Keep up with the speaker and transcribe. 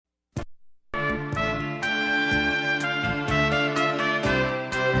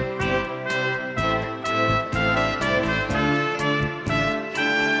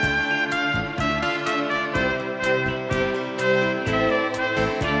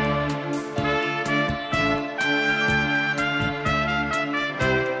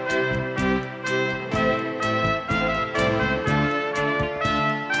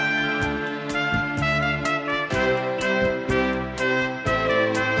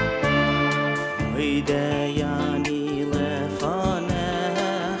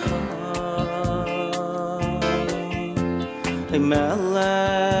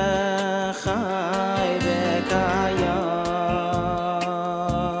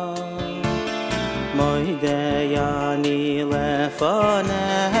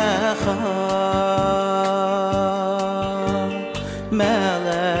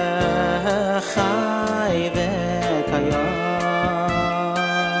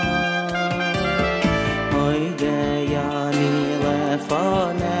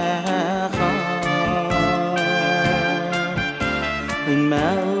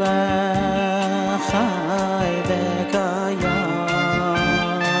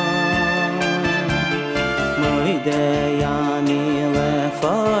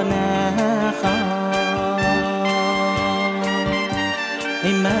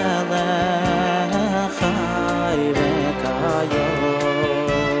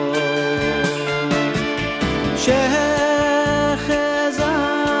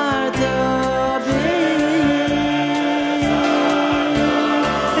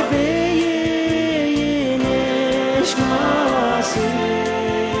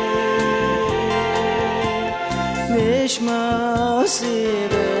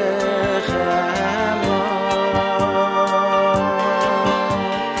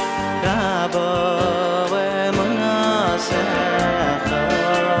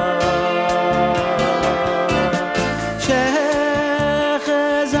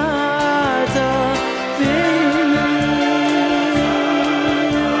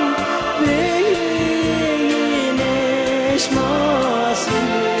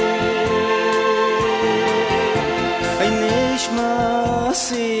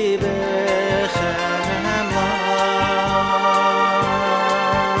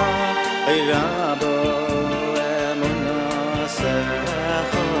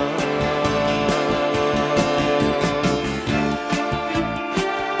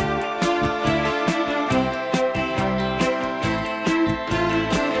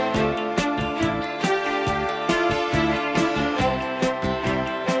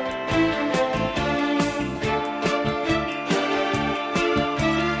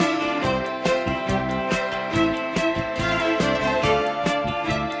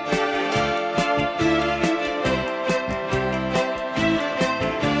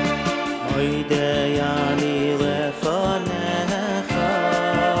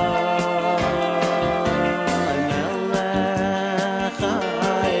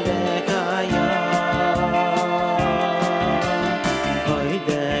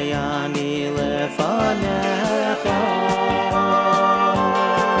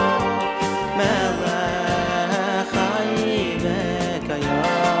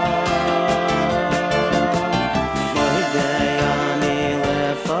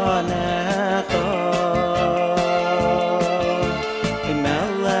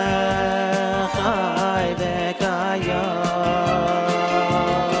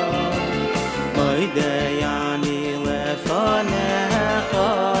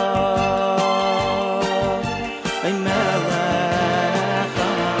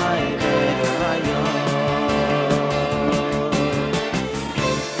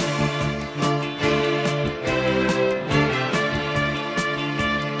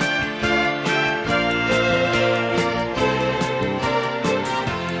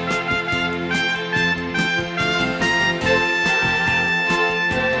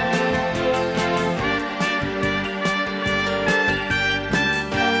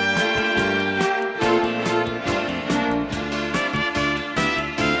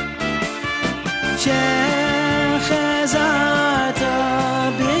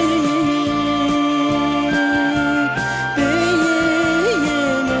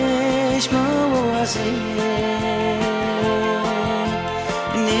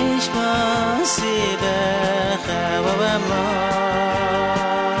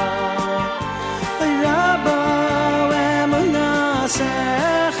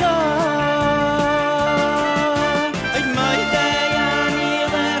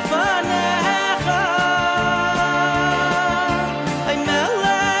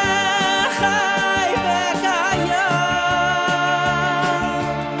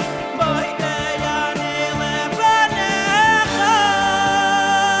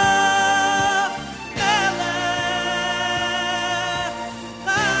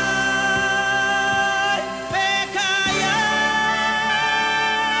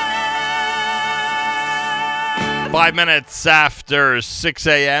5 minutes after 6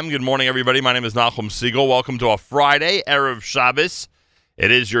 a.m. Good morning, everybody. My name is Nachum Siegel. Welcome to a Friday, Erev Shabbos.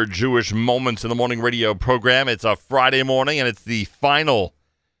 It is your Jewish Moments in the Morning radio program. It's a Friday morning, and it's the final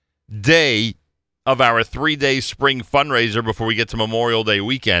day of our 3-day spring fundraiser before we get to Memorial Day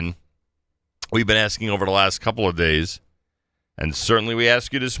weekend. We've been asking over the last couple of days, and certainly we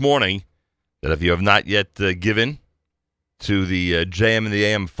ask you this morning, that if you have not yet given to the JM and the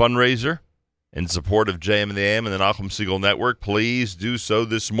AM fundraiser in support of JM and the AM and the Nachum Segal Network, please do so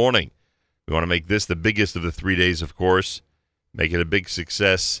this morning. We want to make this the biggest of the 3 days, of course, make it a big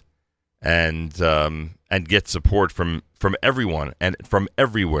success, and get support from everyone and from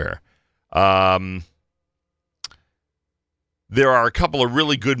everywhere. There are a couple of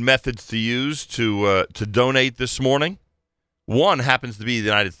really good methods to use to donate this morning. One happens to be the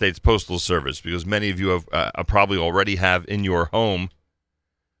United States Postal Service, because many of you have probably already have in your home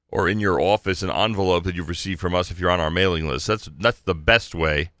or in your office an envelope that you've received from us if you're on our mailing list. That's the best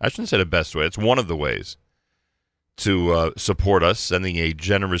way. I shouldn't say the best way. It's one of the ways to support us, sending a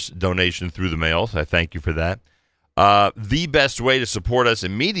generous donation through the mail. So I thank you for that. The best way to support us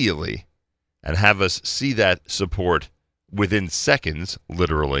immediately and have us see that support within seconds,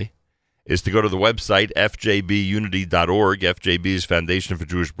 literally, is to go to the website, fjbunity.org. FJB is Foundation for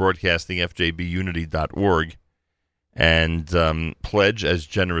Jewish Broadcasting, fjbunity.org, and pledge as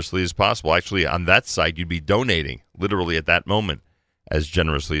generously as possible. Actually, on that site, you'd be donating, literally at that moment, as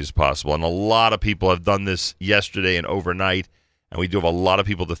generously as possible. And a lot of people have done this yesterday and overnight, and we do have a lot of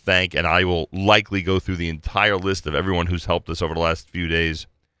people to thank, and I will likely go through the entire list of everyone who's helped us over the last few days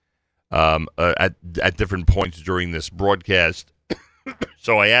at different points during this broadcast.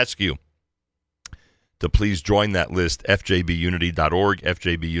 So I ask you to please join that list, fjbunity.org,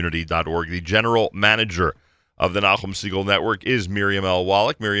 fjbunity.org. The general manager of the Nachum Segal Network is Miriam L.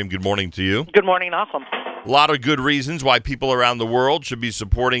 Wallach. Miriam, good morning to you. Good morning, Nachum. A lot of good reasons why people around the world should be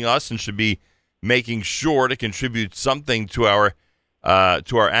supporting us and should be making sure to contribute something to our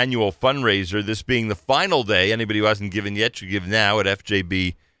annual fundraiser, this being the final day. Anybody who hasn't given yet should give now at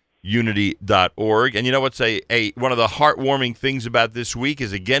fjbunity.org. And you know what's one of the heartwarming things about this week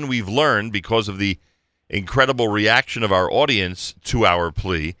is, again, we've learned, because of the incredible reaction of our audience to our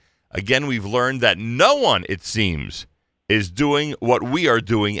plea, again, we've learned that no one, it seems, is doing what we are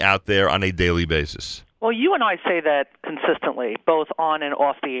doing out there on a daily basis. Well, you and I say that consistently, both on and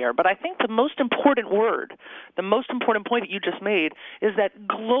off the air, but I think the most important word, the most important point that you just made, is that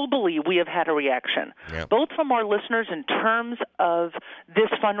globally we have had a reaction, both from our listeners in terms of this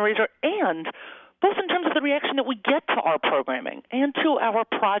fundraiser and both in terms of the reaction that we get to our programming and to our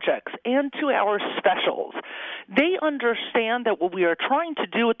projects and to our specials. They understand that what we are trying to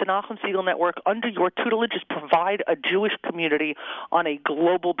do at the Nachum Segal Network under your tutelage is provide a Jewish community on a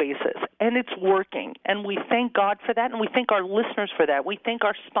global basis, and it's working. And we thank God for that, and we thank our listeners for that. We thank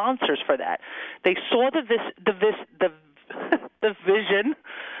our sponsors for that. They saw the vision.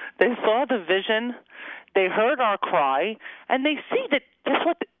 They saw the vision. They heard our cry, and they see that, guess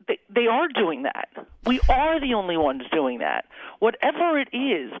what? They are doing that. We are the only ones doing that. Whatever it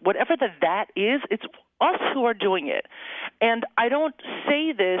is, whatever that is, it's us who are doing it. And I don't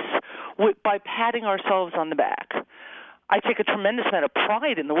say this by patting ourselves on the back. I take a tremendous amount of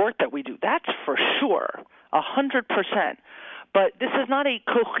pride in the work that we do. That's for sure, 100%. But this is not a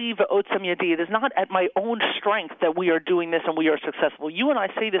kochi ve'otzem yadi. It is not at my own strength that we are doing this and we are successful. You and I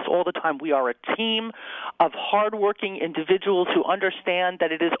say this all the time. We are a team of hardworking individuals who understand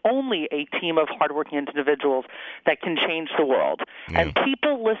that it is only a team of hardworking individuals that can change the world. Yeah. And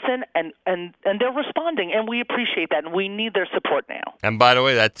people listen, and they're responding, and we appreciate that, and we need their support now. And by the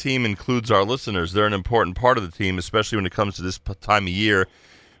way, that team includes our listeners. They're an important part of the team, especially when it comes to this time of year,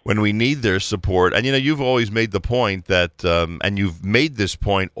 when we need their support. And, you know, you've always made the point that, and you've made this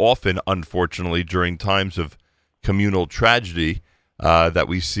point often, unfortunately, during times of communal tragedy, that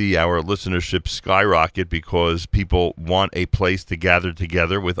we see our listenership skyrocket because people want a place to gather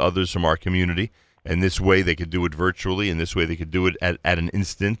together with others from our community. And this way they could do it virtually, and this way they could do it in an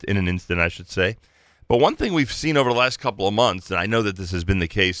instant, I should say. But one thing we've seen over the last couple of months, and I know that this has been the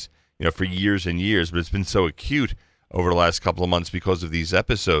case, you know, for years and years, but it's been so acute over the last couple of months because of these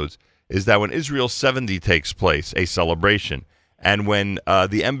episodes, is that when Israel 70 takes place, a celebration, and when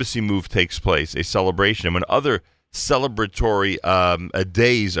the embassy move takes place, a celebration, and when other celebratory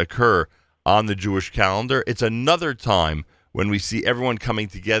days occur on the Jewish calendar, it's another time when we see everyone coming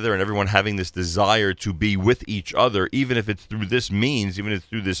together and everyone having this desire to be with each other, even if it's through this means, even if it's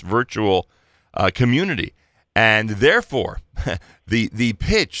through this virtual community. And therefore, the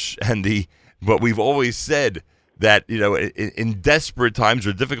pitch and what we've always said, that, you know, in desperate times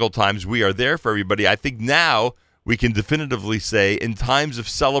or difficult times, we are there for everybody. I think now we can definitively say, in times of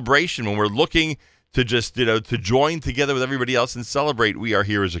celebration, when we're looking to just, you know, to join together with everybody else and celebrate, we are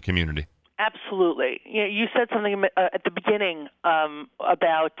here as a community. Absolutely. You know, you said something at the beginning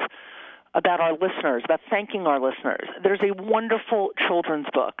about about our listeners, about thanking our listeners. There's a wonderful children's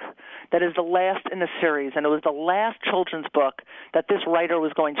book that is the last in the series, and it was the last children's book that this writer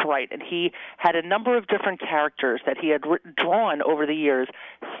was going to write. And he had a number of different characters that he had drawn over the years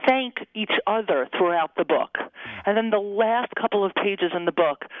thank each other throughout the book. And then the last couple of pages in the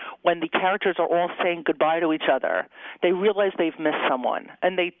book, when the characters are all saying goodbye to each other, they realize they've missed someone,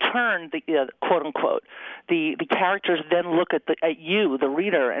 and they turn, the quote-unquote, the characters then look at you, the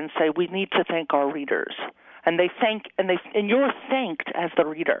reader, and say, we need to thank our readers. And they thank, and you're thanked as the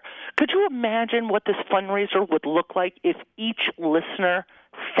reader. Could you imagine what this fundraiser would look like if each listener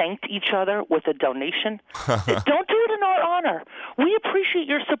thanked each other with a donation? Don't do it in our honor. We appreciate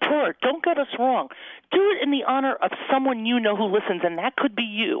your support. Don't get us wrong. Do it in the honor of someone you know who listens, and that could be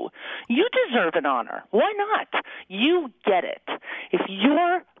you. You deserve an honor. Why not? You get it. If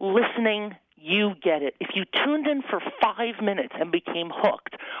you're listening, you get it. If you tuned in for 5 minutes and became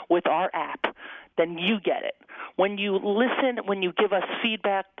hooked with our app, then you get it. When you listen, when you give us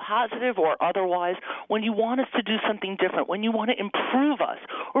feedback, positive or otherwise, when you want us to do something different, when you want to improve us,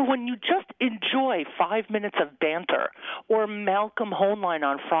 or when you just enjoy 5 minutes of banter, or Malcolm Hoenlein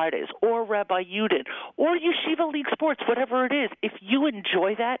on Fridays, or Rabbi Yudin, or Yeshiva League Sports, whatever it is, if you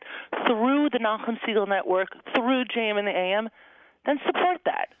enjoy that through the Nachum Segal Network, through JM and the AM, then support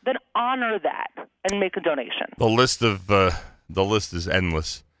that, then honor that, and make a donation. The list is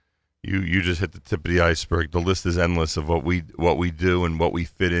endless. You just hit the tip of the iceberg. The list is endless of what we do and what we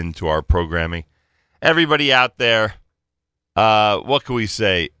fit into our programming. Everybody out there, what can we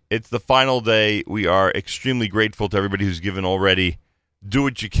say? It's the final day. We are extremely grateful to everybody who's given already. Do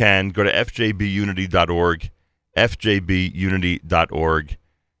what you can. Go to fjbunity.org, fjbunity.org,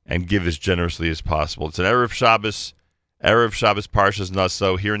 and give as generously as possible. It's an Erev Shabbos Parshas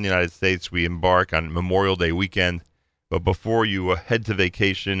Naso. Here in the United States, we embark on Memorial Day weekend. But before you head to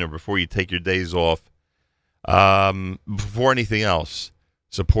vacation or before you take your days off, before anything else,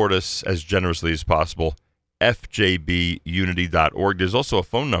 support us as generously as possible. fjbunity.org. There's also a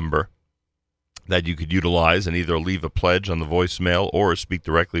phone number that you could utilize and either leave a pledge on the voicemail or speak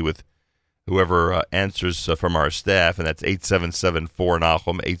directly with whoever answers from our staff, and that's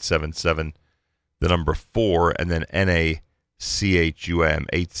 877-4-NACHUM, 877, the number 4, and then NACHUM,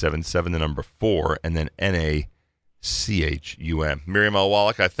 877, the number 4, and then NACHUM. Miriam L.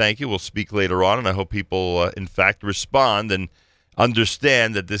 Wallach, I thank you. We'll speak later on, and I hope people, in fact, respond and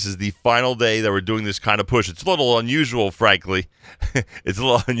understand that this is the final day that we're doing this kind of push. It's a little unusual, frankly. It's a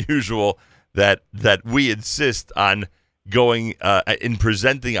little unusual that we insist on going in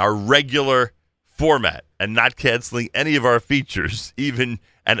presenting our regular format and not canceling any of our features, even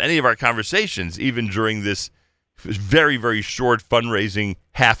and any of our conversations, even during this very, very short fundraising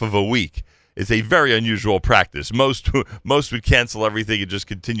half of a week. It's a very unusual practice. Most would cancel everything and just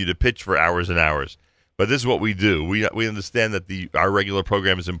continue to pitch for hours and hours. But this is what we do. We understand that our regular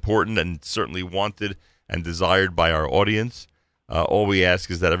program is important and certainly wanted and desired by our audience. All we ask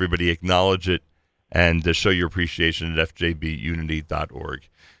is that everybody acknowledge it and show your appreciation at fjbunity.org.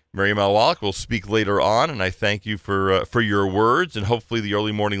 Miriam L. Wallach will speak later on, and I thank you for your words, and hopefully the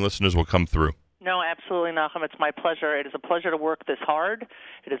early morning listeners will come through. No, absolutely, Nachum. It's my pleasure. It is a pleasure to work this hard.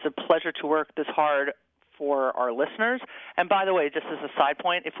 It is a pleasure to work this hard for our listeners. And by the way, just as a side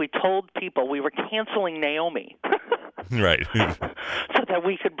point, if we told people we were canceling Naomi right, so that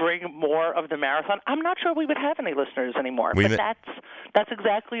we could bring more of the marathon, I'm not sure we would have any listeners anymore. But that's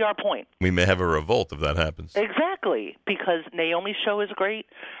exactly our point. We may have a revolt if that happens. Exactly, because Naomi's show is great,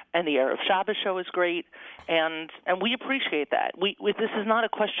 and the Erev Shabbos show is great, and we appreciate that. This is not a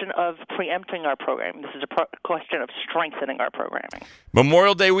question of preempting our program. This is a question of strengthening our programming.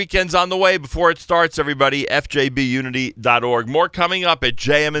 Memorial Day weekend's on the way. Before it starts, everybody, fjbunity.org. More coming up at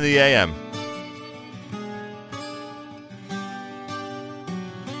JM in the AM.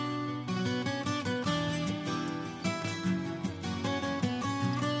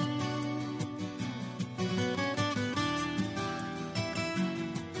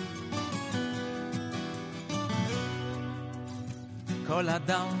 כל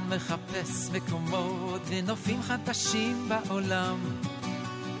אדם מחפש מקומות ונופים חדשים בעולם.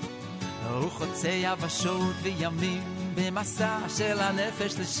 הוא חוצה יבשות וימים במסע של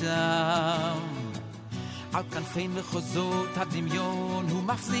הנפש לשם. על כנפי מחוזות הדמיון הוא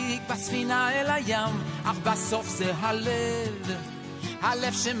מפליג בספינה אל הים, אך בסוף זה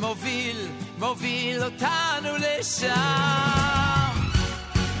הלב שמוביל אותנו לשם.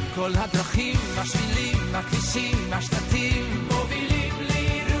 כל הדרכים, השבילים, הכבישים, השלטים מובילים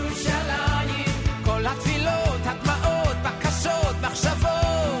לירושלים. כל התפילות, הדמעות, בקשות,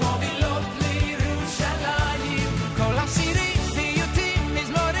 מחשבות מובילות לירושלים. כל השירים, פיוטים,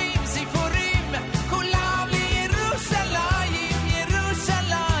 מזמורים, סיפורים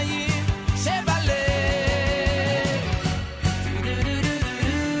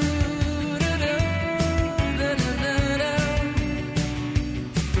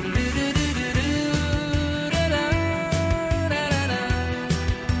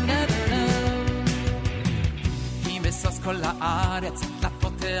הארץ,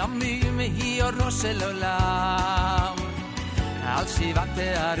 תלפות העמים, היא אורו של עולם. על 7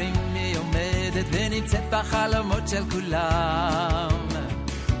 תארים היא עומדת ונמצאת בחלומות של כולם.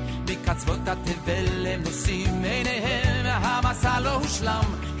 מקצוות התבל הם נושאים עיניהם, המסע לא הושלם,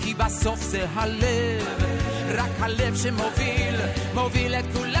 כי בסוף זה הלב, רק הלב שמוביל, מוביל את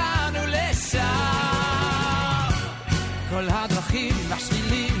כולנו לשם. כל הדרכים,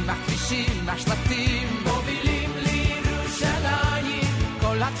 השבילים, הכבישים, השלטים, מובילים לירושלים.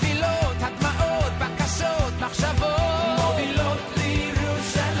 כל התפילות, הדמעות, בקשות, מחשבות, מובילות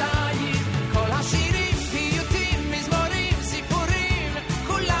לירושלים. כל השירים, פיוטים, מזמורים, סיפורים,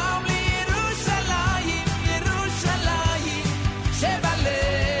 כולם לירושלים, ירושלים שבלב.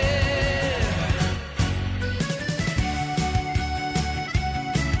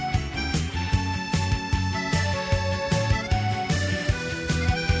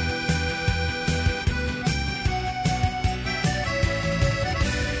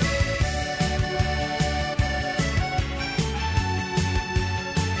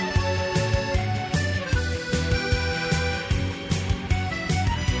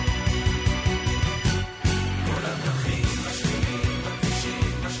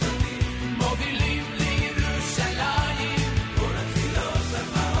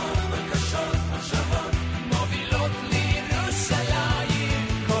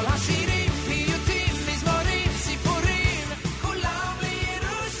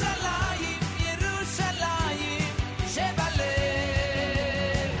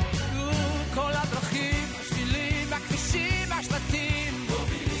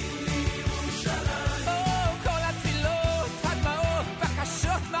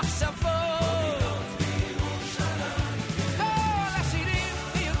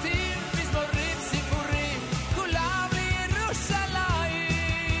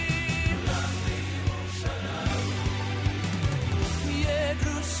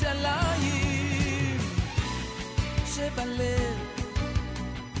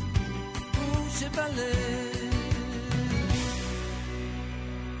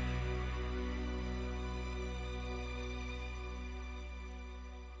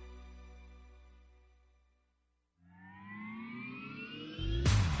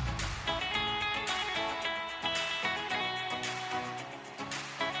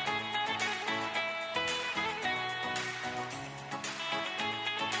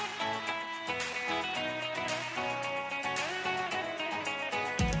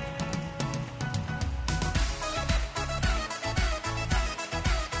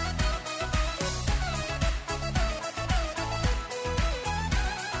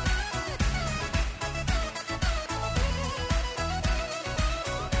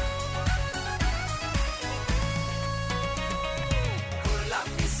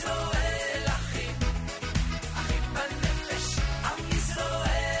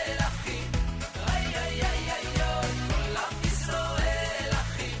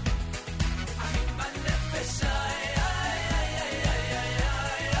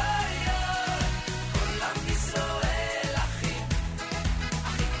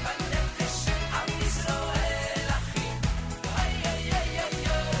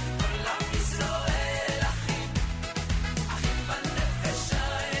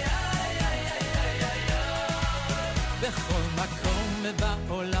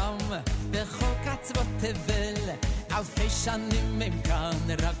 אלפי שנים הם כאן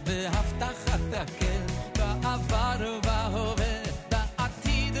רק בהבטחת הקל, בעבר ובהווה,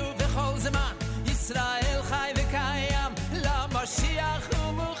 בעתיד ובכל זמן, ישראל חי וקיים, למשיח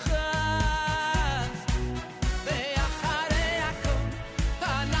הוא מוכן. ואחרי הכל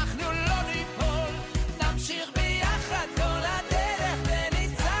אנחנו לא ניפול, נמשיך ביחד כל הדרך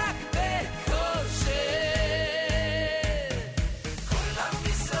ונצעק בכל שם. כל עם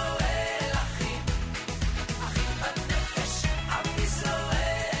ישראל אחים, אחים בנפש, עם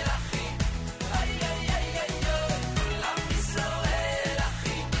ישראל אחים, איי איי איי איי איי. כל עם ישראל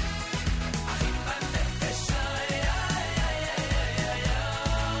אחים, אחים בנפש, איי איי איי איי איי.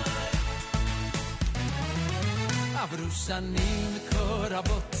 עברו שנים כה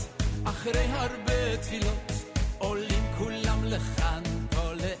רבות, אחרי הרבה תפילות, עולים כולם לכאן,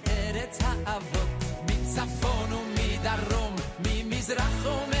 פה לארץ האבות, מצפון ומדרום, ממזרח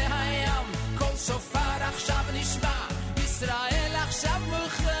ומהים, כל שופר עכשיו נשמע, ישראל עכשיו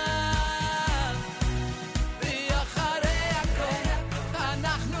מוכן. ואחרי הכל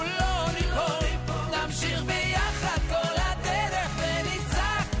אנחנו לא ניפול, נמשיך ביחד כל הדרך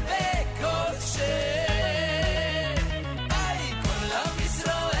ונצעק בכל שם. איי, כל עם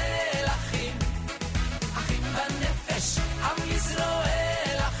ישראל אחים, אחים בנפש, עם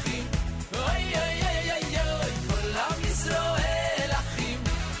ישראל אחים, אוי אוי אוי אוי אוי. כל עם ישראל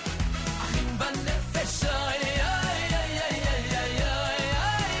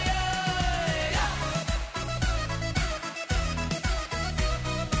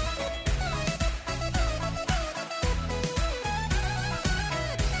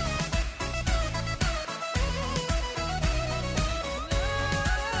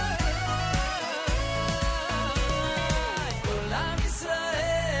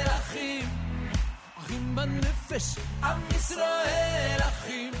נפש, עם ישראל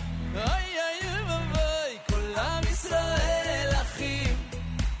אחים, איי איי איי, כל עם ישראל אחים,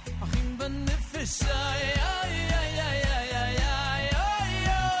 אחים בנפש, איי איי איי איי איי איי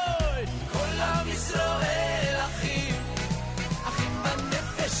איי, כל עם ישראל אחים, אחים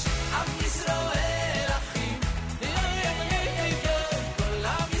בנפש, עם ישראל אחים, איי איי איי איי, כל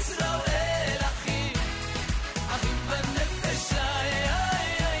עם ישראל אחים, אחים בנפש, איי איי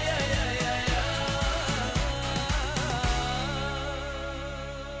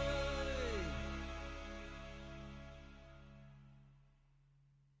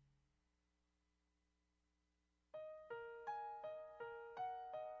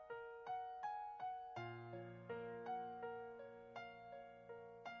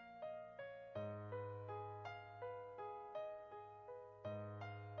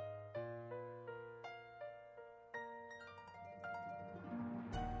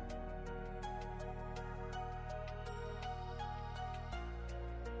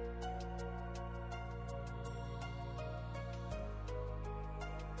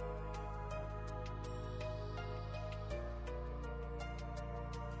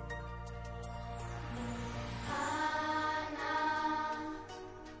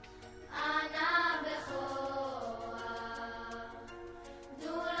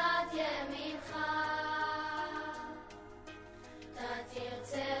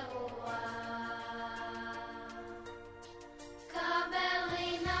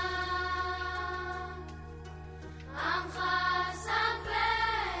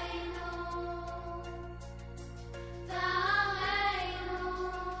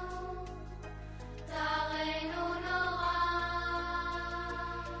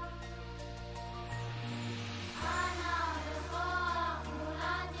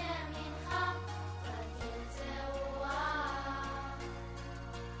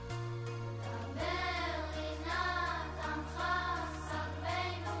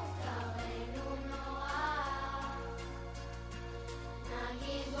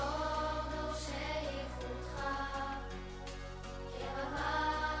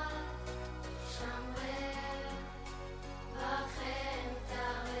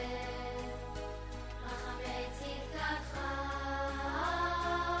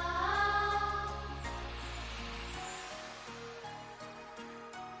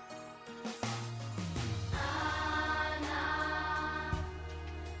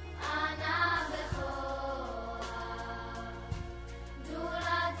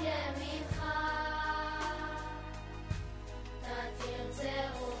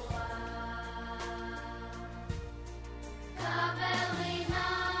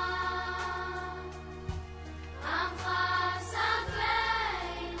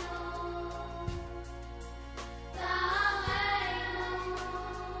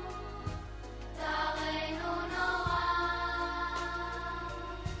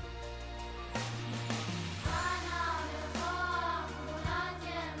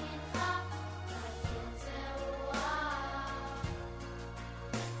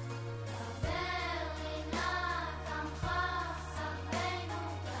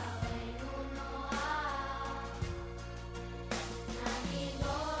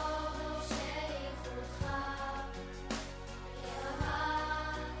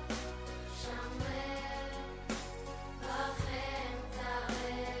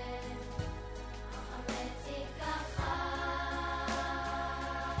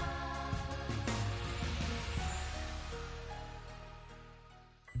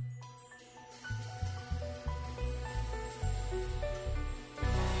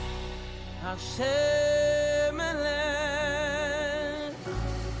Hashem Melech,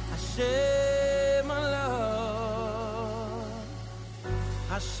 Hashem Allah,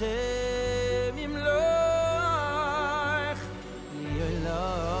 Hashem Yimloch,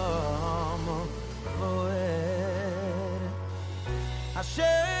 Li'olam Voed.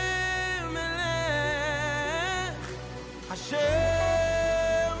 Hashem Melech,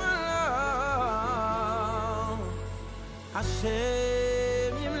 Hashem Allah, Hashem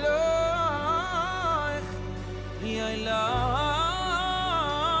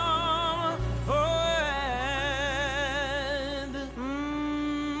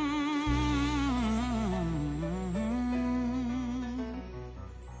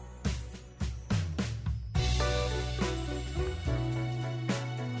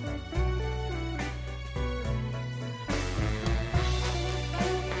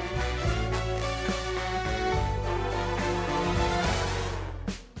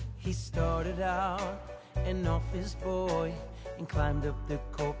out an office boy and climbed up the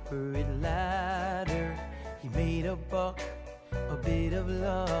corporate ladder. He made a buck, a bit of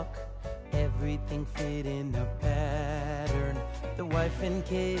luck, Everything fit in a pattern. The wife and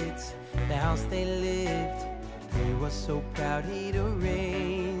kids, the house they lived. He was so proud he'd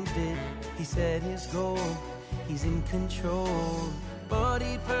arranged it. He set his goal, he's in control. But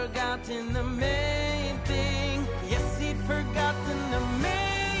he'd forgotten the main thing. Yes, he'd forgotten the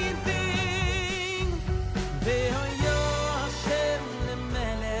main thing. Ve'oyo Hashem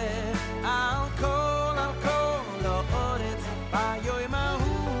lemelech al kol ha'oretz b'yoyim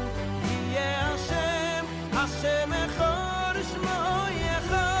hahu yeh Hashem, Hashem echad shmo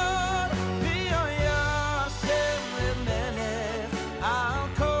yechad. Ve'oyo Hashem lemelech al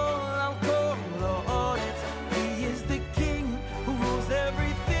kol ha'oretz. He is the King who rules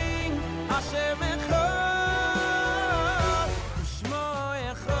everything. Hashem echad shmo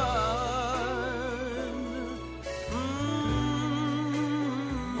echad.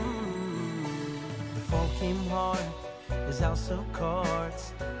 The fall came hard, his house of cards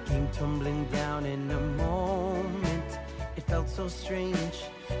came tumbling down in a moment. It felt so strange,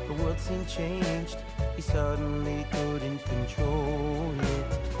 the world seemed changed. He suddenly couldn't control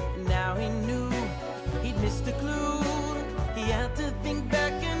it. And now he knew he'd missed a clue. He had to think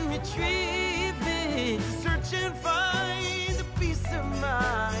back and retrieve it, to search and find the peace of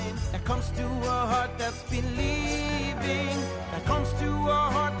mind that comes to a heart that's believing, that comes to a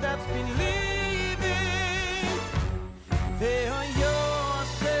heart that's believing. Ve'oyo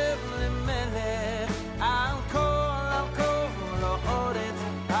Hashem lemelech al kol ha'oretz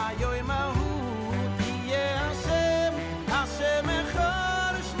b'yoyim hahu yeh Hashem, Hashem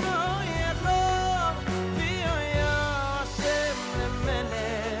echad shmo yechad. Ve'oyo Hashem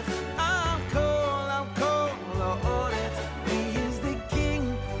lemelech al kol ha'oretz. He is the King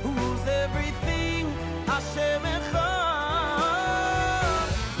who rules everything. Hashem echad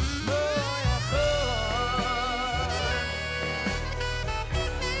shmo yechad.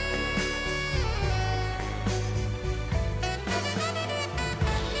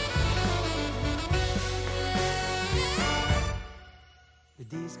 The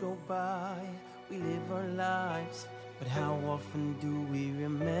days go by, we live our lives, but how often do we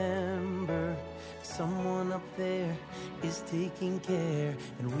remember someone up there is taking care,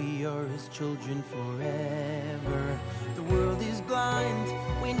 and we are his children forever. The world is blind,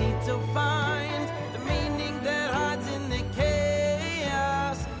 we need to find the meaning that hides in the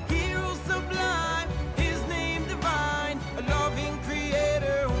chaos. Hero sublime, his name divine, a loving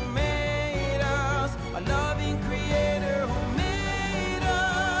creator who made us, a loving creator who made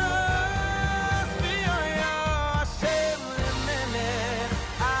us. Ve'oyo Hashem lemelech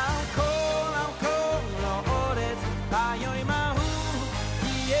al kol ha'oretz b'yoyim hahu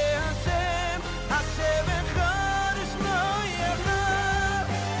yeh Hashem, Hashem echad shmo yechad.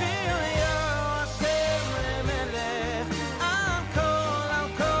 Ve'oyo Hashem lemelech al kol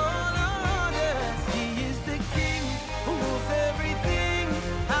ha'oretz. He is the King who rules everything.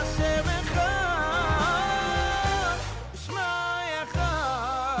 Hashem echad shmo yechad.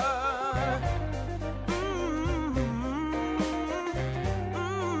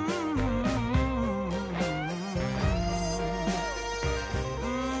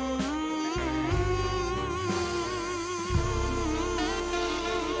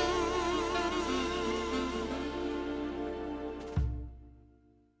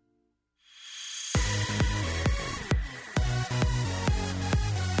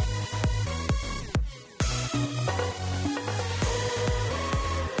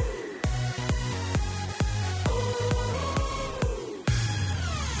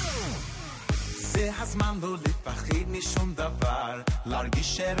 זה הזמן לא לפחד משום דבר,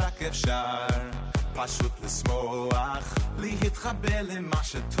 להרגיש שרק אפשר פשוט לשמוח, להתחבר למה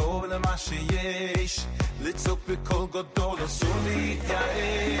שטוב, למה שיש, לצעוק בקול גדול, אסור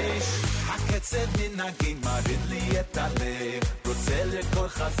להתייאש. הקצב מנגן מרים לי את הלב, רוצה לרקוד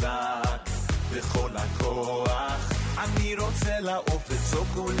חזק בכל הכוח, אני רוצה לעוף,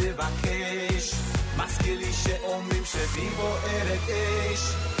 לצעוק ולבקש. מזכיר לי שאומרים שבי בוערת אש,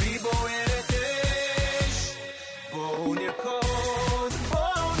 בי בוערת אש. בואו נרקוד,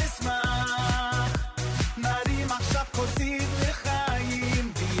 בואו נשמח, נרים עכשיו כוסית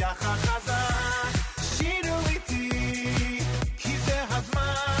לחיים, ביחד חזק, שירו איתי, כי זה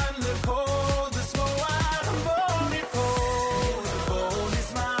הזמן לרקוד ושמוח. בואו נרקוד, בואו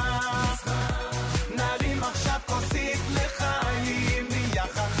נשמח, נרים עכשיו כוסית לחיים,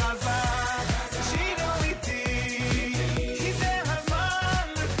 ביחד חזק, שירו איתי, כי זה הזמן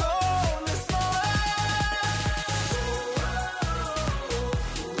לרקוד ושמוח.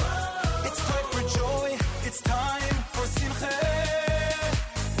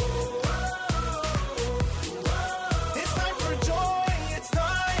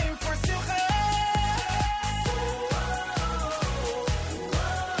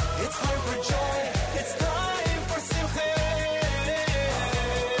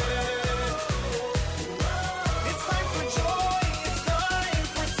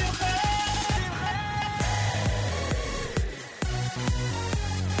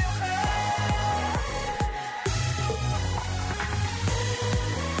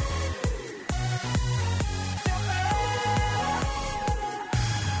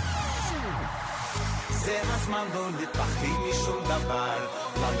 הזמן לא לפחד משום דבר,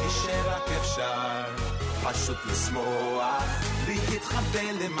 להרגיש שרק אפשר פשוט לשמוח,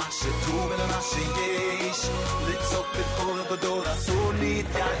 להתחבר למה שטוב ולמה שיש, לצעוק בקול גדול, אסור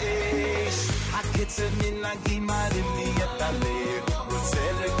להתייאש. הקצב מנהגים מרים לי את הלב,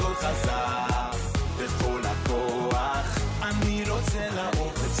 רוצה לקול חזק בכל הכוח, אני רוצה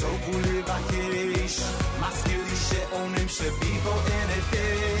לעוף לצעוק ולבקש, מזכיר לי שאומרים שבי בוערת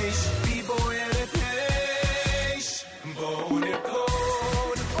אש, בי בוערת אש. בואו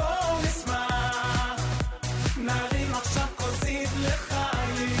נרקוד, בואו נשמח, נרים עכשיו כוסית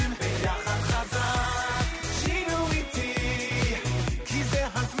לחיים, ביחד חזק, שירו איתי, כי זה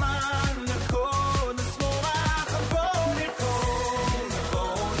הזמן לרקוד לשמוח. בואו נרקוד,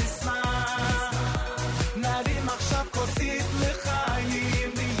 בואו נשמח, נרים עכשיו כוסית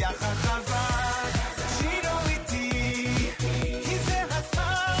לחיים, ביחד חזק, שירו איתי, כי זה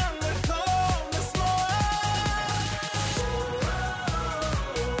הזמן לרקוד לשמוח.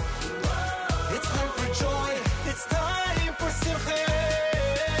 It's time for joy, it's time for simcha.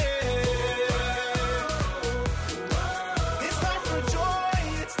 It's time for joy,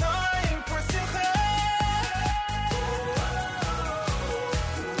 it's time for simcha.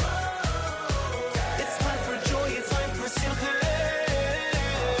 It's time for joy, it's time for simcha.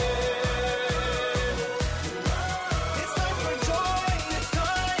 It's time for joy, it's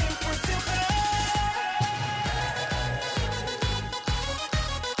time for simcha.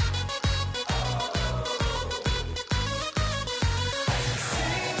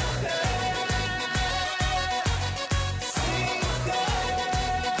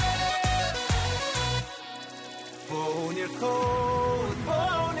 בואו נרקוד,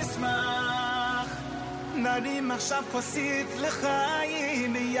 בואו נשמח, נרים עכשיו כוסית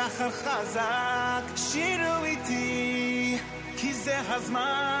לחיים, ביחד חזק, שירו איתי, כי זה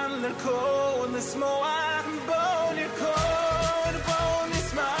הזמן לרקוד לשמוח. בואו נרקוד, בואו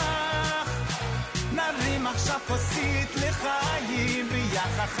נשמח, נרים עכשיו כוסית לחיים,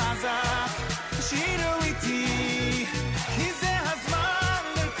 ביחד חזק, שירו איתי, כי זה הזמן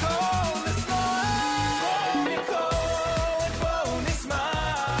לרקוד לשמוח. בואו נרקוד, בואו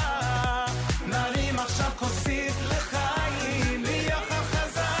נשמח, נרים עכשיו כוסית לחיים, ביחד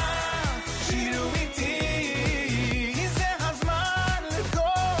חזק, שירו איתי, כי זה הזמן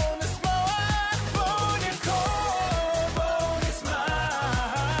לרקוד לשמוח. בואו נרקוד, בואו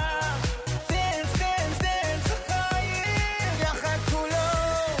נשמח, דנס, דנס, דנס לחיים, יחד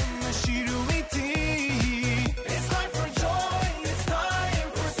כולם, שירו איתי. It's time for joy, it's time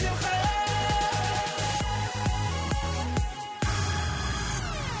for simcha.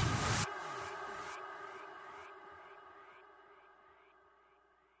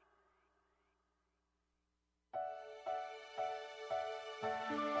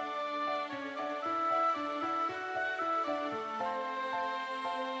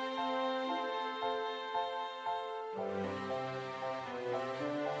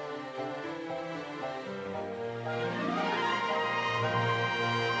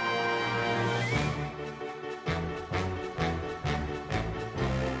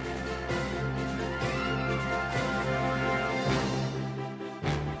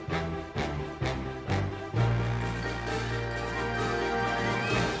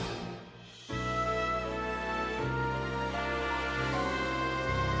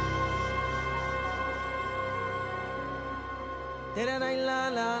 La la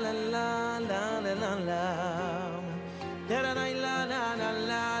la la la la la la la. La la la la la la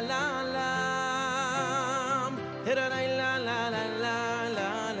la la la. La la la la la la la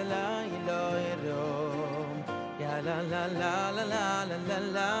la la la. Ya la la la la la la la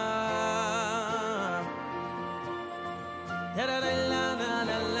la. La la la la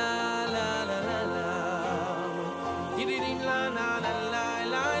la la la la la la. Yudin la la la la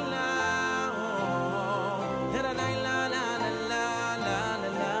la la.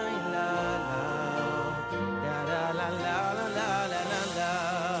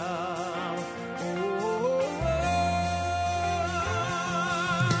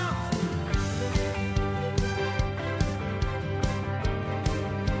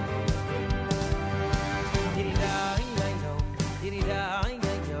 Did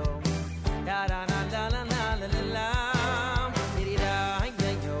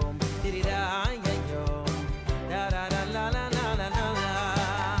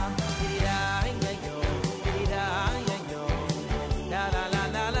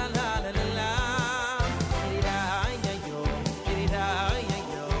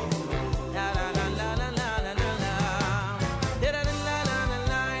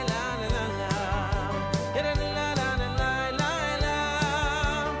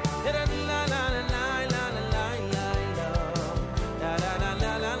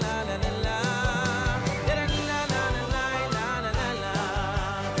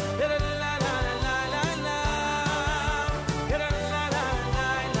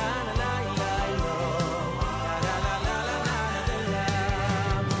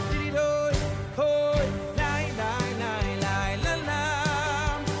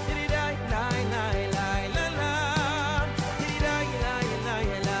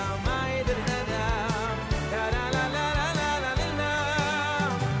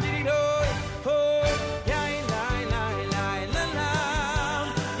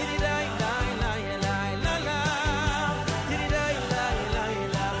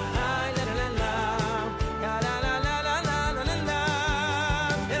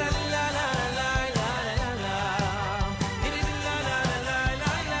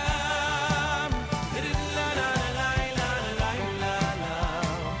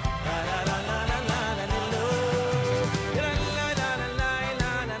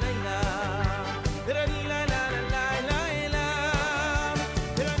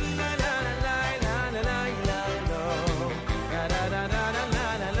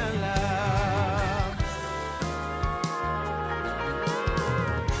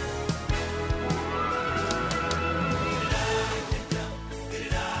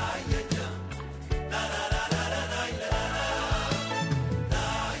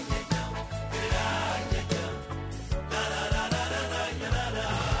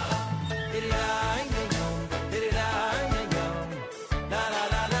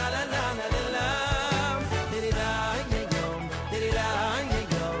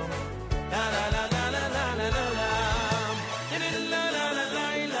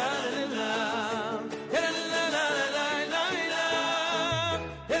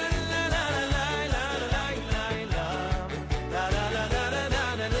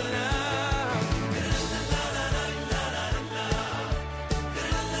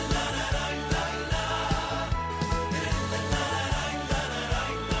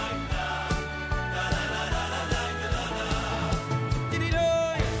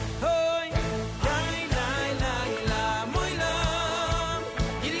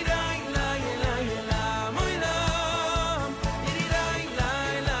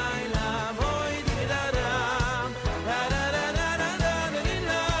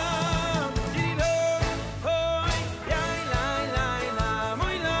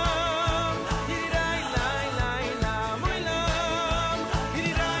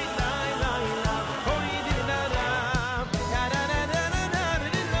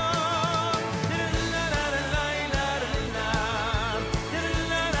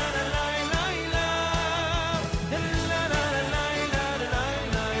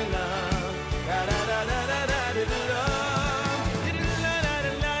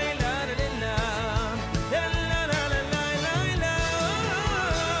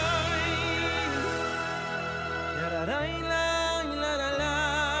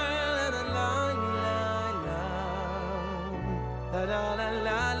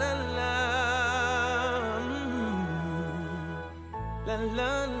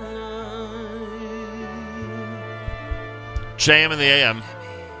la la. JM in the AM.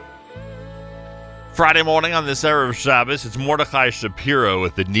 Friday morning on this Erev Shabbos, it's Mordechai Shapiro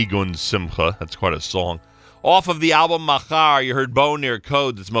with the Nigun Simcha. That's quite a song. Off of the album Machar, you heard Bo Near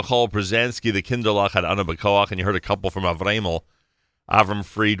Code. It's Michal Brzezinski, the Kinderlach at Anna Bakoach, and you heard a couple from Avremel, Avram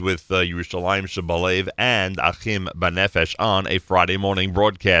Fried with Yerushalayim Shabalev, and Achim Banefesh on a Friday morning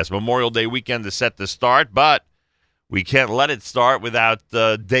broadcast. Memorial Day weekend is set to start, but we can't let it start without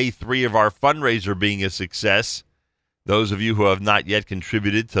day 3 of our fundraiser being a success. Those of you who have not yet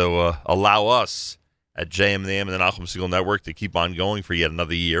contributed to allow us at JM and the AM and the Nachum Segal Network to keep on going for yet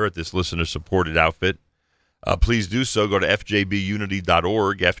another year at this listener-supported outfit, please do so. Go to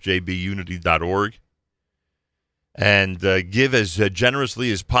fjbunity.org, fjbunity.org, and give as generously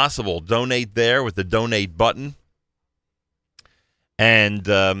as possible. Donate there with the donate button, and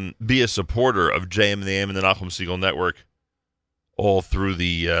be a supporter of JM and the AM and the Nachum Segal Network all through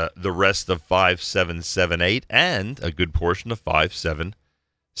the rest of 5778 and a good portion of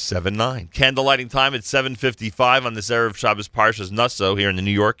 5779. Candle lighting time at 7:55 on this Erev Shabbos Parshas Naso here in the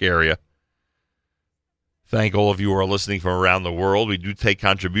New York area. Thank all of you who are listening from around the world. We do take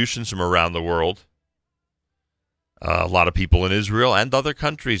contributions from around the world. A lot of people in Israel and other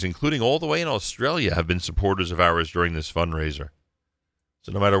countries, including all the way in Australia, have been supporters of ours during this fundraiser.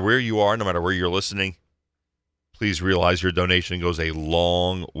 So no matter where you are, no matter where you're listening, please realize your donation goes a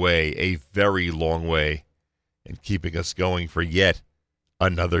long way, a very long way, in keeping us going for yet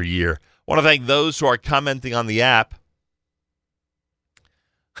another year. I want to thank those who are commenting on the app.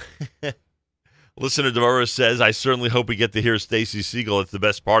 Listener Devorah says, I certainly hope we get to hear Stacy Segal. It's the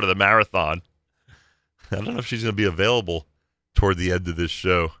best part of the marathon. I don't know if she's going to be available toward the end of this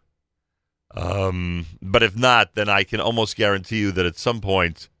show. But if not, then I can almost guarantee you that at some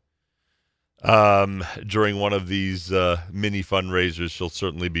point during one of these mini fundraisers, she'll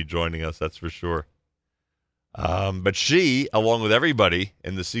certainly be joining us, that's for sure. But she, along with everybody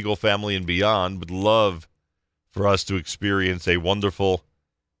in the Segal family and beyond, would love for us to experience a wonderful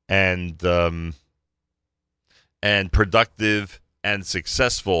and productive and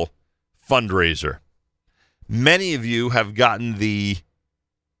successful fundraiser. Many of you have gotten the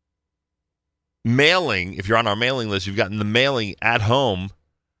mailing. If you're on our mailing list, you've gotten the mailing at home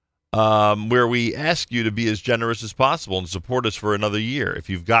where we ask you to be as generous as possible and support us for another year. If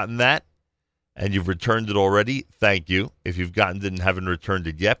you've gotten that and you've returned it already, thank you. If you've gotten it and haven't returned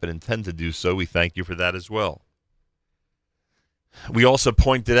it yet but intend to do so, we thank you for that as well. We also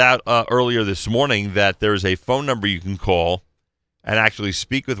pointed out earlier this morning that there is a phone number you can call and actually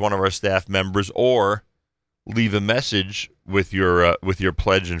speak with one of our staff members or leave a message with your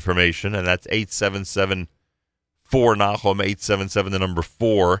pledge information, and that's 877-4-NACHUM, 877 the number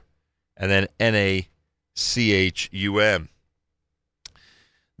 4, and then NACHUM.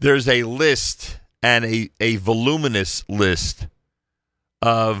 There's a list, and a voluminous list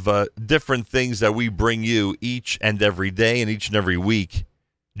of different things that we bring you each and every day and each and every week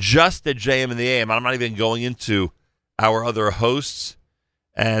just at JM and the AM. I'm not even going into our other hosts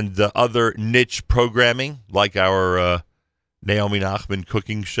and other niche programming like our Naomi Nachman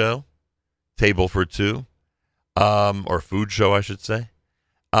cooking show, Table for Two, or food show, I should say.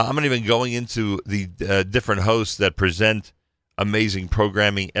 I'm not even going into the different hosts that present amazing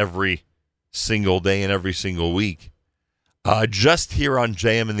programming every single day and every single week. Just here on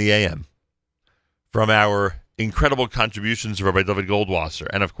JM and the AM, from our incredible contributions of Rabbi David Goldwasser,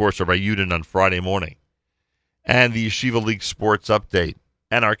 and of course Rabbi Yudin on Friday morning, and the Yeshiva League Sports Update,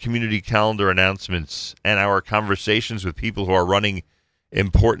 and our community calendar announcements, and our conversations with people who are running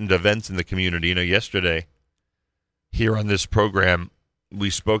important events in the community. You know, yesterday, here on this program, we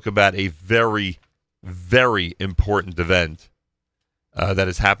spoke about a very, very important event that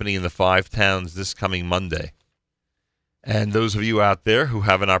is happening in the 5 towns this coming Monday. And those of you out there who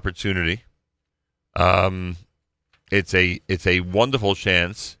have an opportunity, it's a wonderful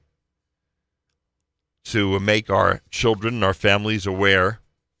chance to make our children and our families aware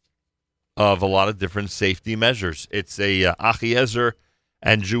of a lot of different safety measures. It's a Achiezer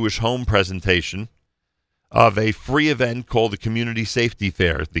and Jewish Home presentation of a free event called the Community Safety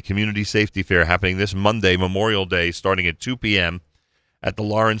Fair. The Community Safety Fair happening this Monday, Memorial Day, starting at 2 p.m. at the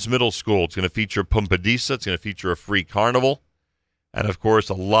Lawrence Middle School. It's going to feature Pumpadisa. It's going to feature a free carnival. And, of course,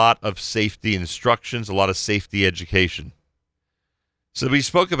 a lot of safety instructions, a lot of safety education. So we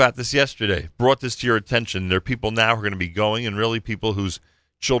spoke about this yesterday, brought this to your attention. There are people now who are going to be going, and really people whose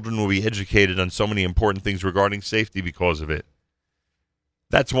children will be educated on so many important things regarding safety because of it.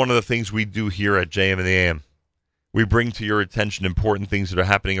 That's one of the things we do here at JM and the AM. We bring to your attention important things that are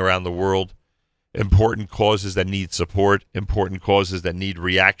happening around the world, important causes that need support, important causes that need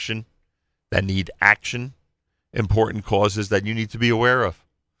reaction, that need action, important causes that you need to be aware of.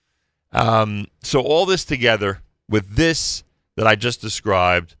 So all this together, with this that I just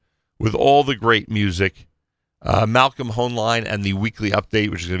described, with all the great music, Malcolm Hoenlein and the weekly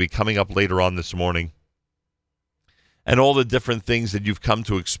update, which is going to be coming up later on this morning, and all the different things that you've come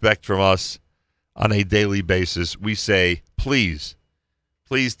to expect from us on a daily basis, we say, please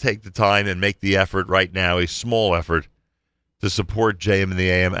take the time and make the effort right now, a small effort, to support JM in the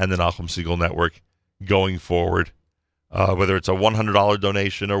AM and the Nachum Segal Network going forward. Whether it's a $100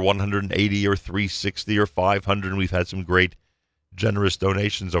 donation or $180 or $360 or $500, and we've had some great, generous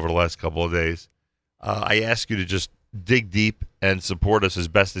donations over the last couple of days. I ask you to just dig deep and support us as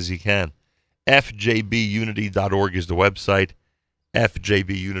best as you can. fjbunity.org is the website,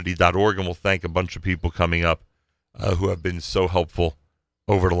 fjbunity.org, and we'll thank a bunch of people coming up who have been so helpful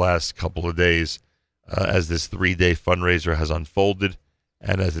over the last couple of days as this 3-day fundraiser has unfolded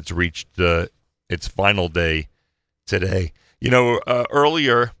and as it's reached its final day today.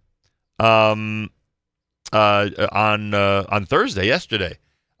 Earlier on Thursday, yesterday,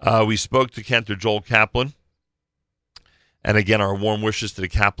 we spoke to Cantor Joel Kaplan. And again, our warm wishes to the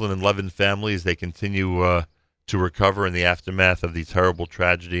Kaplan and Levin family as they continue to recover in the aftermath of the terrible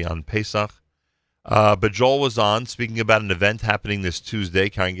tragedy on Pesach. But Joel was on speaking about an event happening this Tuesday.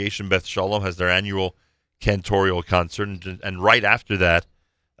 Congregation Beth Shalom has their annual cantorial concert. And right after that,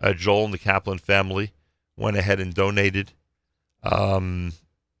 Joel and the Kaplan family went ahead and donated a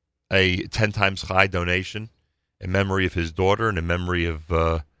 10 times high donation in memory of his daughter and in memory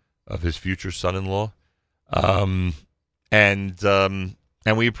of his future son-in-law. And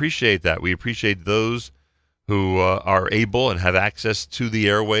we appreciate that. We appreciate those who are able and have access to the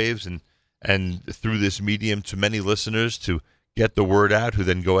airwaves and through this medium to many listeners to get the word out, who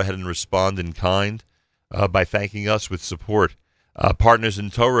then go ahead and respond in kind by thanking us with support. Partners in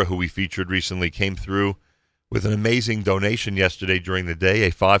Torah, who we featured recently, came through with an amazing donation yesterday during the day,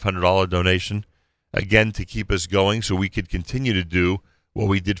 a $500 donation, again, to keep us going so we could continue to do what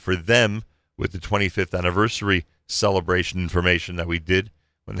we did for them with the 25th anniversary celebration information that we did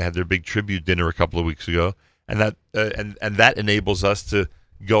when they had their big tribute dinner a couple of weeks ago. And that and that enables us to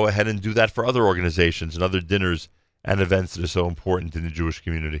go ahead and do that for other organizations and other dinners and events that are so important in the Jewish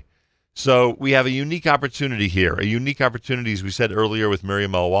community. So we have a unique opportunity here, as we said earlier with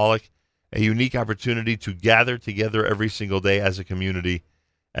Miriam Al-Wallach, a unique opportunity to gather together every single day as a community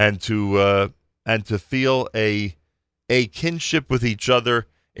and to feel a kinship with each other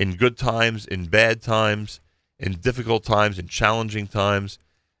in good times, in bad times, in difficult times, in challenging times,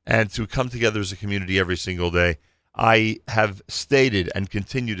 and to come together as a community every single day. I have stated and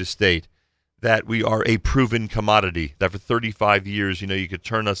continue to state that we are a proven commodity, that for 35 years, you could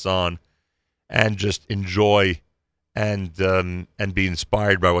turn us on and just enjoy and be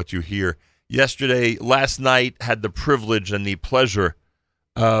inspired by what you hear. Last night, had the privilege and the pleasure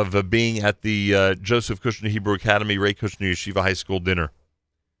of being at the Joseph Kushner Hebrew Academy, Ray Kushner Yeshiva High School dinner.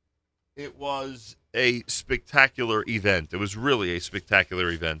 It was a spectacular event. It was really a spectacular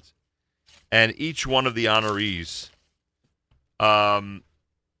event. And each one of the honorees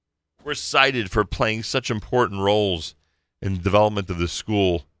were cited for playing such important roles in the development of the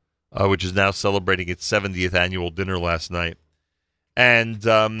school, which is now celebrating its 70th annual dinner last night. And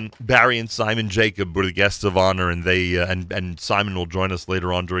Barry and Simon Jacob were the guests of honor, and they and Simon will join us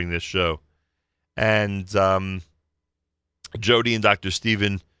later on during this show. And Jody and Dr.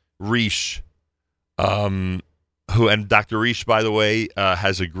 Stephen Reish, and Dr. Reish, by the way,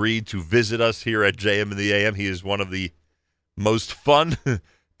 has agreed to visit us here at JM in the AM. He is one of the most fun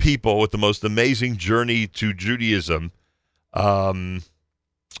people with the most amazing journey to Judaism, to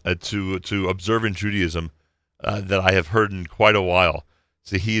observant Judaism, that I have heard in quite a while.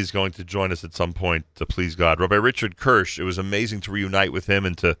 So he is going to join us at some point, to please God. Rabbi Richard Kirsch, it was amazing to reunite with him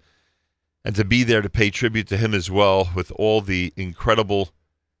and to be there to pay tribute to him as well, with all the incredible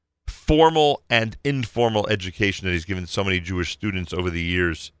formal and informal education that he's given so many Jewish students over the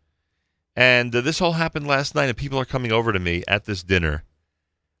years. And this all happened last night, and people are coming over to me at this dinner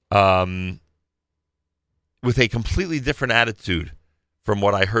with a completely different attitude from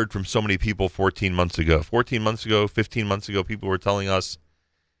what I heard from so many people 14 months ago. 15 months ago, people were telling us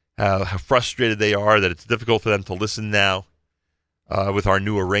how frustrated they are, that it's difficult for them to listen now with our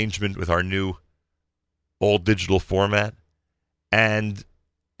new arrangement, with our new all-digital format. And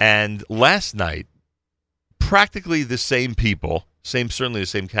last night, practically the same people, certainly the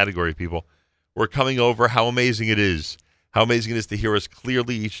same category of people, were coming over. How amazing it is to hear us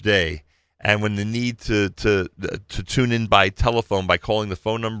clearly each day. And when the need to tune in by telephone, by calling the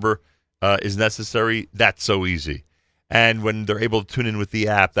phone number is necessary, that's so easy. And when they're able to tune in with the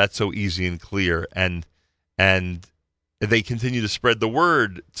app, that's so easy and clear. And they continue to spread the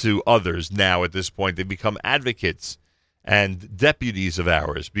word to others now at this point. They become advocates and deputies of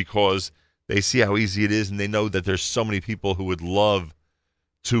ours because they see how easy it is, and they know that there's so many people who would love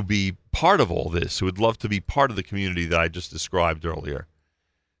to be part of all this, who would love to be part of the community that I just described earlier.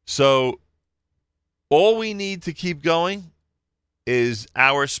 So all we need to keep going is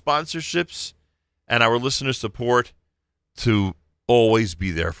our sponsorships and our listener support to always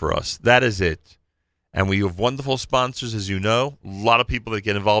be there for us. That is it. And we have wonderful sponsors, as you know, a lot of people that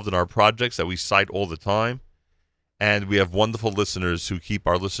get involved in our projects that we cite all the time. And we have wonderful listeners who keep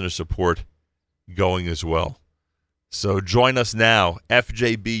our listener support going as well. So join us now,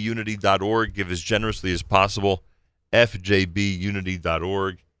 fjbunity.org. Give as generously as possible,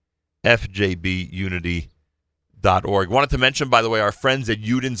 fjbunity.org, fjbunity.org. Wanted to mention, by the way, our friends at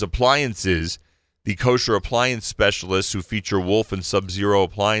Yudin's Appliances, the kosher appliance specialists who feature Wolf and Sub-Zero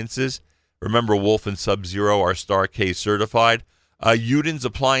appliances. Remember, Wolf and Sub-Zero are Star K certified. Yudin's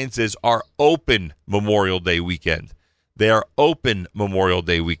Appliances are open Memorial Day weekend. They are open Memorial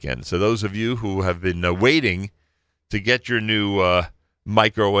Day weekend. So those of you who have been waiting to get your new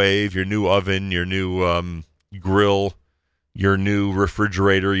microwave, your new oven, your new grill, your new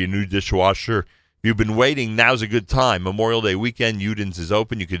refrigerator, your new dishwasher, if you've been waiting, now's a good time. Memorial Day weekend, Yudin's is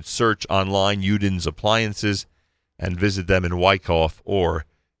open. You can search online Yudin's Appliances and visit them in Wyckoff or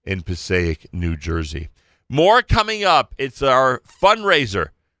in Passaic, New Jersey. More coming up. It's our fundraiser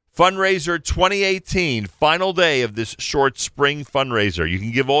 2018, final day of this short spring fundraiser. You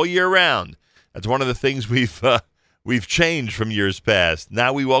can give all year round. That's one of the things we've changed from years past.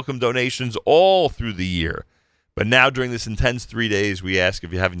 Now we welcome donations all through the year. But now during this intense 3 days, we ask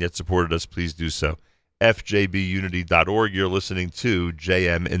if you haven't yet supported us, please do so. fjbunity.org. You're listening to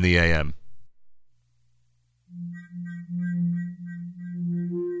JM in the AM.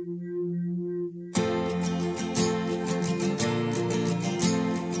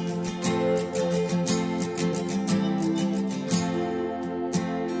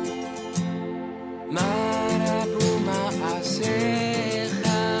 My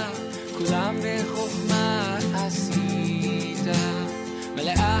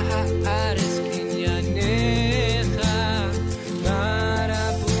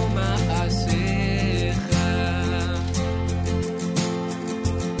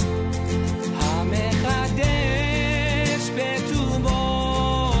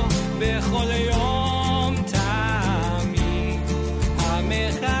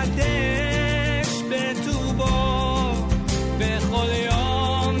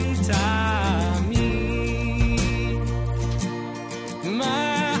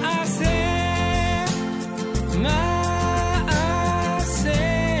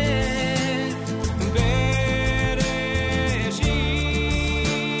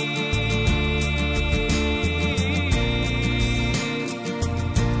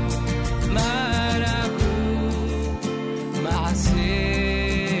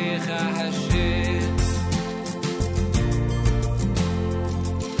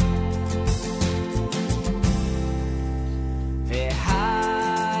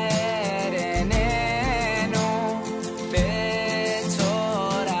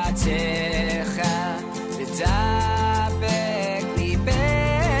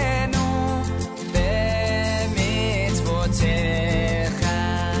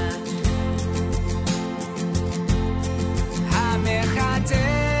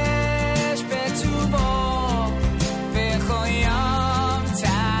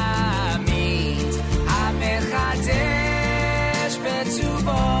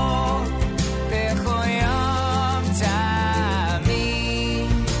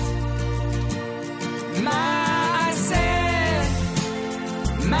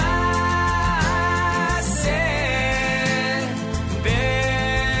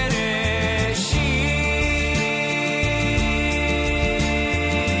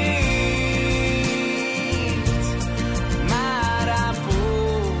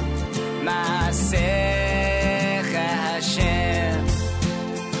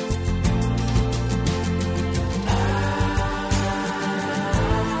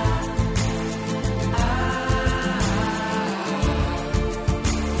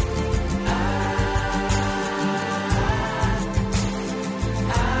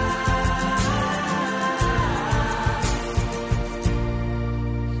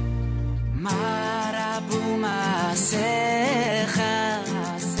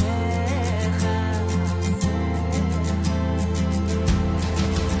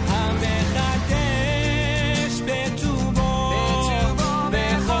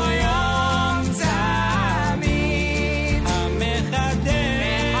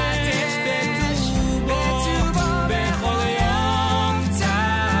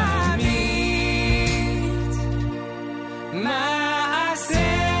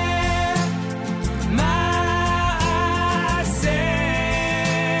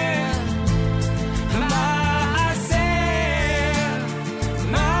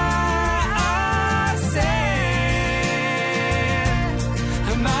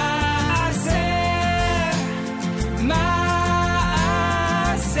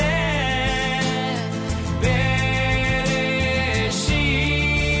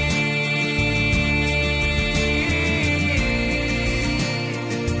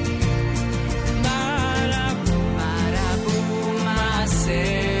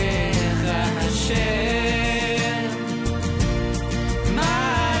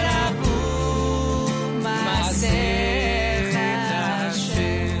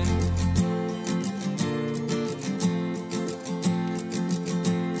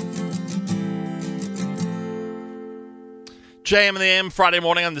JM in the AM Friday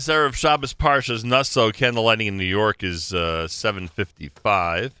morning on this Erev Shabbos Parshas Naso. Candle lighting in New York is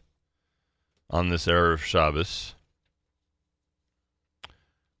 7:55 on this Erev Shabbos.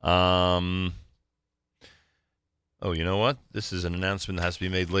 Oh, you know what? This is an announcement that has to be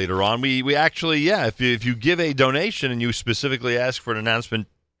made later on. We actually, if you give a donation and you specifically ask for an announcement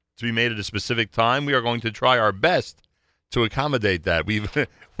to be made at a specific time, we are going to try our best to accommodate that.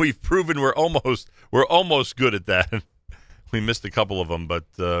 We've proven we're almost good at that. We missed a couple of them, but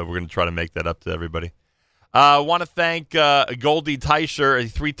we're going to try to make that up to everybody. I want to thank Goldie Teicher, a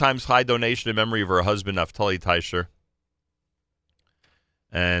 3 times high donation in memory of her husband, Naftali Teicher.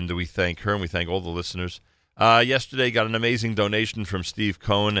 And we thank her, and we thank all the listeners. Yesterday, got an amazing donation from Steve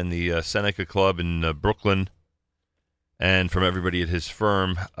Cohen and the Seneca Club in Brooklyn, and from everybody at his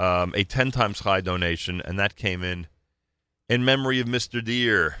firm, a 10 times high donation, and that came in memory of Mr.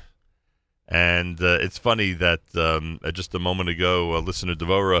 Deere. And it's funny that just a moment ago, listener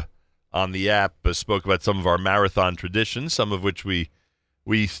Devora on the app spoke about some of our marathon traditions, some of which we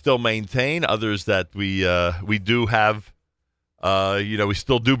still maintain, others that we do have, we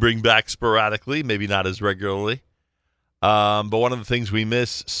still do bring back sporadically, maybe not as regularly. But one of the things we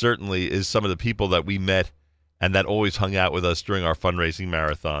miss, certainly, is some of the people that we met and that always hung out with us during our fundraising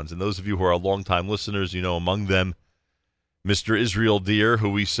marathons. And those of you who are longtime listeners, you know, among them, Mr. Israel Deere, who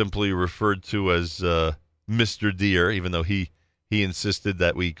we simply referred to as Mr. Deere, even though he insisted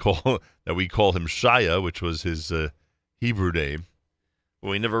that we call him Shaya, which was his Hebrew name.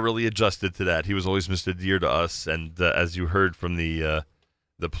 We never really adjusted to that. He was always Mr. Deere to us, and as you heard from the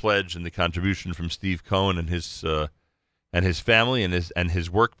pledge and the contribution from Steve Cohen and his family and his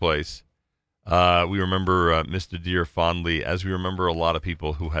workplace, we remember Mr. Deere fondly, as we remember a lot of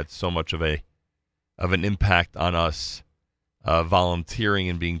people who had so much of an impact on us. Volunteering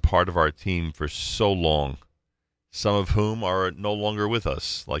and being part of our team for so long, some of whom are no longer with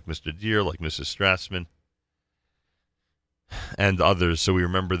us, like Mr. Deere, like Mrs. Strassman, and others. So we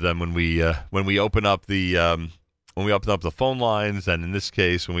remember them when we open up the phone lines, and in this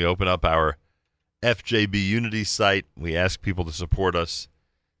case, when we open up our FJB Unity site, we ask people to support us.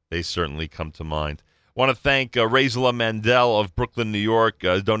 They certainly come to mind. I want to thank Razela Mandel of Brooklyn, New York,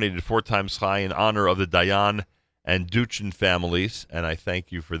 donated 4 times high in honor of the Dayan and Duchin families, and I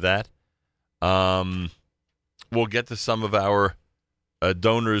thank you for that. We'll get to some of our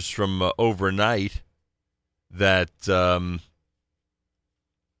donors from overnight that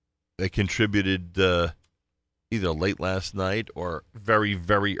they contributed either late last night or very,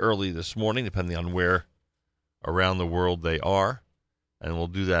 very early this morning, depending on where around the world they are. And we'll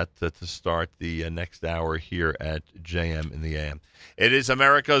do that to start the next hour here at JM in the AM. It is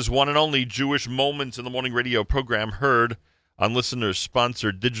America's one and only Jewish Moments in the Morning radio program, heard on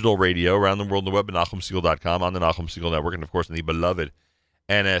listeners-sponsored digital radio around the world on the web at NachumSegal.com, on the Nachum Segal Network, and, of course, on the beloved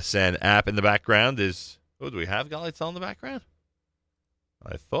NSN app. In the background is... Oh, do we have Galei Tzahal in the background?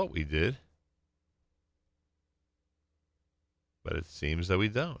 I thought we did. But it seems that we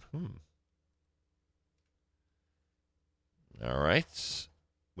don't. All right.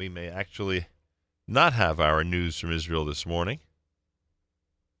 We may actually not have our news from Israel this morning.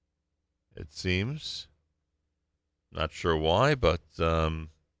 It seems. Not sure why, but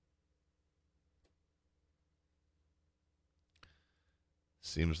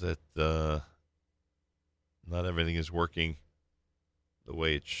seems that not everything is working the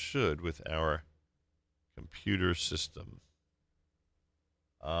way it should with our computer system.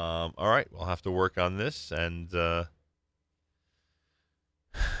 All right, we'll have to work on this and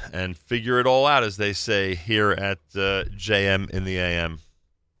figure it all out, as they say here at JM in the AM.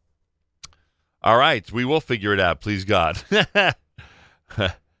 All right, we will figure it out, please God,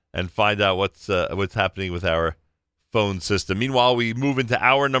 and find out what's happening with our phone system. Meanwhile, we move into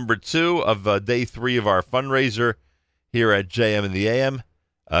hour number 2 of day 3 of our fundraiser here at JM in the AM.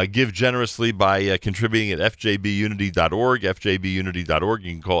 Give generously by contributing at fjbunity.org, fjbunity.org.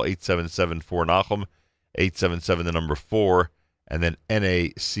 You can call 877-4-NACHUM, 877 the number 4, and then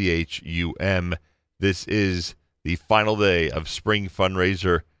NACHUM. This is the final day of Spring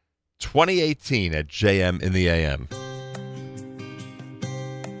Fundraiser 2018 at JM in the AM.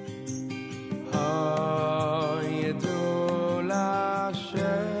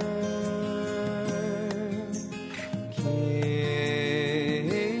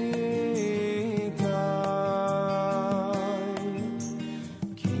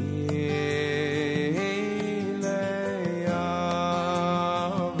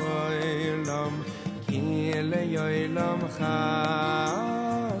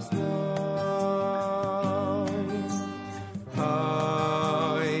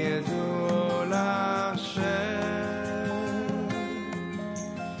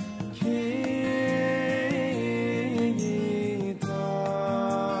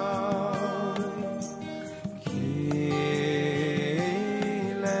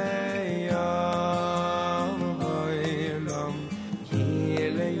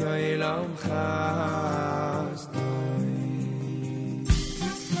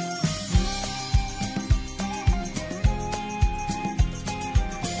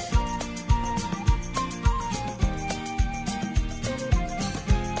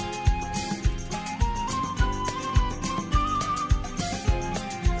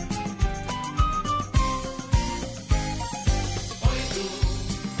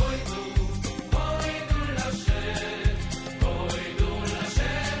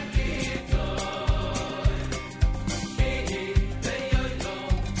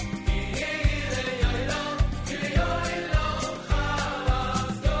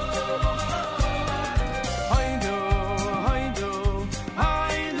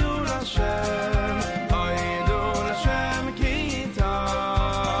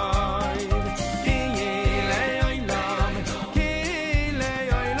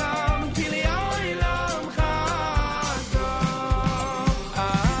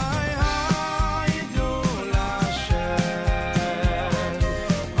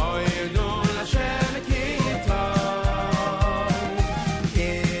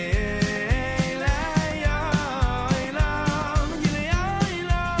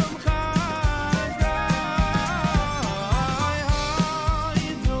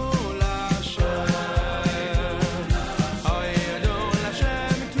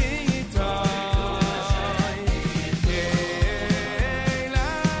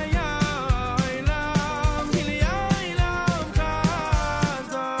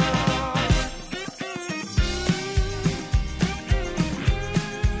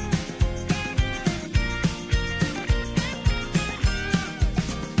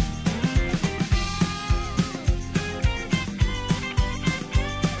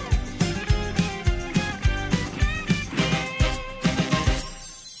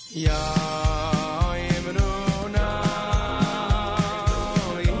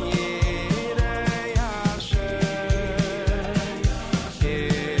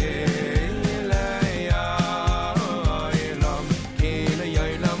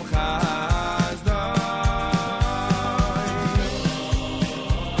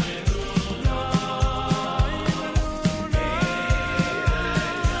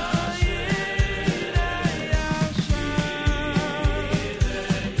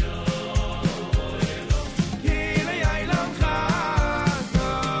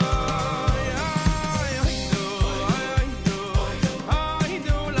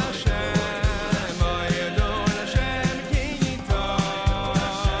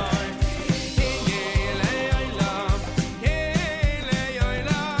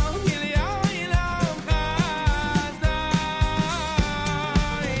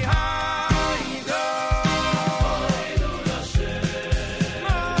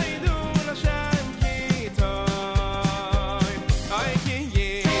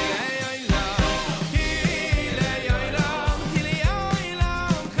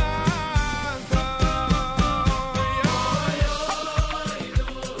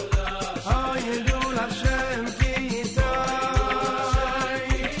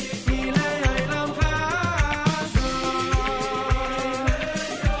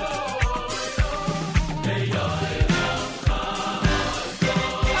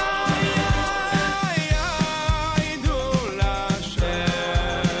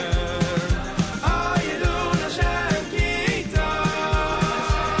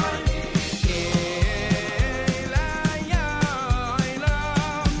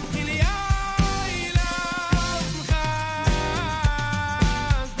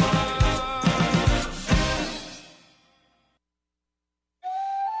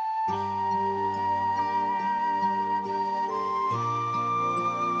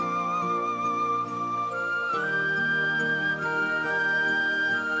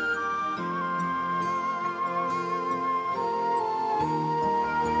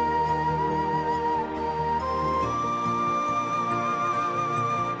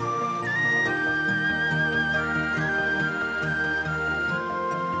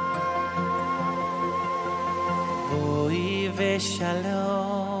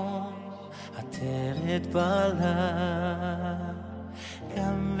 ושלום עטרת בעלה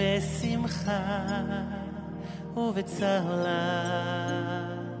גם בשמחה ובצהלה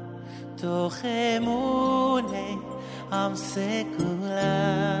תוך אמוני עם סגולה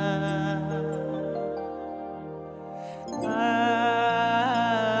עם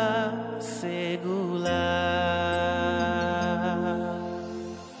סגולה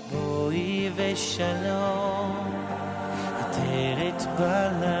בואי ושלום עטרת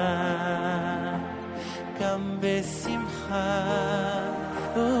בעלה גם בשמחה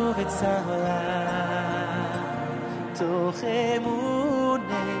ובצהלה תוך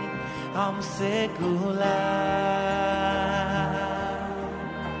אמוני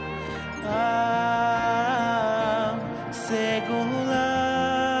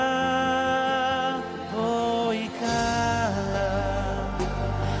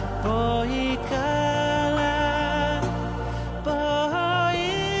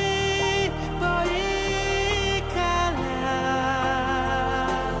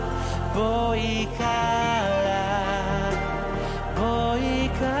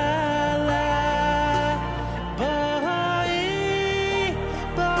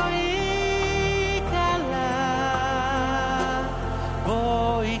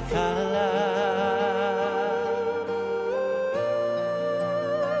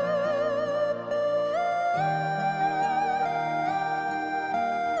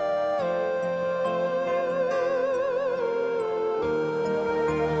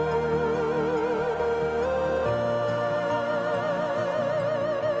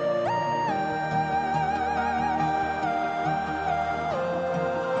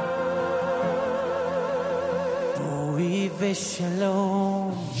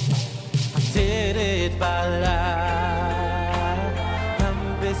Shalom, Ateret Bala, Ham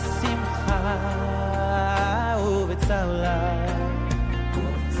Besimcha Uvetzala,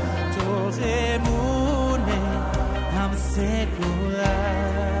 Tor Emune, Ham Segula.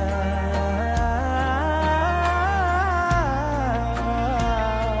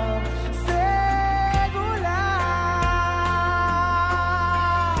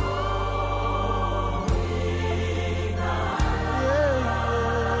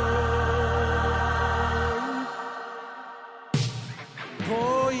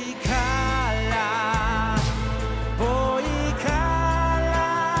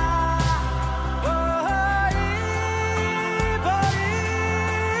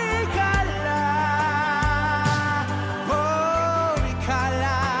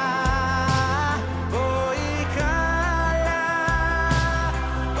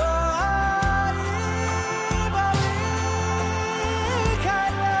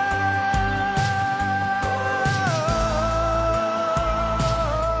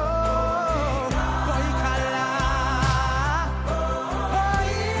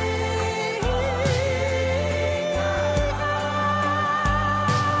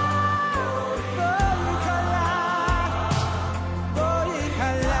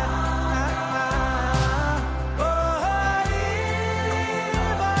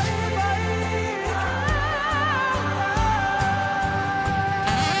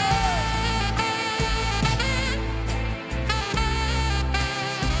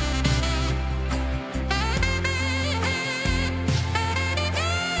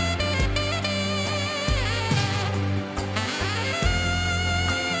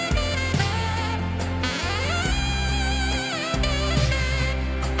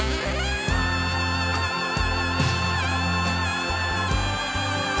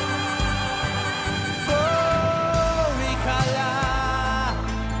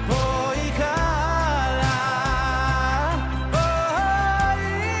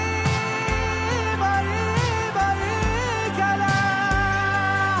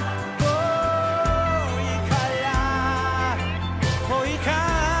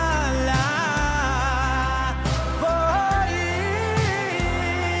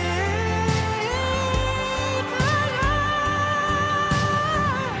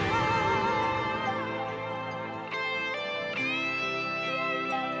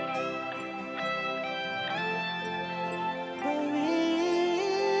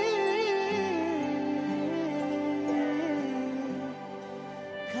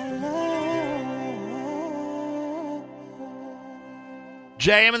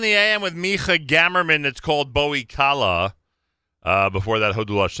 JM in the AM with Micha Gammerman. It's called Bowie Kala. Before that,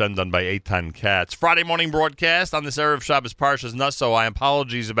 Hodul Hashem done by Eitan Katz. Friday morning broadcast on this Erev Shabbos Parshas Naso. I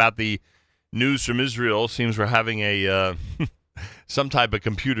apologies about the news from Israel. Seems we're having a some type of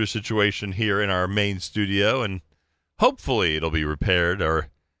computer situation here in our main studio, and hopefully it'll be repaired or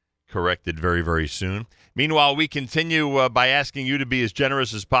corrected very, very soon. Meanwhile, we continue by asking you to be as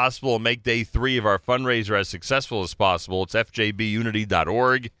generous as possible and make day 3 of our fundraiser as successful as possible. It's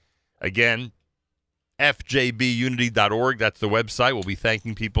fjbunity.org. Again, fjbunity.org. That's the website. We'll be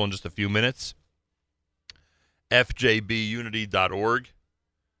thanking people in just a few minutes. fjbunity.org.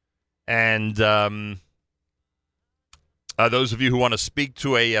 And those of you who want to speak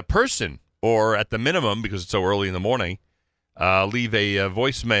to a person, or at the minimum, because it's so early in the morning, leave a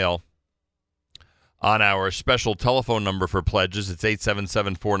voicemail on our special telephone number for pledges. It's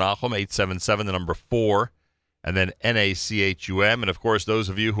 877-4-NACHUM, 877, the number 4, and then NACHUM. And, of course, those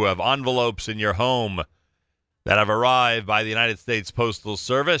of you who have envelopes in your home that have arrived by the United States Postal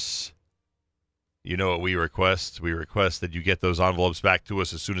Service, You know what we request? We request that you get those envelopes back to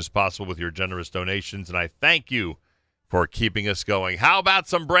us as soon as possible with your generous donations, and I thank you for keeping us going. How about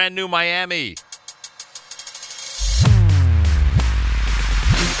some brand new Miami?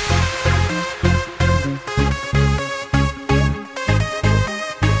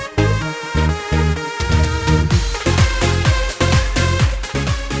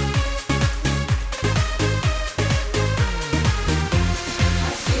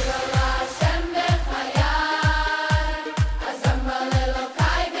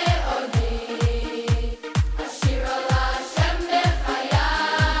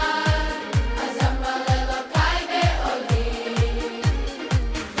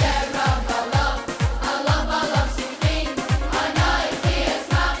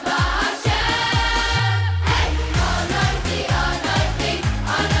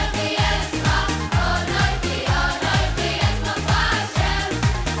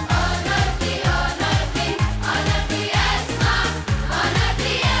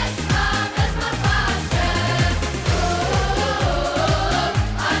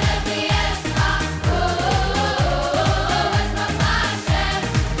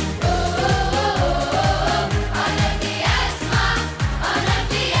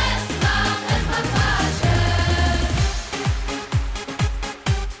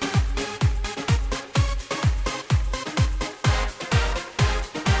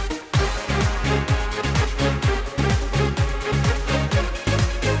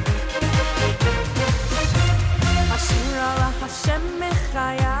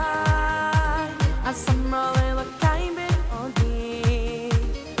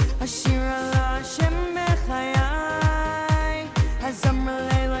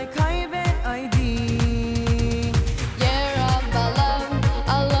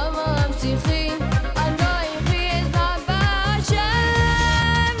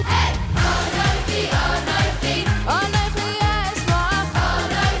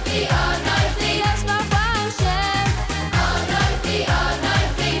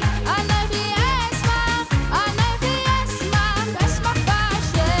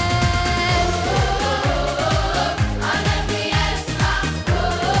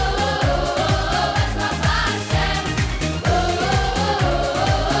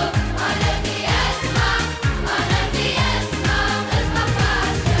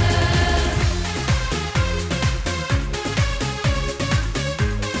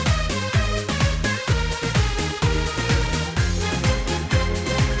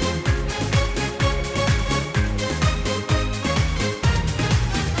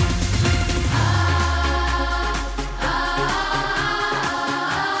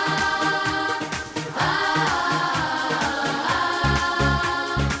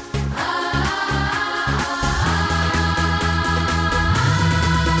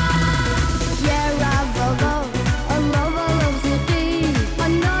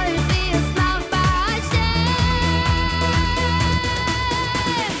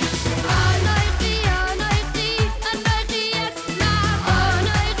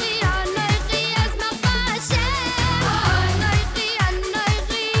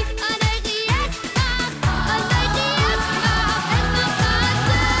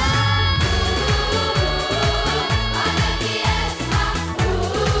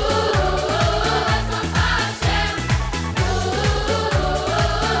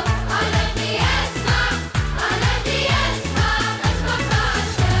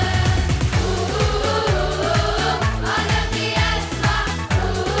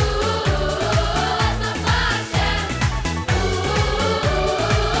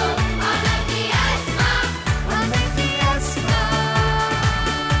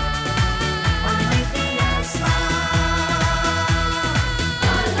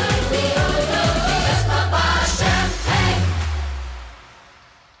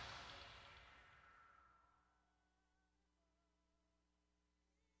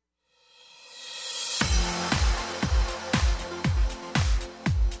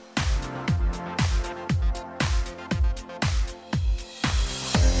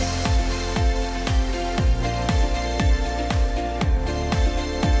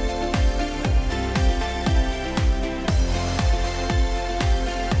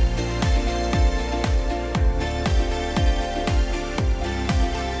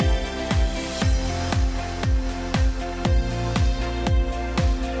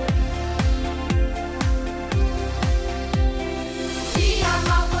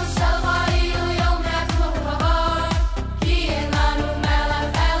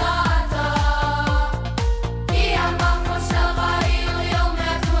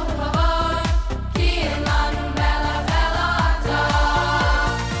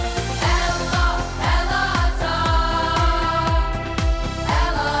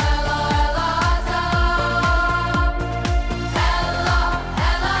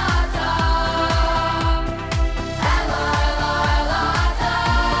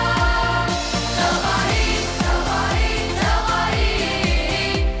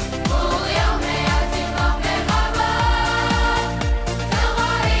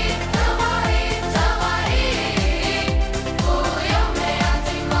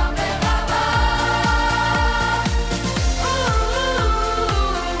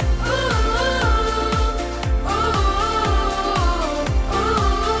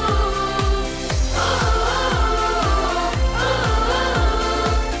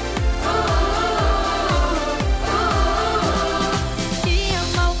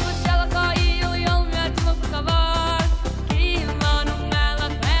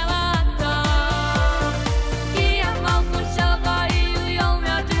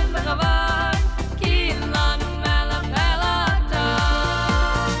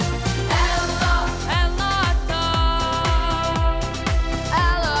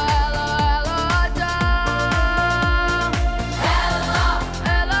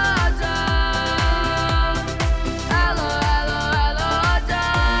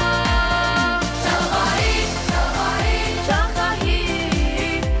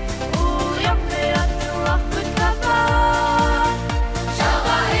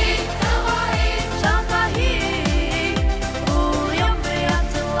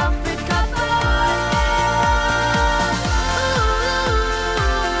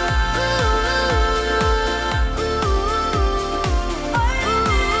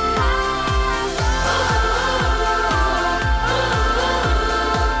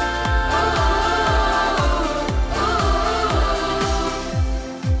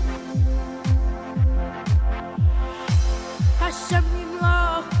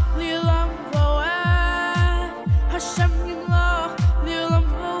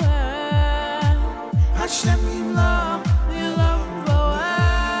 Hashem Yimla, Nilam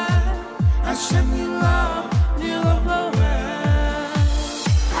Boed. Hashem Yimla, Nilam Boed.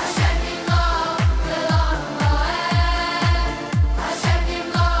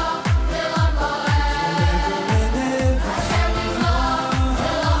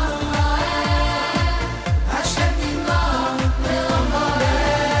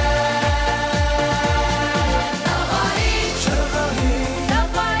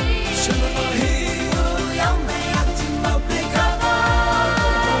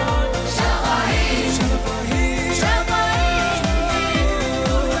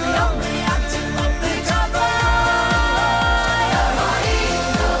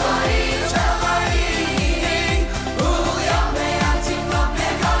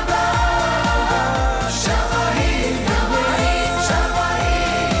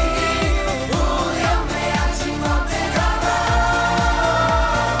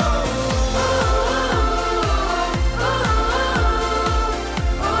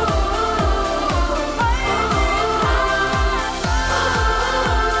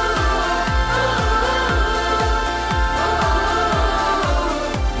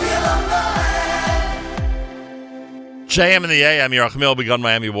 JM in the AM, Yerachmiel begun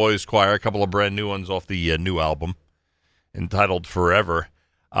Miami Boys Choir, a couple of brand new ones off the new album entitled Forever,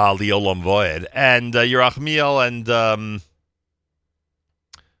 Leolam Voed. And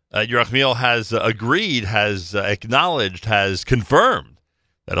Yerachmiel has agreed, has acknowledged, has confirmed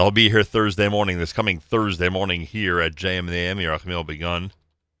that I'll be here Thursday morning, this coming Thursday morning here at JM in the AM. Yerachmiel begun.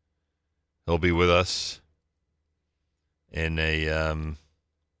 He'll be with us in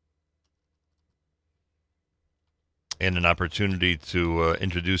an opportunity to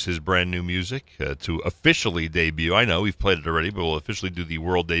introduce his brand new music, to officially debut. I know we've played it already, but we'll officially do the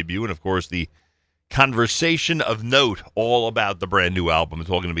world debut. And, of course, the conversation of note all about the brand new album. It's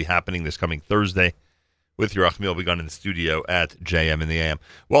all going to be happening this coming Thursday with Yerachmiel begun in the studio at JM in the AM.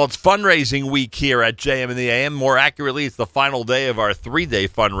 Well, it's fundraising week here at JM in the AM. More accurately, it's the final day of our 3-day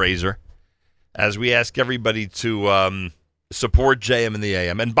fundraiser as we ask everybody to support JM in the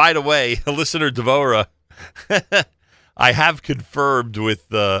AM. And, by the way, listener Devora, I have confirmed with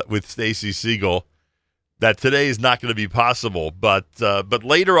Stacy Siegel that today is not going to be possible, but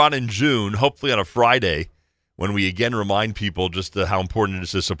later on in June, hopefully on a Friday, when we again remind people just how important it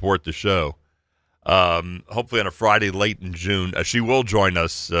is to support the show, hopefully on a Friday late in June, she will join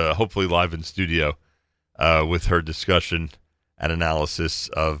us, hopefully live in studio, with her discussion and analysis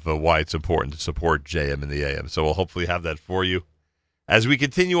of why it's important to support JM in the AM. So we'll hopefully have that for you as we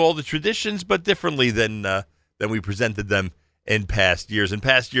continue all the traditions, but differently than we presented them in past years. In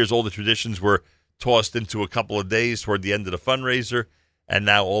past years, all the traditions were tossed into a couple of days toward the end of the fundraiser, and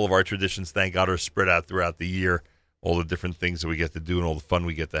now all of our traditions, thank God, are spread out throughout the year, all the different things that we get to do and all the fun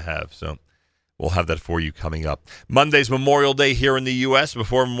we get to have. So we'll have that for you coming up. Monday's Memorial Day here in the U.S.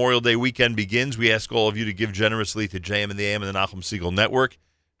 Before Memorial Day weekend begins, we ask all of you to give generously to JM in the AM and the Nachum Siegel Network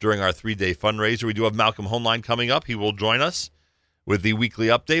during our 3-day fundraiser. We do have Malcolm Hoenlein coming up. He will join us with the weekly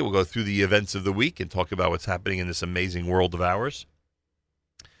update. We'll go through the events of the week and talk about what's happening in this amazing world of ours.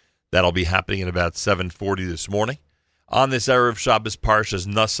 That'll be happening at about 7:40 this morning. On this Erev Shabbos Parshas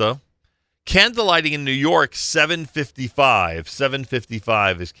Naso, candlelighting in New York, 7:55.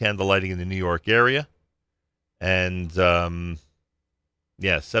 7:55 is candlelighting in the New York area. And,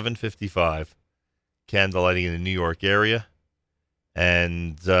 7:55, candlelighting in the New York area.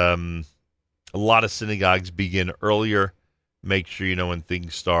 And a lot of synagogues begin earlier. Make sure you know when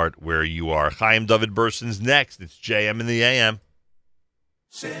things start where you are. Chaim David Berson's next. It's JM in the AM.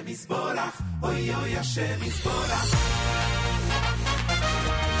 Shem Yisborach, oy oy Hashem Yisborach.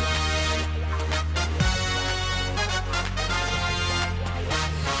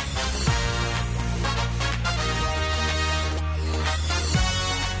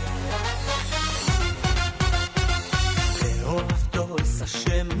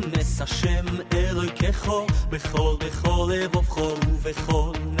 Hashem Elokecho bechol levovcho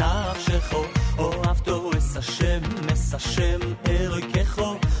ubechol nafshecho ohavto es Hashem Elokecho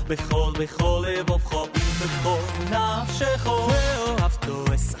bechol levovcho ubechol nafshecho ohavto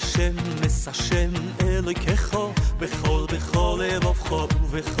es Hashem Elokecho bechol levovcho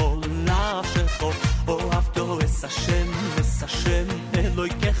ubechol nafshecho ohavto es Hashem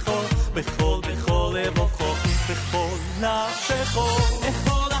Elokecho bechol levovcho ubechol nafshecho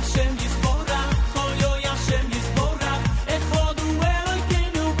Hashem Yisborach, Oyoy Hashem Yisborach, Echod Hu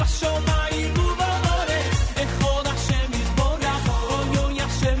Elokeinu b'shamayim u'ba'aretz. Echod Hashem Yisborach, Oyoy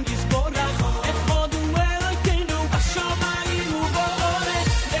Hashem Yisborach, Echod Hu Elokeinu b'shamayim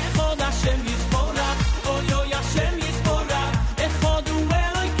u'ba'aretz. Echod Hashem Yisborach, Oyoy Hashem Yisborach, Echod Hu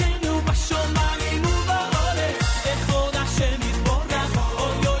Elokeinu b'shamayim u'ba'aretz.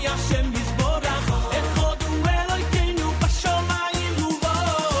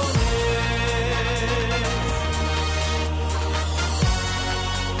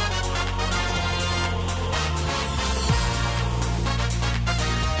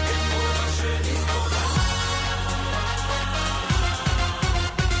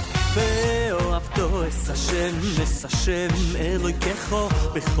 es Hashem Elokecho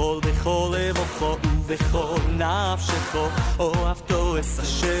bechol levocho ubechol nafshecho ohavto es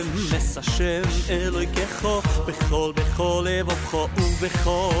Hashem Elokecho bechol levocho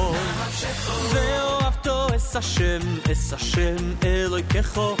ubechol nafshecho ve'ohavto es Hashem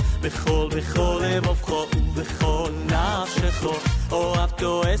Elokecho bechol levocho ubechol nafshecho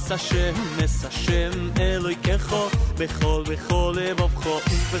ohavto es Hashem Elokecho bechol levocho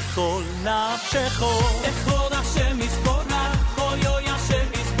ubechol nafshecho echod Hashem yisborach oyoy Hashem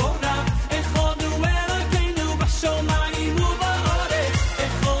yisborach echod hu Elokeinu b'shamayim uba'aretz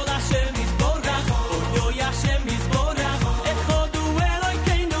echod Hashem yisborach oyoy Hashem yisborach echod hu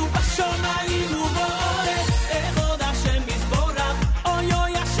Elokeinu b'shamayim uba'aretz echod Hashem yisborach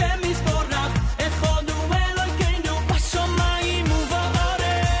oyoy Hashem yisborach echod hu Elokeinu b'shamayim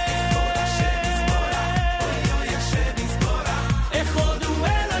uba'aretz echod Hashem yisborach oyoy Hashem yisborach echod hu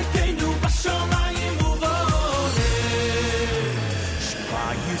Elokeinu b'shamayim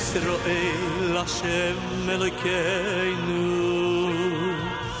Yisrael Hashem Elokeinu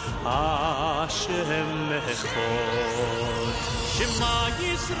Hashem Echad Shema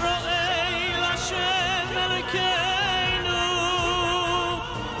Yisrael Hashem Elokeinu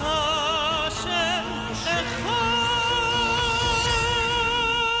Hashem Echad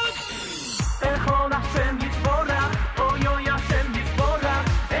Echad Hashem Yisborach Oyoy Hashem Yisborach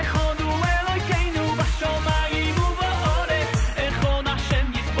Echad hu Elokeinu b'shamayim uba'aretz Echad Hashem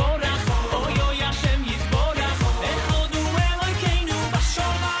Yisborach Oyoy Hashem Yisborach Echad hu Elokeinu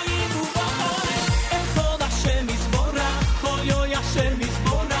b'shamayim uba'aretz Echad Hashem Yisborach Oyoy Hashem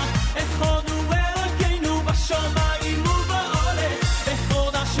Yisborach Echad hu Elokeinu b'shamayim uba'aretz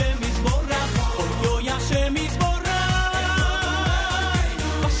Echad Hashem Yisborach Oyoy Hashem Yisborach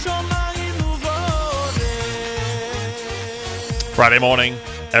b'shamayim uba'aretz. Friday morning,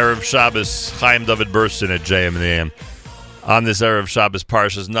 Erev Shabbos, Chaim David Burson at JM and the AM. On this Erev Shabbos,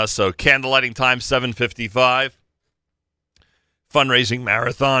 Parshas Naso, candlelighting time, 7:55. Fundraising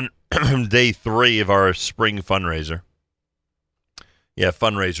marathon, day 3 of our spring fundraiser. Yeah,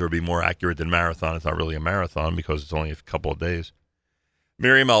 fundraiser would be more accurate than marathon. It's not really a marathon because it's only a couple of days.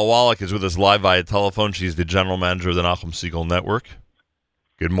 Miriam Al-Wallach is with us live via telephone. She's the general manager of the Nachum Segal Network.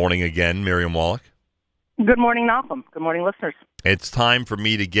 Good morning again, Miriam Wallach. Good morning, Malcolm. Good morning, listeners. It's time for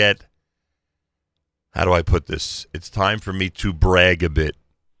me to get, how do I put this? It's time for me to brag a bit.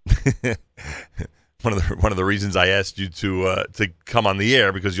 One of the reasons I asked you to come on the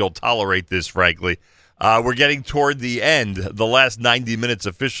air, because you'll tolerate this, frankly. We're getting toward the end, the last 90 minutes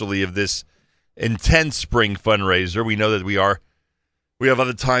officially of this intense spring fundraiser. We know that we have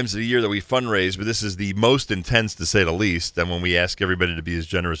other times of the year that we fundraise, but this is the most intense, to say the least, and when we ask everybody to be as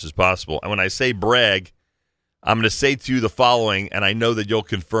generous as possible. And when I say brag, I'm going to say to you the following, and I know that you'll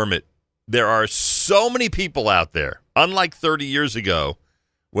confirm it. There are so many people out there, unlike 30 years ago,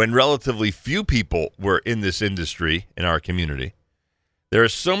 when relatively few people were in this industry in our community. There are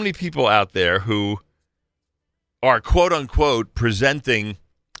so many people out there who are, quote-unquote, presenting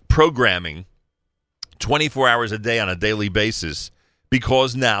programming 24 hours a day on a daily basis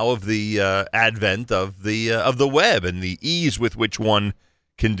because now of the advent of the web and the ease with which one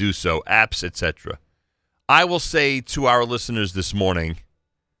can do so, apps, etc. I will say to our listeners this morning,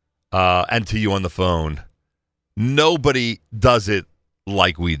 and to you on the phone, nobody does it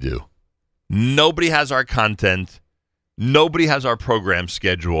like we do. Nobody has our content. Nobody has our program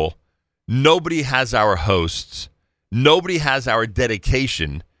schedule. Nobody has our hosts. Nobody has our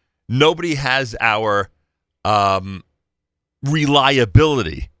dedication. Nobody has our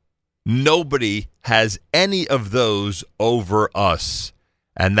reliability. Nobody has any of those over us.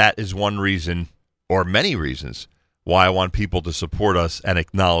 And that is one reason, or many reasons, why I want people to support us and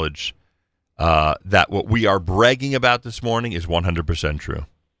acknowledge that what we are bragging about this morning is 100% true.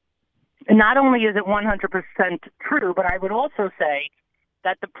 And not only is it 100% true, but I would also say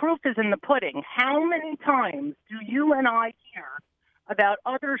that the proof is in the pudding. How many times do you and I hear about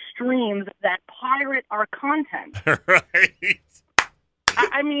other streams that pirate our content? Right.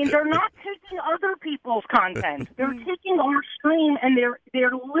 I mean, they're not taking other people's content. They're taking our stream and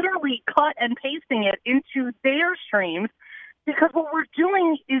they're literally cut and pasting it into their streams, because what we're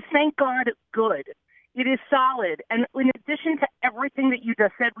doing is, thank God, good. It is solid. And in addition to everything that you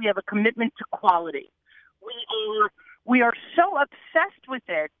just said, we have a commitment to quality. We are so obsessed with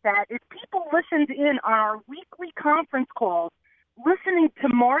it that if people listened in on our weekly conference calls, listening to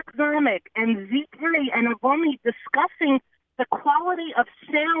Mark Zermick and ZK and Avami discussing the quality of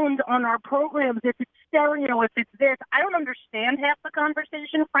sound on our programs, if it's stereo, if it's this, I don't understand half the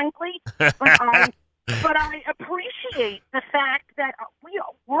conversation, frankly, but I appreciate the fact that we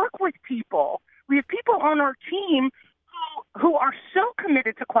work with people. We have people on our team who are so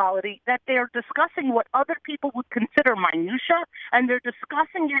committed to quality that they're discussing what other people would consider minutia, and they're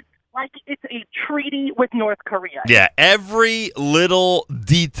discussing it like it's a treaty with North Korea. Yeah, every little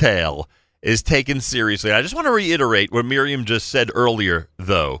detail is taken seriously. I just want to reiterate what Miriam just said earlier,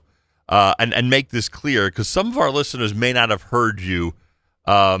 though, and make this clear, because some of our listeners may not have heard you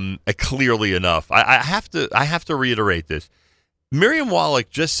clearly enough. I have to reiterate this. Miriam Wallach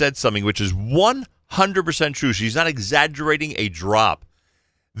just said something which is 100% true. She's not exaggerating a drop.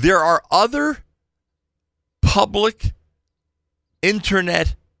 There are other public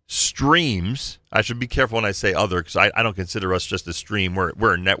internet streams. I should be careful when I say other, because I don't consider us just a stream.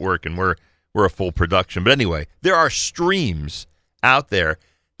 We're a network, and we're a full production. But anyway, there are streams out there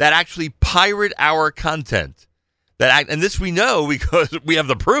that actually pirate our content. And this we know because we have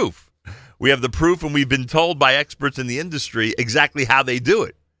the proof. We have the proof, and we've been told by experts in the industry exactly how they do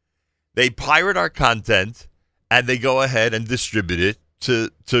it. They pirate our content, and they go ahead and distribute it to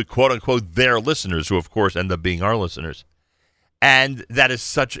quote-unquote their listeners, who, of course, end up being our listeners. And that is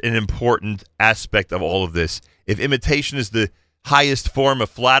such an important aspect of all of this. If imitation is the highest form of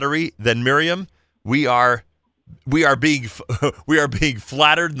flattery, then, Miriam, we are being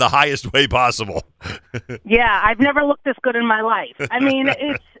flattered in the highest way possible. Yeah, I've never looked this good in my life. I mean,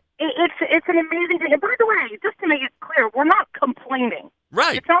 it's an amazing thing. And by the way, just to make it clear, we're not complaining.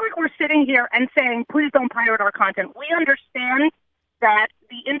 Right. It's not like we're sitting here and saying, please don't pirate our content. We understand that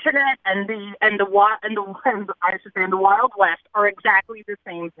the internet and the Wild West are exactly the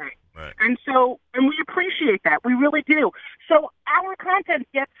same thing. Right. And we appreciate that. We really do. So our content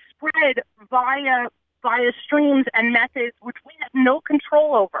gets spread via streams and methods which we have no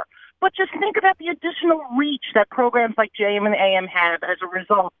control over. But just think about the additional reach that programs like JM and AM have as a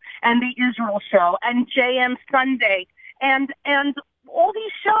result, and the Israel show, and JM Sunday, and all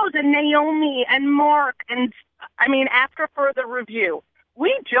these shows, and Naomi and Mark, and I mean, After Further Review.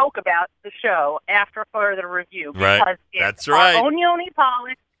 We joke about the show After Further Review because Right. it's That's right. our own Yoni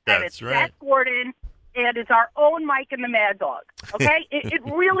Pollack, and That's it's right. Jack Gordon, and it's our own Mike and the Mad Dog. Okay? It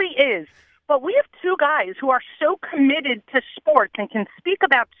really is. But we have two guys who are so committed to sports and can speak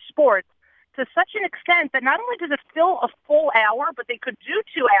about sports to such an extent that not only does it fill a full hour, but they could do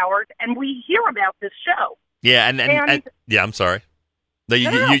 2 hours, and we hear about this show. Yeah, and yeah, I'm sorry. No,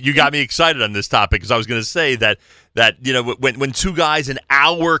 you got me excited on this topic, because I was going to say that when two guys in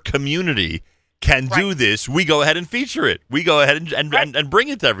our community can do this, we go ahead and feature it. We go ahead and bring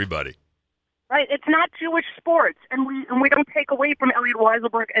it to everybody. Right, it's not Jewish sports, and we don't take away from Elliot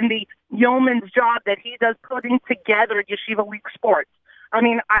Weiselberg and the yeoman's job that he does putting together Yeshiva League sports. I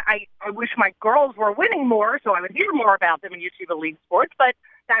mean, I wish my girls were winning more so I would hear more about them in Yeshiva League sports, but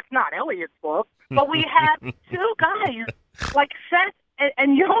that's not Elliot's fault. But we have two guys like Seth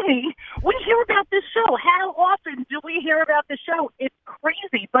and Yoni. We hear about this show. How often do we hear about the show? It's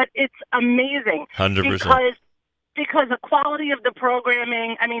crazy, but it's amazing. 100%. Because the quality of the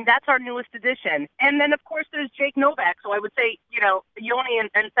programming, I mean, that's our newest addition. And then, of course, there's Jake Novak. So I would say, Yoni and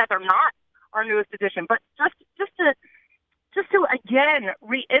Seth are not our newest addition. But just to again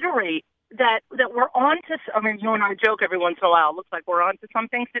reiterate that we're on to, I mean, you and I joke every once in a while. It looks like we're on to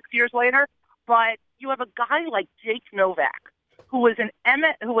something 6 years later. But you have a guy like Jake Novak, who was at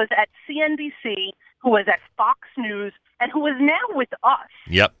CNBC, who was at Fox News, and who is now with us.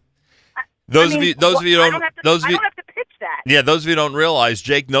 Yep. Those of you don't have to pitch that. Yeah, those of you who don't realize,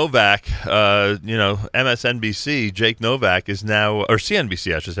 Jake Novak, MSNBC, Jake Novak is now, or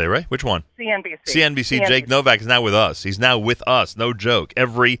CNBC, I should say, right? Which one? CNBC. Jake Novak is now with us. He's now with us. No joke.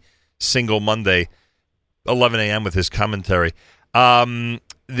 Every single Monday, 11 a.m. with his commentary. Something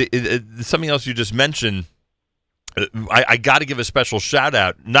else you just mentioned. I got to give a special shout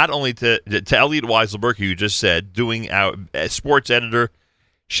out not only to Elliot Weiselberg, who you just said, doing our sports editor.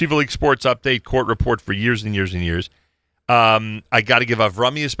 Shiva League Sports Update, court report for years and years and years. I got to give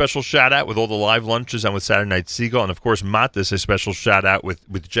Avrami a special shout-out with all the live lunches and with Saturday Night Seagull. And, of course, Matis a special shout-out with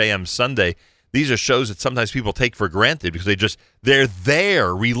JM Sunday. These are shows that sometimes people take for granted because they're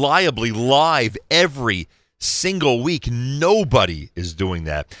there reliably live every single week. Nobody is doing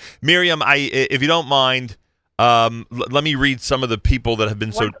that. Miriam, if you don't mind, let me read some of the people that have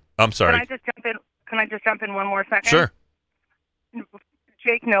been I'm sorry. Can I just jump in one more second? Sure.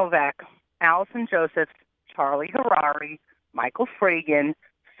 Jake Novak, Allison Joseph, Charlie Harari, Michael Fragan,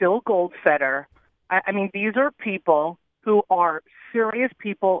 Phil Goldfeder. I mean, these are people who are serious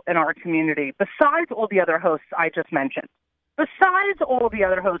people in our community, besides all the other hosts I just mentioned. Besides all the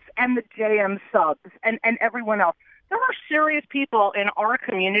other hosts and the JM subs and everyone else, there are serious people in our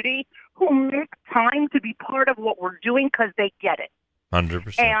community who make time to be part of what we're doing because they get it.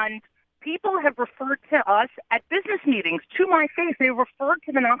 100%. And people have referred to us at business meetings, to my face. They referred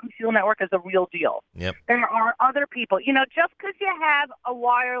to the Malcolm Seal Network as a real deal. Yep. There are other people. Just because you have a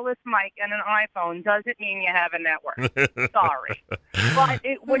wireless mic and an iPhone doesn't mean you have a network. Sorry. But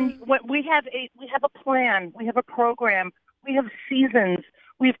when we have a plan, we have a program, we have seasons,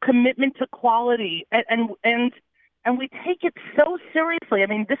 we have commitment to quality, and we take it so seriously. I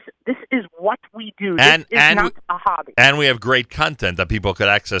mean, this is what we do. This is not a hobby. And we have great content that people could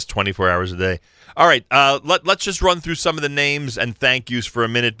access 24 hours a day. All right, let's just run through some of the names and thank yous for a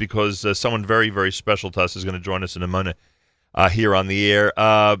minute because someone very, very special to us is going to join us in a minute here on the air.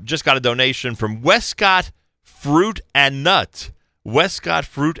 Just got a donation from Westcott Fruit and Nut. Westcott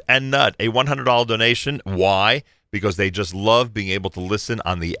Fruit and Nut, a $100 donation. Why? Because they just love being able to listen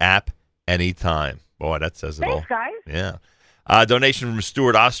on the app anytime. Boy, that says it all. Thanks, guys. Yeah. Donation from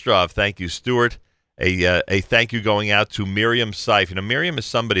Stuart Ostrov. Thank you, Stuart. A thank you going out to Miriam Seif. Miriam is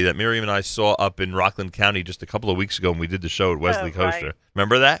somebody that Miriam and I saw up in Rockland County just a couple of weeks ago when we did the show at Wesley Coaster. Right.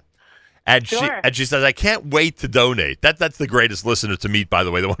 Remember that? And sure. she says, I can't wait to donate. That's the greatest listener to meet, by the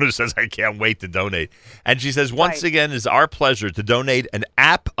way, the one who says, I can't wait to donate. And she says, once again, it's our pleasure to donate an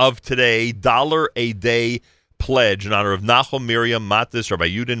app of today, $1 a day pledge in honor of Nachum, Miriam, Matis, Rabbi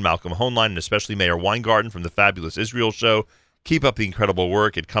Yudin, Malcolm Hoenlein, and especially Mayor Weingarten from the Fabulous Israel Show. Keep up the incredible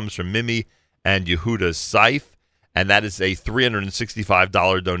work. It comes from Mimi and Yehuda Seif, and that is a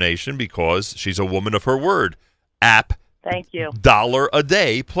 $365 donation because she's a woman of her word. App. Thank you. $1 a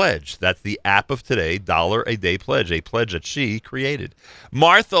day pledge. That's the app of today, $1 a day pledge, a pledge that she created.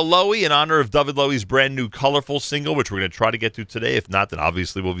 Martha Lowy, in honor of David Lowy's brand new Colorful single, which we're going to try to get to today. If not, then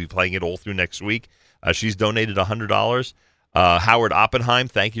obviously we'll be playing it all through next week. She's donated $100. Howard Oppenheim,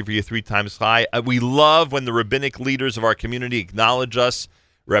 thank you for your 3 times high. We love when the rabbinic leaders of our community acknowledge us.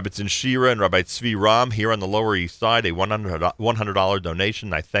 Rebbetzin Shira and Rabbi Tzvi Ram here on the Lower East Side, a $100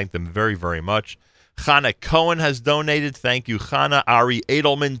 donation. I thank them very, very much. Chana Cohen has donated. Thank you, Chana. Ari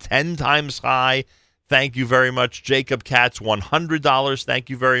Edelman, 10 times high. Thank you very much. Jacob Katz, $100. Thank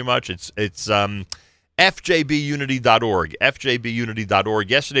you very much. It's FJBunity.org. FJBunity.org.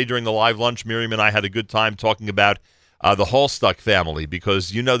 Yesterday during the live lunch, Miriam and I had a good time talking about the Hallstuck family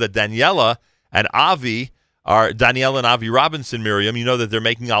because you know that Daniela and Avi Robinson, Miriam, you know that they're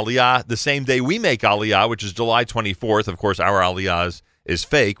making Aliyah the same day we make Aliyah, which is July 24th. Of course, our Aliyah is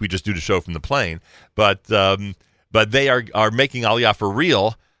fake. We just do the show from the plane. But they are making Aliyah for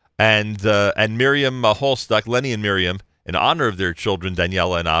real. And Miriam Hallstuck, Lenny and Miriam, in honor of their children,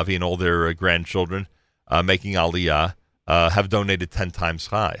 Daniela and Avi, and all their grandchildren, making Aliyah, have donated 10 times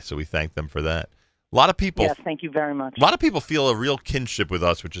high. So we thank them for that. A lot of people. Yes, thank you very much. A lot of people feel a real kinship with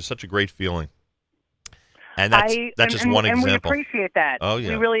us, which is such a great feeling. And that's just one example. And we appreciate that. Oh yeah,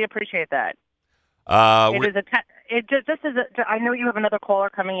 we really appreciate that. I know you have another caller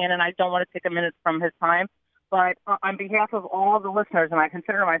coming in, and I don't want to take a minute from his time. But on behalf of all the listeners, and I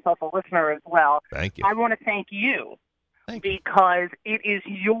consider myself a listener as well, thank you. I want to thank you. Because it is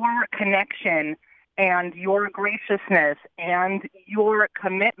your connection and your graciousness and your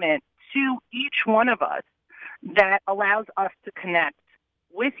commitment to each one of us that allows us to connect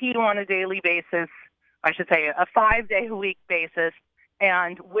with you on a daily basis, I should say a 5-day-a-week basis,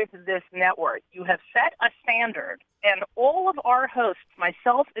 and with this network. You have set a standard, and all of our hosts,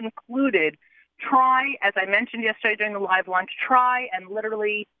 myself included, try, as I mentioned yesterday during the live lunch, try and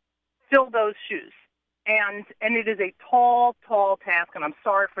literally fill those shoes. And it is a tall, tall task, and I'm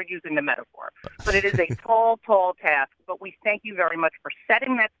sorry for using the metaphor, but it is a tall, tall task. But we thank you very much for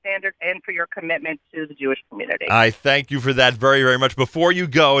setting that standard and for your commitment to the Jewish community. I thank you for that very, very much. Before you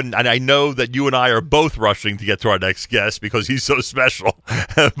go, and I know that you and I are both rushing to get to our next guest because he's so special,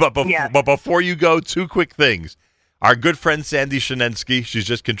 but before you go, 2 quick things. Our good friend Sandy Shenensky, she's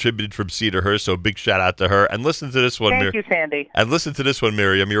just contributed from Cedarhurst, so a big shout out to her. And listen to this one, Thank you, Sandy. And listen to this one,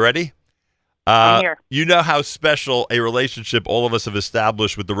 Miriam. You ready? I'm here. You know how special a relationship all of us have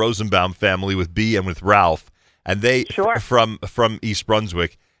established with the Rosenbaum family, with Bea and with Ralph, and they from East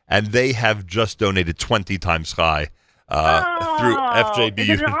Brunswick, and they have just donated 20 times high through FJB. Is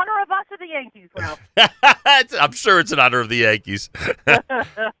it in honor of us or the Yankees, Ralph? I'm sure it's in honor of the Yankees.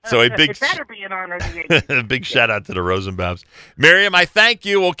 So it better be in honor of the Yankees. A big shout out to the Rosenbaums. Miriam, I thank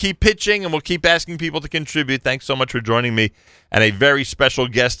you. We'll keep pitching and we'll keep asking people to contribute. Thanks so much for joining me. And a very special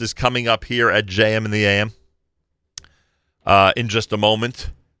guest is coming up here at JM in the AM in just a moment.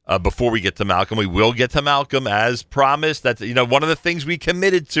 Before we get to Malcolm, we will get to Malcolm as promised. That's one of the things we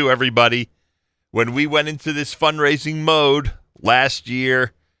committed to, everybody, when we went into this fundraising mode last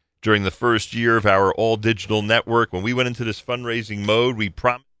year during the first year of our all-digital network. When we went into this fundraising mode, we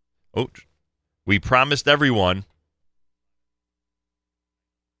promised everyone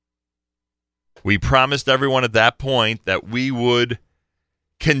We promised everyone at that point that we would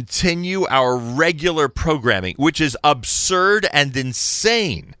continue our regular programming, which is absurd and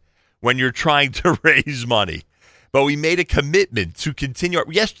insane when you're trying to raise money. But we made a commitment to continue.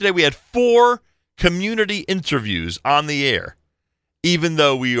 Yesterday, we had 4 community interviews on the air, even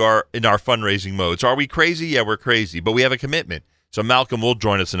though we are in our fundraising mode. So are we crazy? Yeah, we're crazy, but we have a commitment. So Malcolm will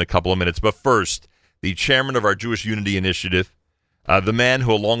join us in a couple of minutes. But first, the chairman of our Jewish Unity Initiative, the man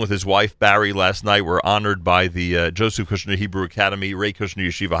who, along with his wife, Barry, last night were honored by the Joseph Kushner Hebrew Academy, Ray Kushner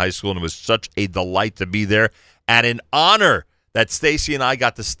Yeshiva High School, and it was such a delight to be there, and an honor that Stacy and I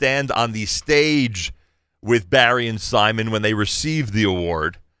got to stand on the stage with Barry and Simon when they received the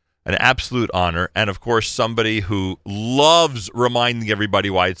award. An absolute honor, and of course, somebody who loves reminding everybody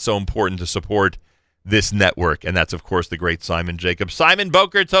why it's so important to support this network, and that's, of course, the great Simon Jacob. Simon,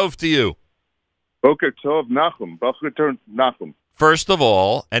 Boker Tov to you. Boker Tov, Nachum. Boker Tov, Nachum. First of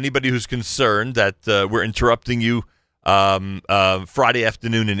all, anybody who's concerned that we're interrupting you Friday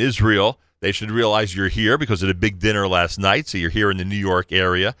afternoon in Israel, they should realize you're here because of the big dinner last night, so you're here in the New York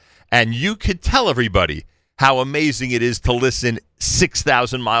area, and you could tell everybody how amazing it is to listen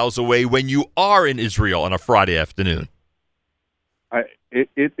 6,000 miles away when you are in Israel on a Friday afternoon.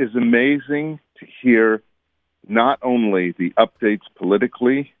 It is amazing to hear not only the updates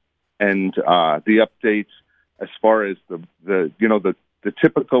politically and the updates as far as the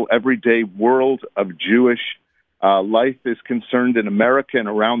typical everyday world of Jewish life is concerned in America and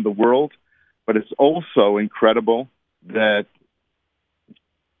around the world, but it's also incredible that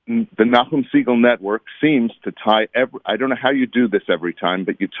the Nachum Segal Network seems to tie I don't know how you do this every time,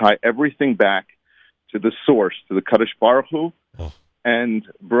 but you tie everything back to the source, to the Kadosh Baruch Hu, and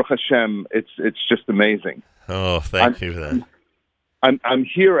Baruch Hashem. It's just amazing. Oh, thank you for that. I'm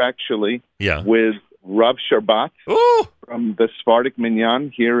here actually with Rav Sharbat from the Sephardic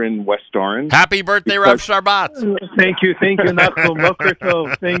Minyan here in West Orange. Happy birthday, Rav Sharbat! Thank you, Nachum. Boker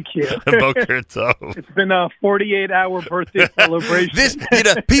Tov. Thank you. Boker Tov. It's been a 48-hour birthday celebration.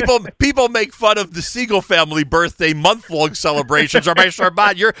 People make fun of the Siegel family birthday month-long celebrations. Rabbi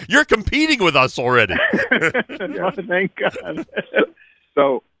Sharbat, you're competing with us already. Thank God.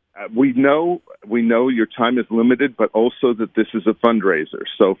 So we know your time is limited, but also that this is a fundraiser.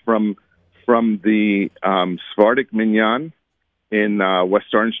 So from the Sephardic Minyan in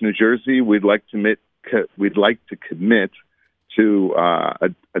West Orange, New Jersey, we'd like to commit to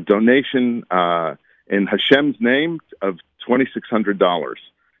a donation in Hashem's name of $2,600.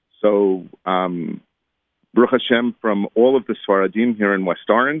 So Baruch Hashem, from all of the Sfaradim here in West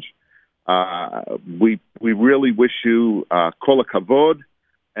Orange, we really wish you kol hakavod,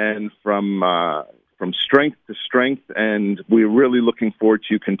 and from strength to strength, and we're really looking forward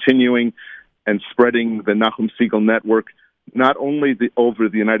to you continuing and spreading the Nachum Segal Network, not only over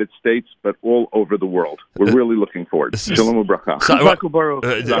the United States, but all over the world. We're really looking forward. Shalom u'bracha.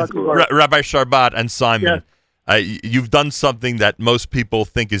 Rabbi Sharbat and Simon, you've done something that most people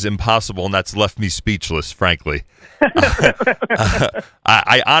think is impossible, and that's left me speechless, frankly.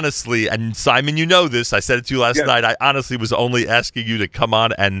 I honestly, and Simon, you know this, I said it to you last night, I honestly was only asking you to come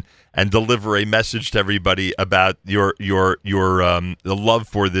on and deliver a message to everybody about your the love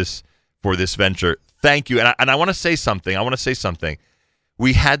for this venture. Thank you. And I want to say something.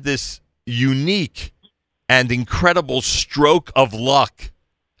 We had this unique and incredible stroke of luck.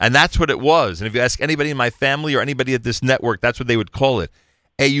 And that's what it was. And if you ask anybody in my family or anybody at this network, that's what they would call it.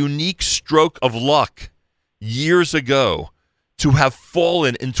 A unique stroke of luck years ago to have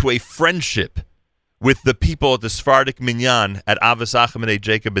fallen into a friendship with the people at the Sephardic Minyan at Avos Achim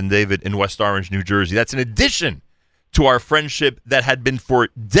Jacob and David in West Orange, New Jersey. That's in addition to our friendship that had been for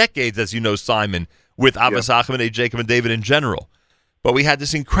decades, as you know, Simon, with Avos Achim Jacob and David in general. But we had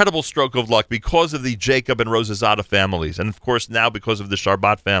this incredible stroke of luck because of the Jacob and Rosazada families, and of course now because of the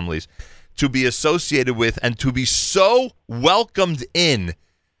Sharbat families, to be associated with and to be so welcomed in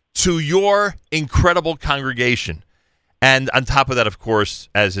to your incredible congregation. And on top of that, of course,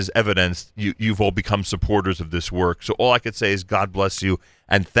 as is evidenced, you've all become supporters of this work. So all I could say is God bless you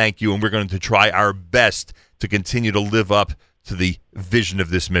and thank you, and we're going to try our best to continue to live up to the vision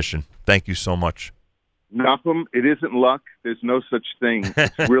of this mission. Thank you so much. Nachum, it isn't luck. There's no such thing.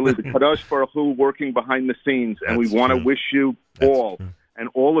 It's really the Kadosh Baruch Hu working behind the scenes, and we want to wish you all and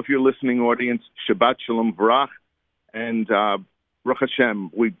all of your listening audience Shabbat Shalom V'rach, and Baruch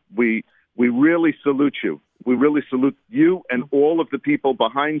Hashem. We really salute you. We really salute you and all of the people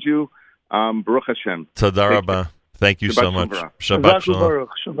behind you. Baruch Hashem. Toda Rabba. Thank you so much. Shabbat Shalom.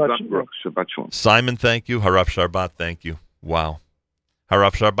 Shabbat Shalom. Simon, thank you. Harav Sharbat, thank you. Wow.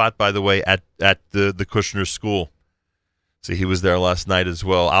 Harav Sharbat, by the way, at the Kushner School. See, he was there last night as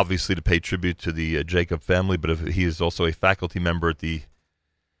well, obviously to pay tribute to the Jacob family, but he is also a faculty member at the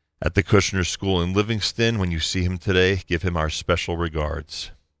Kushner School in Livingston. When you see him today, give him our special regards.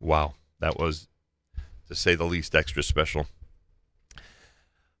 Wow, that was, to say the least, extra special.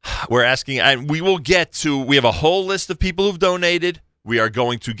 We're asking, and we have a whole list of people who've donated. We are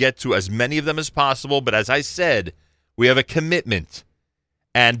going to get to as many of them as possible, but as I said, we have a commitment.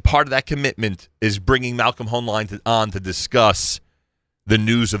 And part of that commitment is bringing Malcolm Hoenlein on to discuss the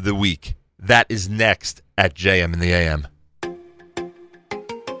news of the week. That is next at JM in the AM.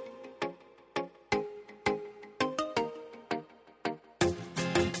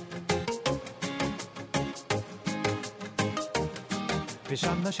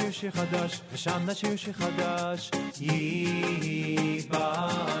 ושם נשיר שיר חדש, ושם נשיר שיר חדש ייבנה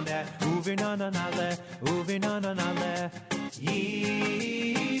וביננה נעלה, וביננה נעלה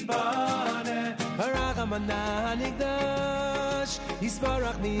ייבנה הרחמנה נקדש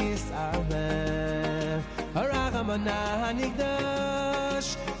יסברך מישראל הרחמנה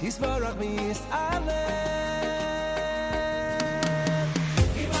נקדש יסברך מישראל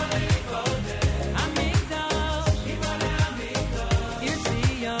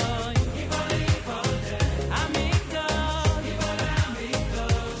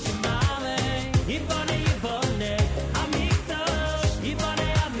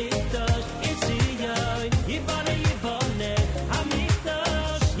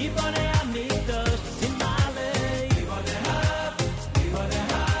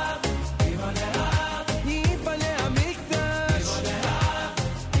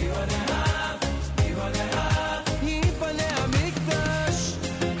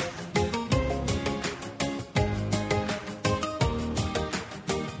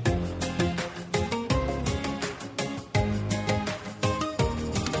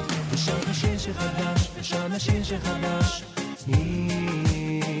שיר שחדש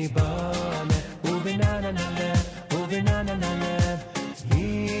ייבנה וביננה נעלה וביננה נעלה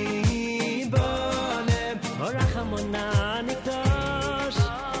ייבנה הרחמנה נקדש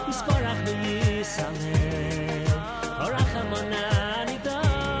יסברך מישראל הרחמנה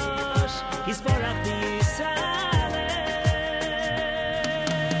נקדש יסברך מישראל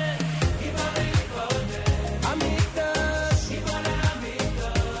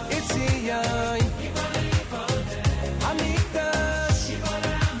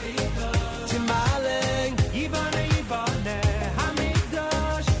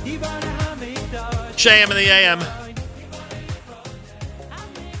JM in the AM.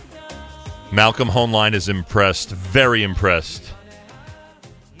 Malcolm Hoenlein is impressed, very impressed.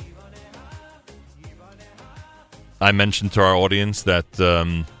 I mentioned to our audience that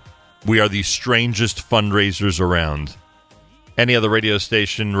we are the strangest fundraisers around. Any other radio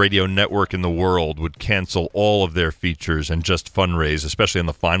station, radio network in the world would cancel all of their features and just fundraise, especially on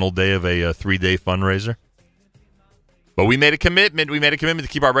the final day of a 3-day fundraiser. But we made a commitment. We made a commitment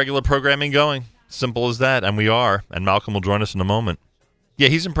to keep our regular programming going. Simple as that, and we are. And Malcolm will join us in a moment. Yeah,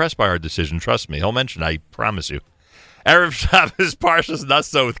 he's impressed by our decision, trust me. He'll mention, I promise you. Erev Shabbos Parshas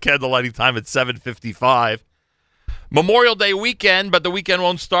Naso with candlelighting time at 7:55. Memorial Day weekend, but the weekend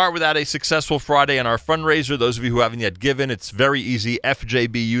won't start without a successful Friday on our fundraiser. Those of you who haven't yet given, it's very easy,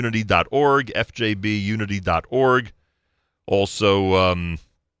 fjbunity.org, fjbunity.org. Also,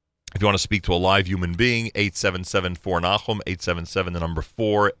 if you want to speak to a live human being, 877-4-NACHUM, 877 the number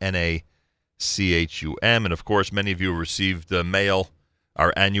 4, NACHUM. And, of course, many of you have received mail,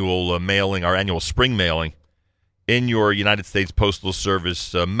 our annual mailing, our annual spring mailing, in your United States Postal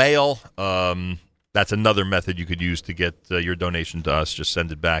Service mail. That's another method you could use to get your donation to us. Just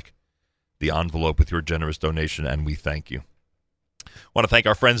send it back, the envelope with your generous donation, and we thank you. I want to thank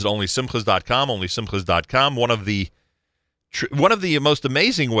our friends at OnlySimchas.com. OnlySimchas.com, one of the most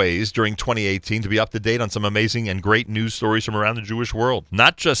amazing ways during 2018 to be up to date on some amazing and great news stories from around the Jewish world.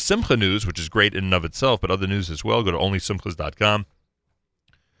 Not just Simcha news, which is great in and of itself, but other news as well. Go to OnlySimchas.com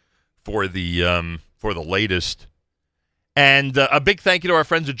for the latest. And a big thank you to our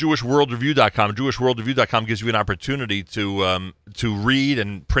friends at JewishWorldReview.com. JewishWorldReview.com gives you an opportunity to read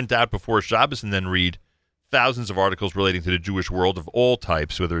and print out before Shabbos and then read thousands of articles relating to the Jewish world of all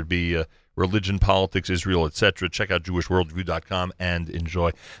types, whether it be religion, politics, Israel, etc. Check out JewishWorldReview.com and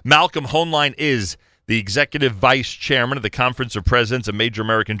enjoy. Malcolm Hoenlein is the Executive Vice Chairman of the Conference of Presidents of Major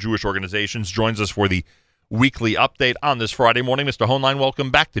American Jewish Organizations. Joins us for the weekly update on this Friday morning. Mr. Hoenlein,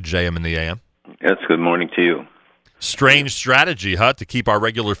 welcome back to JM in the AM. Yes, good morning to you. Strange strategy, huh, to keep our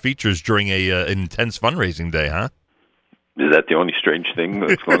regular features during an intense fundraising day, huh? Is that the only strange thing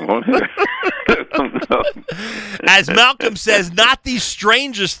that's going on here? As Malcolm says, not the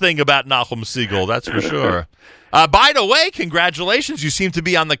strangest thing about Nachum Siegel, that's for sure. By the way, congratulations. You seem to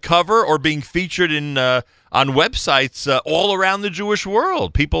be on the cover or being featured in on websites all around the Jewish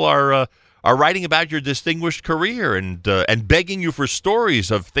world. People are writing about your distinguished career and begging you for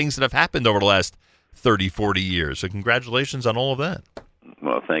stories of things that have happened over the last 30, 40 years. So congratulations on all of that.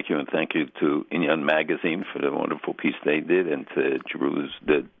 Well, thank you, and thank you to Inyan Magazine for the wonderful piece they did, and to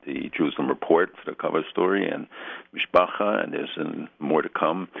the Jerusalem Report for the cover story, and Mishpacha, and there's more to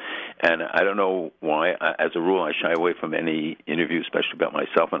come. And I don't know why, as a rule, I shy away from any interview, especially about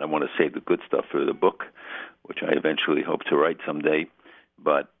myself, and I want to save the good stuff for the book, which I eventually hope to write someday.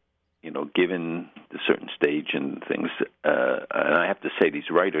 But given the certain stage and things, and I have to say these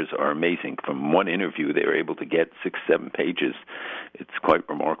writers are amazing. From one interview, they were able to get 6-7 pages. It's quite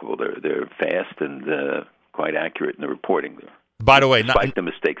remarkable. They're fast and quite accurate in the reporting. By the way, despite the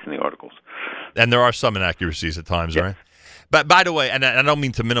mistakes in the articles, and there are some inaccuracies at times, yes. Right? But by the way, and I don't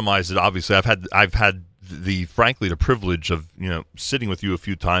mean to minimize it. Obviously, I've had the privilege of sitting with you a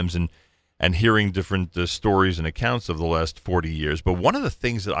few times and hearing different stories and accounts of the last 40 years. But one of the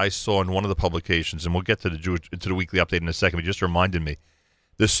things that I saw in one of the publications, and we'll get to the weekly update in a second, but just reminded me,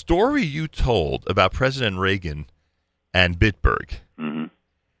 the story you told about President Reagan and Bitburg, mm-hmm.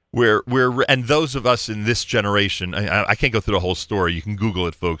 where and those of us in this generation, I can't go through the whole story. You can Google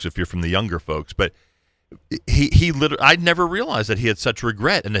it, folks, if you're from the younger folks. But he literally, I'd never realized that he had such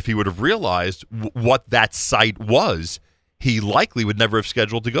regret. And if he would have realized what that site was, he likely would never have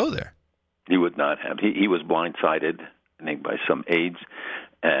scheduled to go there. He would not have. He was blindsided, I think, by some aides,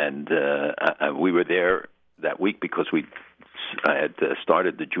 and we were there that week because I had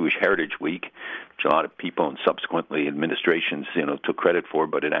started the Jewish Heritage Week, which a lot of people and subsequently administrations, took credit for,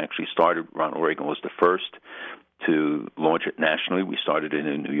 but it actually started. Ronald Reagan was the first to launch it nationally. We started it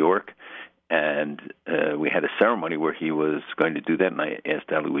in New York, and we had a ceremony where he was going to do that, and I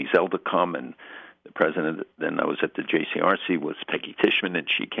asked Elie Wiesel to come, and the president, then I was at the JCRC, was Peggy Tishman, and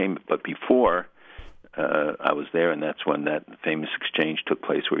she came. But before I was there, and that's when that famous exchange took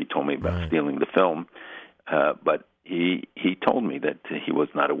place where he told me about stealing the film. But he told me that he was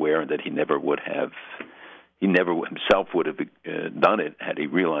not aware and that he never himself would have done it had he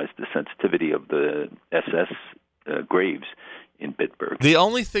realized the sensitivity of the SS graves in Bitburg. The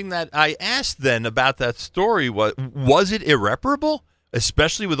only thing that I asked then about that story was it irreparable?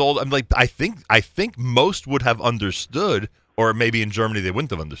 Especially with all, I think most would have understood, or maybe in Germany they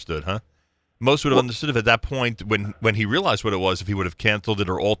wouldn't have understood, huh? Most would have understood if at that point when he realized what it was, if he would have canceled it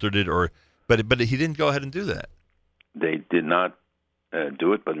or altered it, but he didn't go ahead and do that. They did not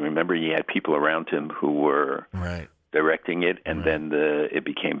do it, but remember he had people around him who were directing it, and then it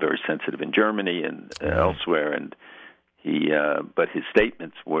became very sensitive in Germany and elsewhere, and but his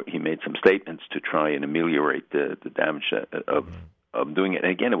statements he made some statements to try and ameliorate the damage of doing it. And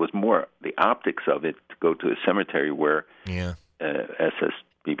again, it was more the optics of it to go to a cemetery where SS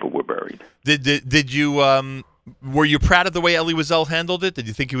people were buried. Did you were you proud of the way Elie Wiesel handled it? Did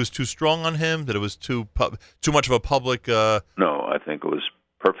you think he was too strong on him? That it was too much of a public? No, I think it was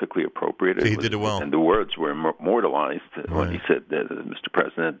perfectly appropriate. He did it well, and the words were immortalized when he said, "Mr.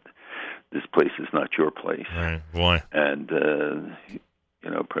 President, this place is not your place." Right, boy.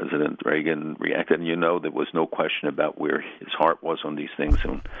 And President Reagan reacted, and there was no question about where his heart was on these things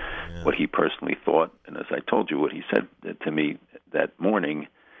and what he personally thought. And as I told you, what he said to me that morning,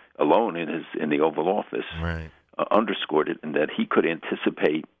 alone in the Oval Office, underscored it, and that he could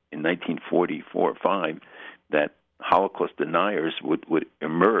anticipate in 1944 or 5 that Holocaust deniers would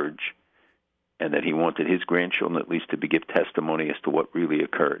emerge, and that he wanted his grandchildren at least to give testimony as to what really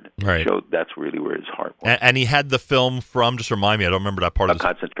occurred. Right. So that's really where his heart was. And he had the film from, just remind me, I don't remember that part of a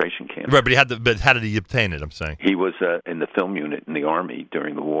concentration camp. Right, but how did he obtain it, I'm saying? He was in the film unit in the Army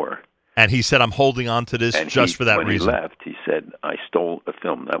during the war. And he said, I'm holding on to this just for that reason. When he left, he said, I stole a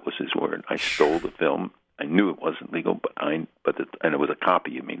film. That was his word. I stole the film. I knew it wasn't legal, and it was a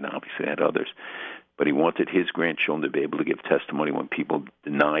copy. Obviously, I had others. But he wanted his grandchildren to be able to give testimony when people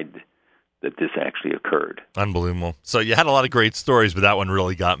denied that this actually occurred. Unbelievable. So you had a lot of great stories, but that one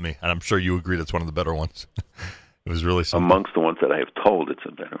really got me, and I'm sure you agree that's one of the better ones. It was really something. Amongst the ones that I have told, it's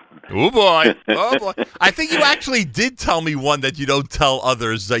a better one. Oh, boy. Oh, boy. I think you actually did tell me one that you don't tell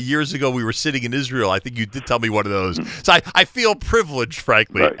others. Years ago, we were sitting in Israel. I think you did tell me one of those. So I feel privileged,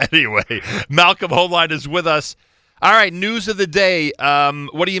 frankly. Right. Anyway, Malcolm Hoenlein is with us. All right, news of the day.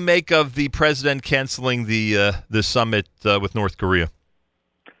 What do you make of the president canceling the summit with North Korea?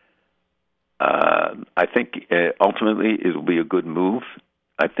 I think ultimately it will be a good move.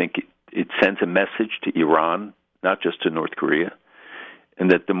 I think it sends a message to Iran, not just to North Korea,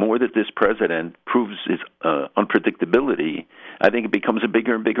 and that the more that this president proves his unpredictability, I think it becomes a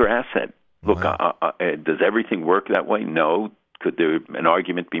bigger and bigger asset Look, does everything work that way? No. Could there an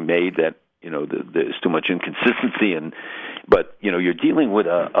argument be made that there's too much inconsistency? But you're dealing with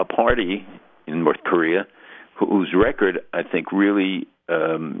a party in North Korea whose record, I think, really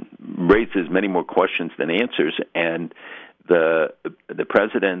raises many more questions than answers, and the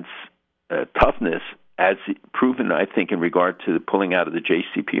president's toughness, as proven, I think, in regard to the pulling out of the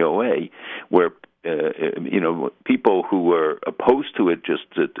JCPOA, where people who were opposed to it just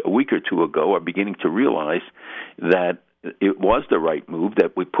a week or two ago are beginning to realize that it was the right move,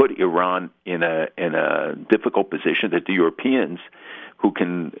 that we put Iran in a difficult position, that the Europeans, who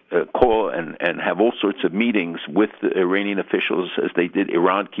can call and have all sorts of meetings with the Iranian officials as they did.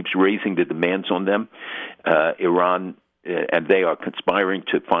 Iran keeps raising the demands on them. Iran and they are conspiring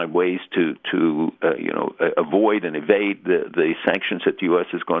to find ways to avoid and evade the sanctions that the U.S.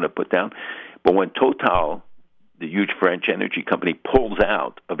 is going to put down. But when Total, the huge French energy company, pulls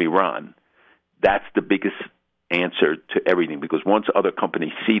out of Iran, that's the biggest answer to everything, because once other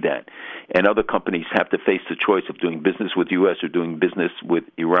companies see that, and other companies have to face the choice of doing business with the U.S. or doing business with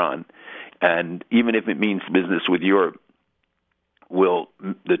Iran, and even if it means business with Europe,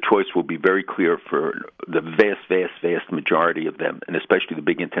 the choice will be very clear for the vast majority of them, and especially the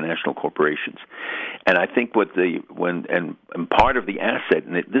big international corporations. And I think and part of the asset,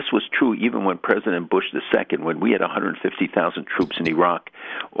 and this was true even when President Bush II, when we had 150,000 troops in Iraq,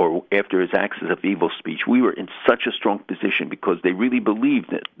 or after his Axis of Evil speech, we were in such a strong position because they really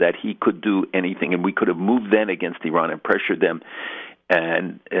believed that he could do anything, and we could have moved then against Iran and pressured them.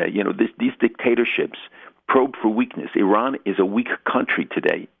 And these dictatorships probe for weakness. Iran is a weak country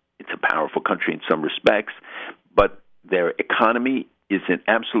today. It's a powerful country in some respects, but their economy is in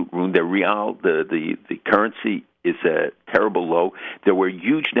absolute ruin. Their real, the currency, is a terrible low. There were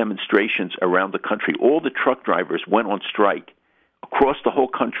huge demonstrations around the country. All the truck drivers went on strike across the whole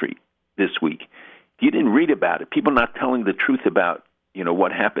country this week. You didn't read about it. People not telling the truth about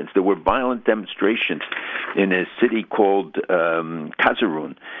what happens. There were violent demonstrations in a city called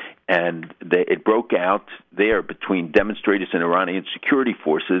Kazarun, and it broke out there between demonstrators and Iranian security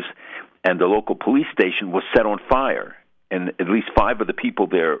forces, and the local police station was set on fire. And at least 5 of the people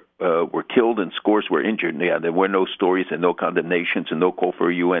there were killed, and scores were injured. Yeah, there were no stories and no condemnations and no call for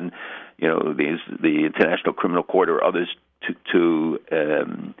a UN, the International Criminal Court or others to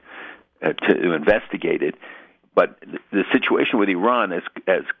investigate it. But the situation with Iran,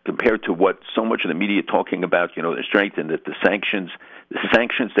 as compared to what so much of the media talking about, the strength, and that the sanctions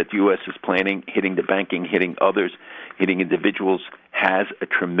that the U.S. is planning, hitting the banking, hitting others, hitting individuals, has a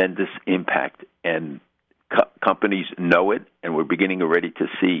tremendous impact. And companies know it, and we're beginning already to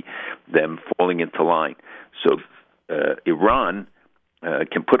see them falling into line. So Iran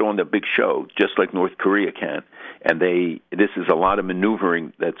can put on the big show, just like North Korea can. And this is a lot of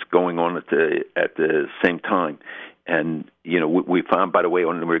maneuvering that's going on at the same time. And we found, by the way,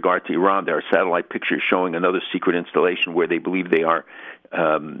 in regard to Iran, there are satellite pictures showing another secret installation where they believe they are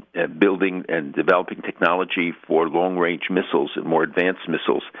building and developing technology for long-range missiles and more advanced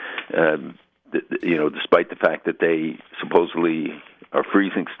missiles. Despite the fact that they supposedly are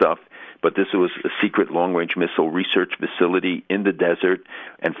freezing stuff. But this was a secret long-range missile research facility in the desert,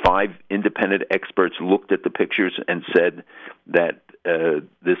 and 5 independent experts looked at the pictures and said that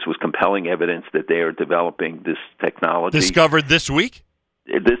this was compelling evidence that they are developing this technology. Discovered this week?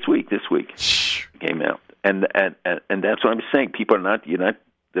 This week came out, and that's what I'm saying. People are not.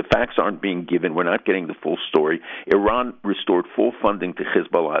 The facts aren't being given. We're not getting the full story. Iran restored full funding to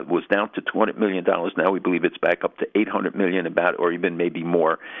Hezbollah. It was down to $200 million. Now we believe it's back up to $800 million, or even maybe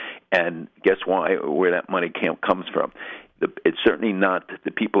more. And guess where that money comes from? It's certainly not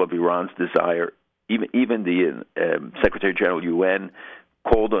the people of Iran's desire. Even the Secretary General UN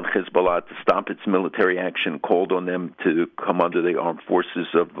called on Hezbollah to stop its military action, called on them to come under the armed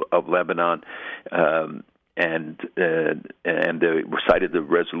forces of Lebanon. And they recited the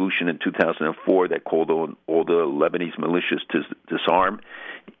resolution in 2004 that called on all the Lebanese militias to disarm.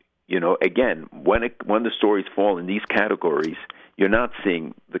 Again, when the stories fall in these categories, you're not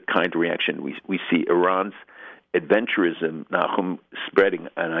seeing the kind of reaction. We see Iran's adventurism, Nahum, spreading.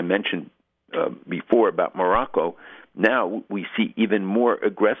 And I mentioned before about Morocco. Now we see even more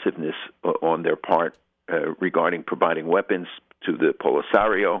aggressiveness on their part regarding providing weapons to the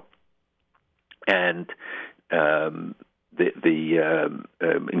Polisario. And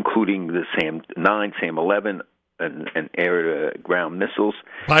including the SAM-9, SAM-11, and air-to-ground missiles.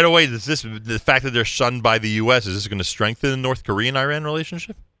 By the way, the fact that they're shunned by the U.S., is this going to strengthen the North Korean-Iran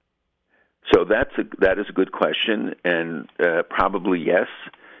relationship? So that is a good question, and probably yes.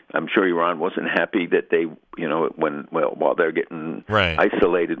 I'm sure Iran wasn't happy that they, while they're getting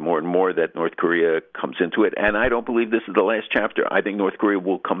isolated more and more, that North Korea comes into it. And I don't believe this is the last chapter. I think North Korea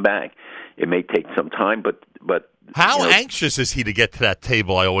will come back. It may take some time, but how anxious is he to get to that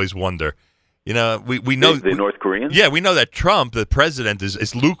table? I always wonder. We know the North Koreans. Yeah, we know that Trump, the president,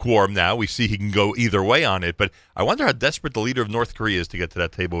 is lukewarm now. We see he can go either way on it, but I wonder how desperate the leader of North Korea is to get to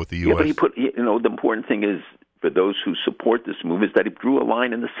that table with the U.S. Yeah, but the important thing is, for those who support this move, is that he drew a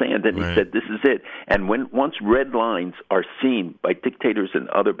line in the sand and he said, this is it. And once red lines are seen by dictators and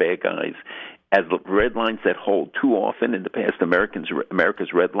other bad guys as red lines that hold too often in the past,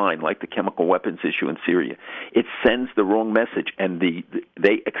 America's red line, like the chemical weapons issue in Syria, it sends the wrong message, and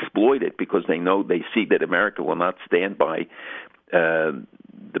they exploit it because they see that America will not stand by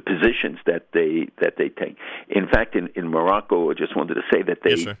the positions that they take. In fact, in Morocco, I just wanted to say that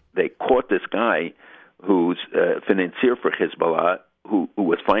they caught this guy who's financier for Hezbollah, who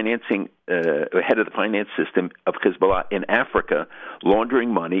was financing, head of the finance system of Hezbollah in Africa,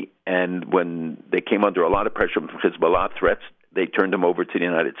 laundering money. And when they came under a lot of pressure from Hezbollah threats, they turned him over to the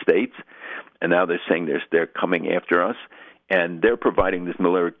United States. And now they're saying they're coming after us. And they're providing this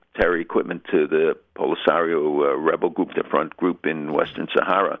military equipment to the Polisario rebel group, the front group in Western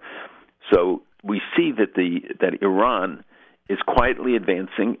Sahara. So we see that Iran is quietly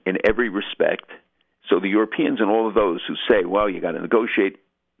advancing in every respect. So the Europeans and all of those who say, well, you got to negotiate,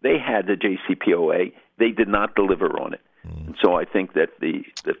 they had the JCPOA. They did not deliver on it. And so I think that the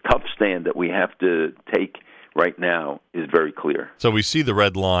tough stand that we have to take right now is very clear. So we see the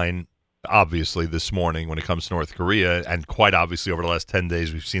red line, obviously, this morning when it comes to North Korea, and quite obviously over the last 10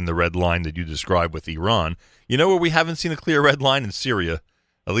 days we've seen the red line that you described with Iran. You know where we haven't seen a clear red line? In Syria.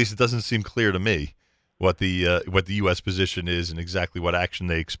 At least it doesn't seem clear to me what the U.S. position is and exactly what action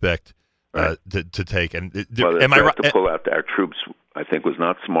they expect to take. And am I right? To pull out our troops, I think, was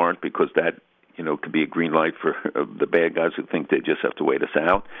not smart, because that could be a green light for the bad guys who think they just have to wait us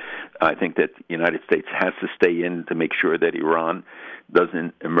out. I think that the United States has to stay in to make sure that Iran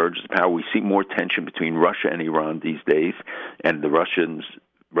doesn't emerge as power. We see more tension between Russia and Iran these days, and Russia's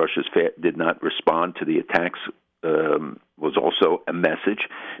did not respond to the attacks. Was also a message,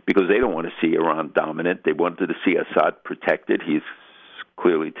 because they don't want to see Iran dominant. They wanted to see Assad protected. He's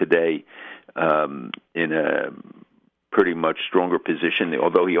clearly today in a pretty much stronger position,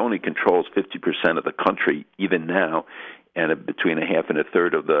 although he only controls 50% of the country even now, and between a half and a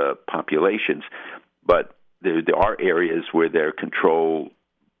third of the populations. But there are areas where their control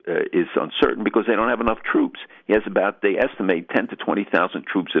is uncertain because they don't have enough troops. He has they estimate 10 to 20,000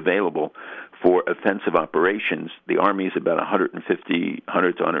 troops available for offensive operations. The army is about 100 to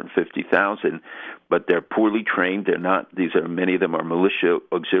 150,000, but they're poorly trained. Many of them are militia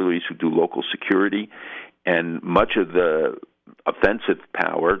auxiliaries who do local security, and much of the offensive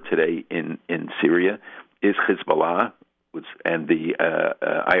power today in Syria is Hezbollah and the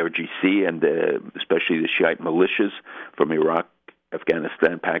IRGC, and especially the Shiite militias from Iraq,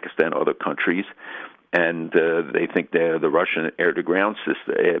 Afghanistan, Pakistan, other countries. And they think the Russian air-to-ground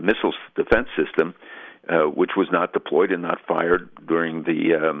missile defense system, which was not deployed and not fired during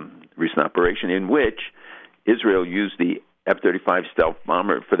the recent operation, in which Israel used the F-35 stealth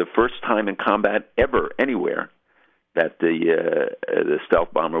bomber for the first time in combat ever anywhere, that the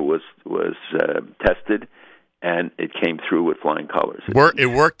stealth bomber was tested, and it came through with flying colors. It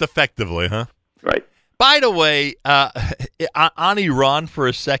worked effectively, huh? Right. By the way, on Iran for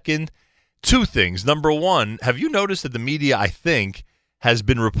a second, two things. Number one, have you noticed that the media, I think, has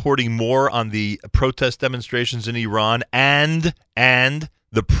been reporting more on the protest demonstrations in Iran and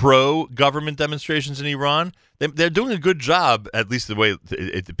the pro-government demonstrations in Iran? They're doing a good job, at least the way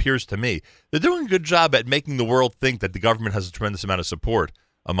it appears to me. They're doing a good job at making the world think that the government has a tremendous amount of support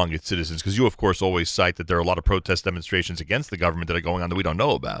among its citizens, because you, of course, always cite that there are a lot of protest demonstrations against the government that are going on that we don't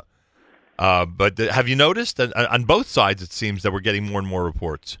know about. But have you noticed that on both sides it seems that we're getting more and more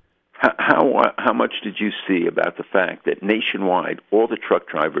reports? How much did you see about the fact that nationwide all the truck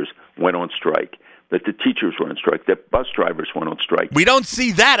drivers went on strike, that the teachers were on strike, that bus drivers went on strike? We don't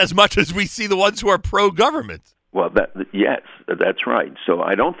see that as much as we see the ones who are pro-government. Well, yes, that's right. So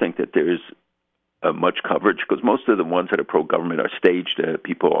I don't think that there's much coverage, because most of the ones that are pro-government are staged.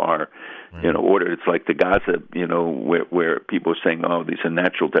 People are, ordered. It's like the Gaza, where people are saying, "Oh, these are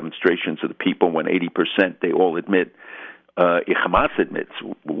natural demonstrations of the people." When 80% they all admit, Hamas admits,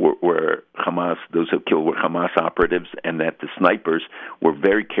 were Hamas, those who killed were Hamas operatives, and that the snipers were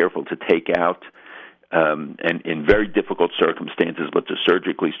very careful to take out, and in very difficult circumstances, but to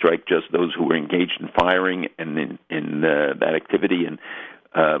surgically strike just those who were engaged in firing and in that activity. And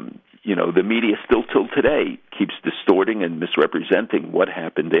the media still till today keeps distorting and misrepresenting what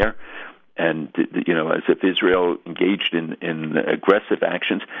happened there. And, as if Israel engaged in aggressive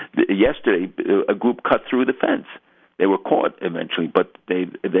actions. Yesterday, a group cut through the fence. They were caught eventually, but they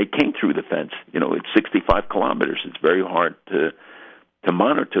came through the fence. It's 65 kilometers. It's very hard to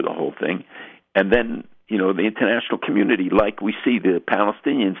monitor the whole thing. And then, the international community, like we see the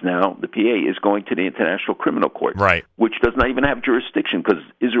Palestinians now, the PA is going to the International Criminal Court, right, which does not even have jurisdiction because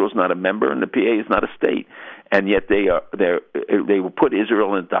Israel's not a member and the PA is not a state. And yet they will put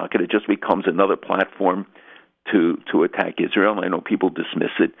Israel in the docket. It just becomes another platform to attack Israel. I know people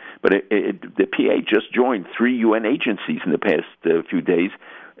dismiss it, but the PA just joined 3 UN agencies in the past few days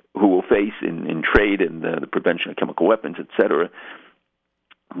who will face in trade and the prevention of chemical weapons, etc.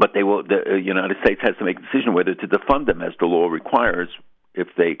 But the United States has to make a decision whether to defund them, as the law requires, if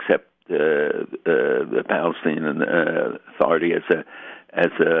they accept the Palestinian Authority as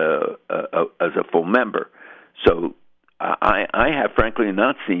a full member. So I have frankly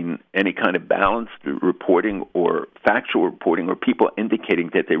not seen any kind of balanced reporting or factual reporting or people indicating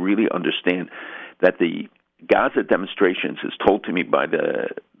that they really understand that the Gaza demonstrations, as told to me by the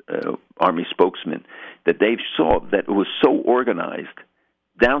Army spokesman, that they saw that it was so organized,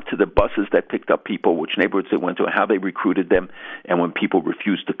 down to the buses that picked up people, which neighborhoods they went to, how they recruited them, and when people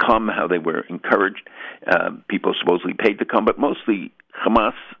refused to come, how they were encouraged. People supposedly paid to come, but mostly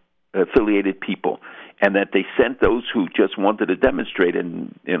Hamas-affiliated people, and that they sent those who just wanted to demonstrate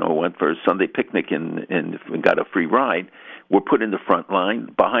and went for a Sunday picnic and got a free ride, were put in the front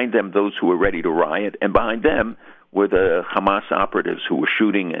line. Behind them, those who were ready to riot, and behind them were the Hamas operatives who were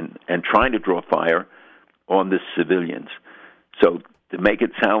shooting and trying to draw fire on the civilians. So to make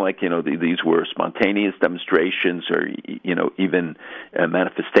it sound like these were spontaneous demonstrations or even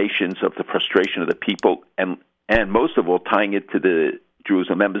manifestations of the frustration of the people, and most of all tying it to the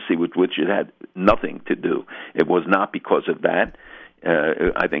Jerusalem embassy, with which it had nothing to do. It was not because of that.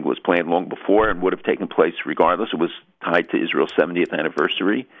 I think it was planned long before and would have taken place regardless. It was tied to Israel's 70th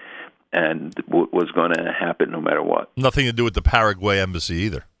anniversary and was going to happen no matter what. Nothing to do with the Paraguay embassy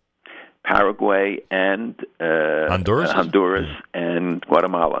either. Paraguay and Honduras and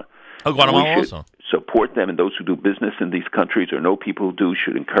Guatemala. Oh, Guatemala also. Support them, and those who do business in these countries or know people who do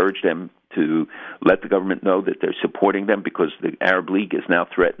should encourage them to let the government know that they're supporting them, because the Arab League has now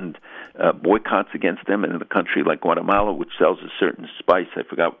threatened boycotts against them. And in a country like Guatemala, which sells a certain spice, I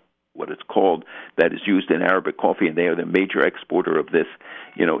forgot what it's called, that is used in Arabic coffee, and they are the major exporter of this,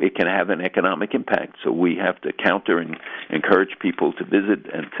 it can have an economic impact. So we have to counter and encourage people to visit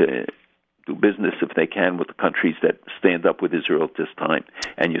and to do business, if they can, with the countries that stand up with Israel at this time.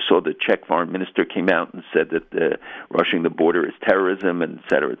 And you saw the Czech foreign minister came out and said that rushing the border is terrorism, and et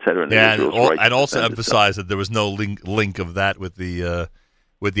cetera, et cetera. And also emphasized that there was no link of that with the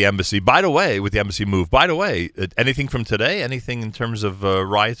embassy. By the way, with the embassy move. By the way, anything from today? Anything in terms of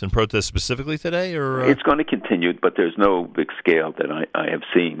riots and protests specifically today? Or it's going to continue, but there's no big scale that I have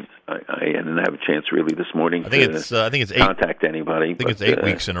seen. I didn't have a chance really this morning to contact anybody. I think it's 8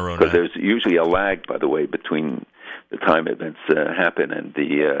 weeks in a row now. Because there's usually a lag, by the way, between the time events happen and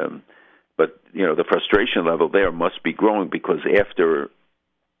but the frustration level there must be growing, because after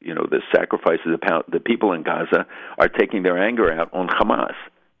the sacrifices of the people in Gaza are taking their anger out on Hamas,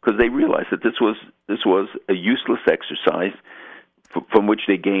 because they realize that this was a useless exercise from which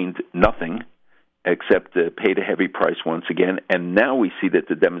they gained nothing except paid a heavy price once again. And now we see that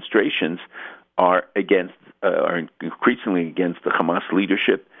the demonstrations are increasingly against the Hamas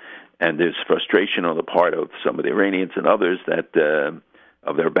leadership, and there's frustration on the part of some of the Iranians and others that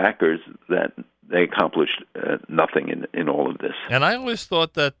of their backers that they accomplished nothing in all of this. And I always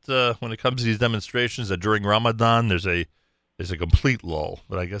thought that when it comes to these demonstrations, that during Ramadan there's a complete lull,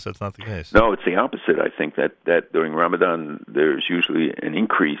 but I guess that's not the case. No, it's the opposite. I think that during Ramadan there's usually an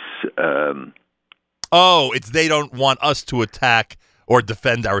increase. They don't want us to attack or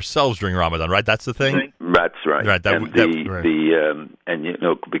defend ourselves during Ramadan, right? That's the thing. That's right. Right.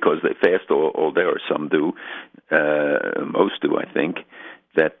 Because they fast all day, or some do, most do, I think.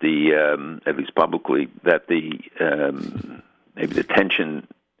 That at least publicly, that maybe the tension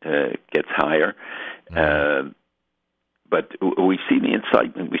gets higher. But we see the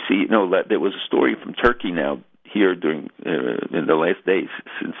incitement. We see, that there was a story from Turkey now here during in the last days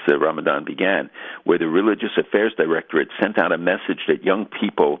since Ramadan began, where the Religious Affairs Directorate sent out a message that young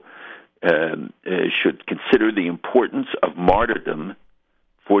people should consider the importance of martyrdom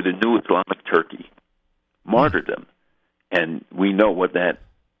for the new Islamic Turkey. Martyrdom. And we know what that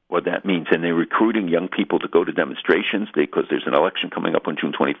what that means. And they're recruiting young people to go to demonstrations because there's an election coming up on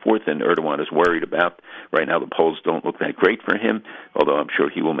June 24th, and Erdogan is worried about, right now the polls don't look that great for him, although I'm sure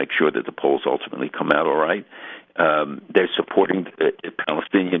he will make sure that the polls ultimately come out all right. They're supporting the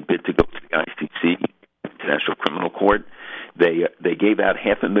Palestinian bid to go to the ICC, International Criminal Court. They gave out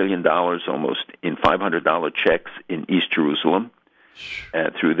 $500,000 almost in $500 checks in East Jerusalem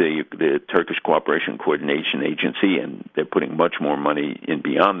through the Turkish Cooperation Coordination Agency, and they're putting much more money in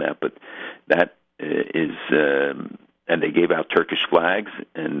beyond that. But that is, and they gave out Turkish flags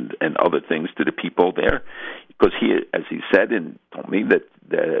and other things to the people there, because he, as he said and told me, that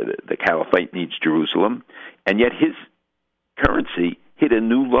the caliphate needs Jerusalem, and yet his currency hit a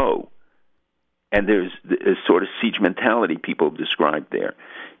new low. And there's a sort of siege mentality people have described there.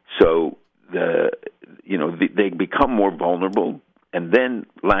 So they become more vulnerable and then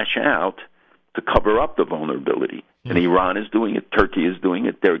lash out to cover up the vulnerability. And Iran is doing it. Turkey is doing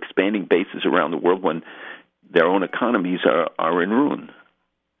it. They're expanding bases around the world when their own economies are in ruin.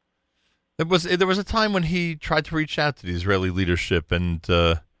 There was a time when he tried to reach out to the Israeli leadership and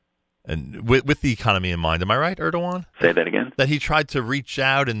with the economy in mind. Am I right, Erdogan? Say that again? That he tried to reach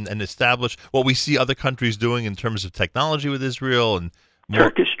out and establish what we see other countries doing in terms of technology with Israel and more.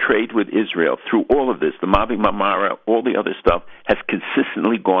 Turkish trade with Israel through all of this, the Mavi Marmara, all the other stuff, has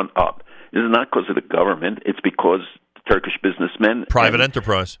consistently gone up. This is not because of the government. It's because Turkish businessmen, private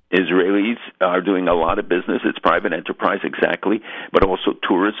enterprise, Israelis are doing a lot of business. It's private enterprise, exactly, but also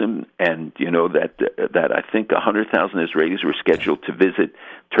tourism. And you know that I think 100,000 Israelis were scheduled to visit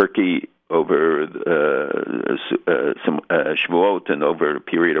Turkey over some Shavuot and over a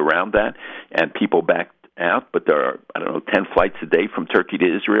period around that, and people backed out. But there are 10 flights a day from Turkey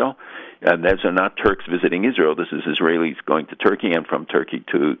to Israel. And those are not Turks visiting Israel. This is Israelis going to Turkey and from Turkey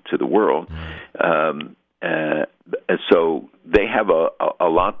to the world. So they have a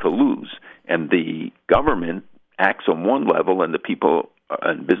lot to lose, and the government acts on one level, and the people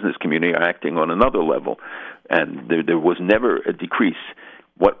and business community are acting on another level, and there was never a decrease.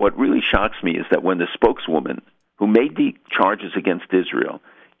 What really shocks me is that when the spokeswoman who made the charges against Israel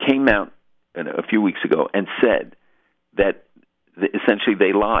came out a few weeks ago and said that essentially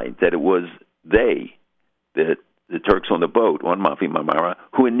they lied, that it was the Turks on the boat, on Mavi Marmara,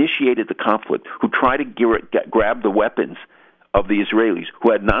 who initiated the conflict, who tried to grab the weapons of the Israelis,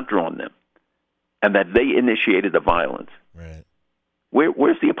 who had not drawn them, and that they initiated the violence. Right.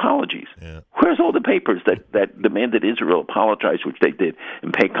 Where's the apologies? Yeah. Where's all the papers that demanded Israel apologize, which they did,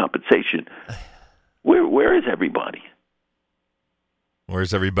 and pay compensation? Where is everybody?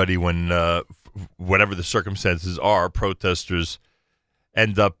 Where's everybody when, whatever the circumstances are, protesters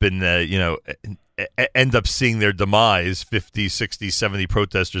end up in, end up seeing their demise, 50, 60, 70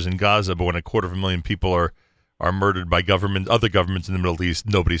 protesters in Gaza, but when 250,000 people are murdered by other governments in the Middle East,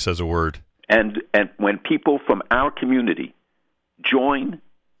 nobody says a word. And when people from our community join,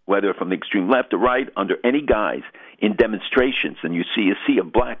 whether from the extreme left or right, under any guise, in demonstrations, and you see a sea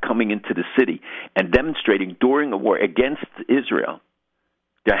of black coming into the city and demonstrating during a war against Israel,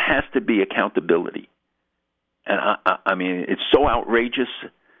 there has to be accountability. And I mean, it's so outrageous.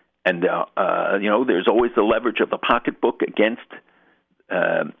 And, there's always the leverage of the pocketbook against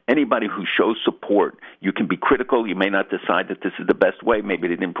anybody who shows support. You can be critical. You may not decide that this is the best way. Maybe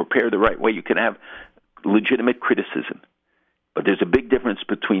they didn't prepare the right way. You can have legitimate criticism. But there's a big difference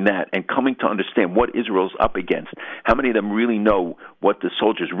between that and coming to understand what Israel's up against. How many of them really know what the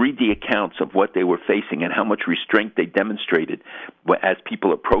soldiers read the accounts of what they were facing and how much restraint they demonstrated as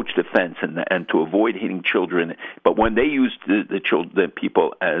people approached the fence and to avoid hitting children. But when they used the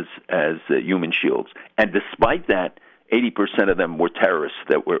people as human shields, and despite that, 80% of them were terrorists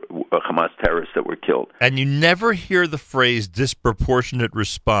Hamas terrorists that were killed. And you never hear the phrase disproportionate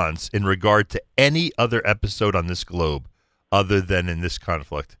response in regard to any other episode on this globe other than in this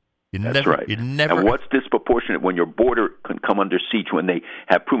conflict. That's right. And what's disproportionate when your border can come under siege, when they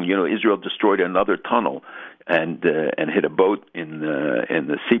have proven, Israel destroyed another tunnel and hit a boat in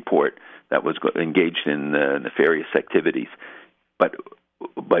the seaport that was engaged in nefarious activities. But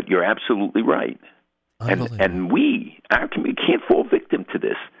you're absolutely right. And our community can't fall victim to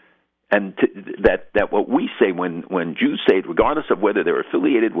this. And that what we say when Jews say it, regardless of whether they're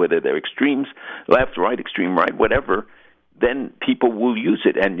affiliated, whether they're extremes, left, right, extreme right, whatever, then people will use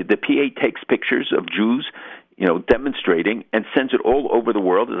it. And the PA takes pictures of Jews, demonstrating and sends it all over the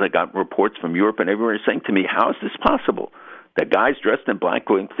world, as I got reports from Europe and everywhere saying to me, how is this possible? That guys dressed in black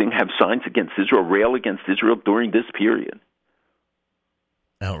have signs against Israel, rail against Israel during this period.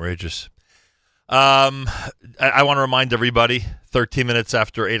 Outrageous. I want to remind everybody, 13 minutes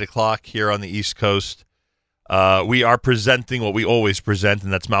after 8 o'clock here on the East Coast, We are presenting what we always present,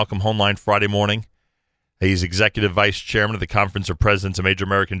 and that's Malcolm Hoenlein Friday morning. He's Executive Vice Chairman of the Conference of Presidents of Major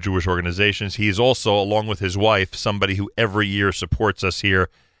American Jewish Organizations. He is also, along with his wife, somebody who every year supports us here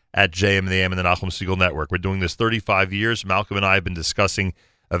at JM and the AM and the Nachum Segal Network. We're doing this 35 years. Malcolm and I have been discussing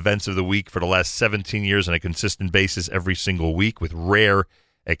events of the week for the last 17 years on a consistent basis every single week, with rare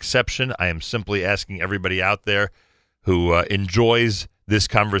exception. I am simply asking everybody out there who enjoys this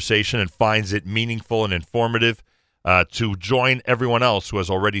conversation and finds it meaningful and informative to join everyone else who has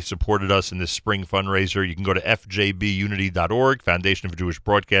already supported us in this spring fundraiser. You can go to fjbunity.org. Foundation for Jewish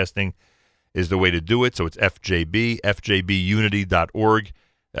Broadcasting is the way to do it. So it's fjbunity.org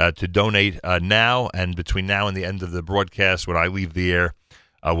to donate now. And between now and the end of the broadcast, when I leave the air,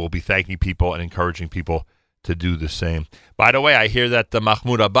 we'll be thanking people and encouraging people to do the same. By the way, I hear that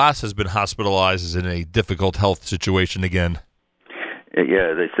Mahmoud Abbas has been hospitalized, is in a difficult health situation again.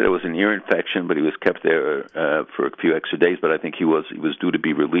 Yeah, they said it was an ear infection, but he was kept there for a few extra days. But I think he was due to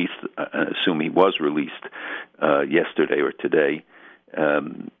be released. I assume he was released yesterday or today.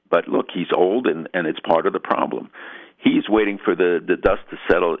 But look, he's old, and it's part of the problem. He's waiting for the dust to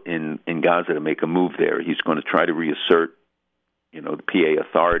settle in Gaza to make a move there. He's going to try to reassert, the PA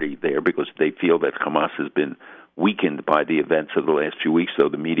authority there, because they feel that Hamas has been weakened by the events of the last few weeks. So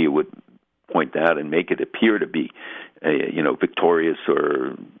the media would point out and make it appear to be victorious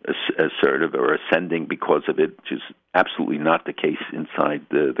or assertive or ascending because of it, which is absolutely not the case inside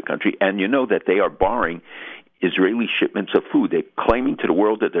the country. And you know that they are barring Israeli shipments of food. They're claiming to the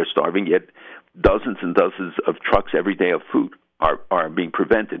world that they're starving, yet dozens and dozens of trucks every day of food are being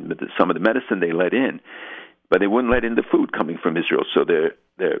prevented. Some of the medicine they let in, but they wouldn't let in the food coming from Israel. So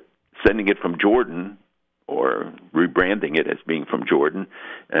they're sending it from Jordan, or rebranding it as being from Jordan,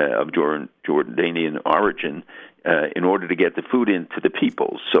 of Jordanian origin, in order to get the food into the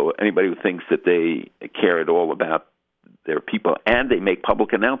people. So anybody who thinks that they care at all about their people, and they make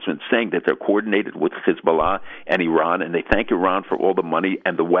public announcements saying that they're coordinated with Hezbollah and Iran, and they thank Iran for all the money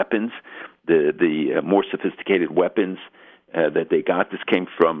and the weapons, the more sophisticated weapons that they got. This came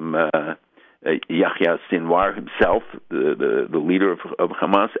from Yahya Sinwar himself, the leader of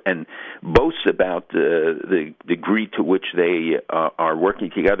Hamas, and boasts about the degree to which they are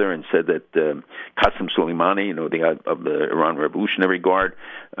working together, and said that Qasem Soleimani, of the Iran Revolutionary Guard,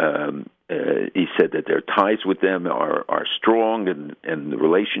 he said that their ties with them are strong, and the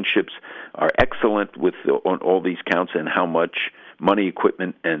relationships are excellent on all these counts, and how much money,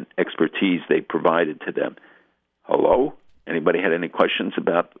 equipment, and expertise they provided to them. Hello? Anybody had any questions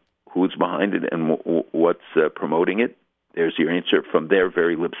about who's behind it and what's promoting it? There's your answer from their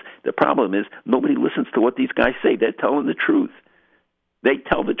very lips. The problem is nobody listens to what these guys say. They're telling the truth. They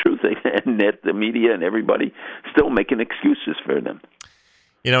tell the truth, and the media and everybody still making excuses for them.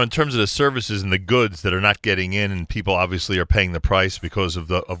 In terms of the services and the goods that are not getting in, and people obviously are paying the price because of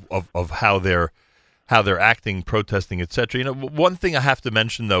of how they're acting, protesting, etc. One thing I have to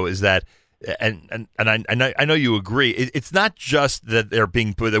mention though is that, and I know you agree, it's not just that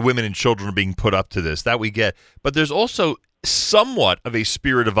that women and children are being put up to this, that we get, but there's also somewhat of a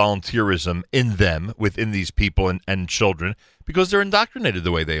spirit of volunteerism in them, within these people and children, because they're indoctrinated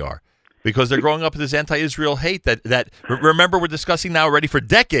the way they are. Because they're growing up with this anti-Israel hate that remember, we're discussing now already for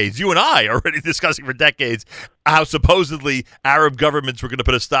decades. You and I are already discussing for decades how supposedly Arab governments were going to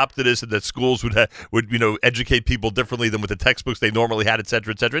put a stop to this, and that schools would educate people differently than with the textbooks they normally had, et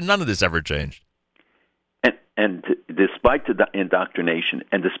cetera, et cetera. And none of this ever changed. And despite the indoctrination,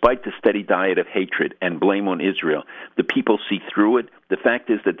 and despite the steady diet of hatred and blame on Israel, the people see through it. The fact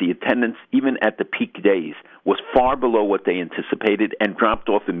is that the attendance, even at the peak days, was far below what they anticipated and dropped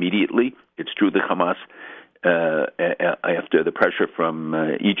off immediately. It's true that Hamas, after the pressure from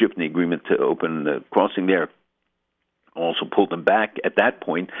Egypt and the agreement to open the crossing there, also pulled them back at that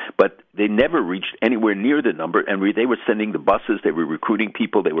point, but they never reached anywhere near the number. And they were sending the buses, they were recruiting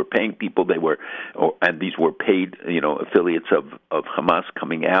people, they were paying people, and these were paid, affiliates of Hamas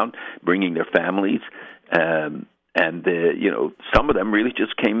coming out, bringing their families, and some of them really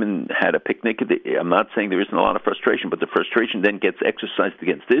just came and had a picnic. I'm not saying there isn't a lot of frustration, but the frustration then gets exercised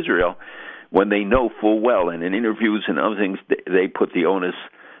against Israel when they know full well, and in interviews and other things, they put the onus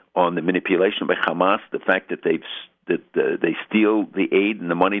on the manipulation by Hamas, the fact that they steal the aid and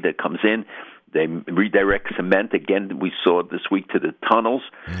the money that comes in. They redirect cement. Again, we saw this week to the tunnels,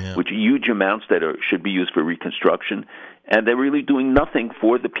 which are huge amounts that should be used for reconstruction. And they're really doing nothing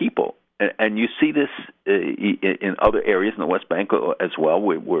for the people. And you see this in other areas in the West Bank as well,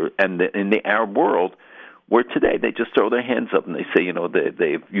 and in the Arab world, where today they just throw their hands up and they say,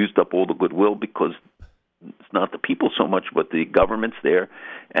 they've used up all the goodwill because it's not the people so much, but the governments there,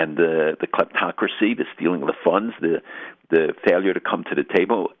 and the kleptocracy, the stealing of the funds, the failure to come to the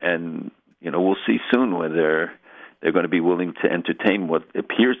table, and we'll see soon whether they're going to be willing to entertain what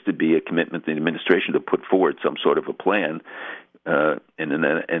appears to be a commitment to the administration to put forward some sort of a plan in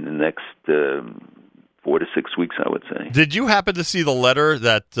the next 4 to 6 weeks, I would say. Did you happen to see the letter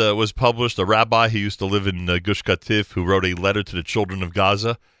that was published? A rabbi who used to live in Gush Katif, who wrote a letter to the children of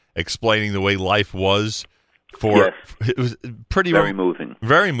Gaza explaining the way life was. Yes. It was pretty very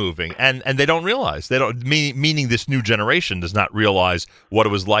moving, and they don't realize meaning this new generation does not realize what it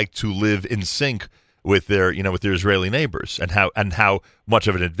was like to live in sync with their Israeli neighbors, and how much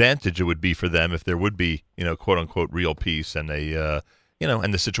of an advantage it would be for them if there would be quote unquote real peace and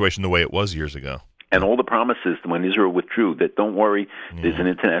and the situation the way it was years ago. And all the promises when Israel withdrew that don't worry, there's an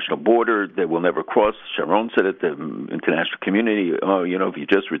international border that will never cross. Sharon said it, the international community, if you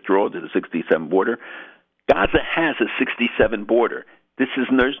just withdraw to the 67 border. Gaza has a 67 border.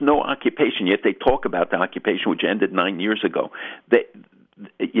 There's no occupation, yet they talk about the occupation which ended 9 years ago.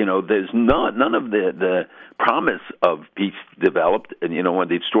 There's none of the promise of peace developed. And, when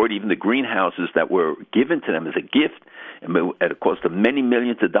they destroyed even the greenhouses that were given to them as a gift at a cost of many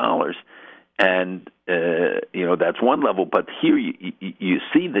millions of dollars. And, that's one level. But here you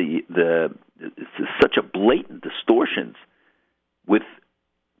see it's such a blatant distortions with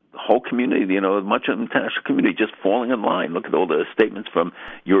the whole community, much of the international community just falling in line. Look at all the statements from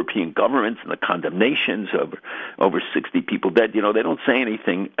European governments and the condemnations of over 60 people dead. They don't say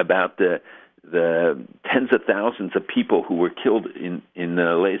anything about the tens of thousands of people who were killed in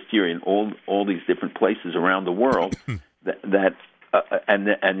last year in all these different places around the world.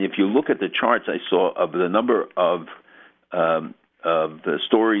 And if you look at the charts I saw of the number of the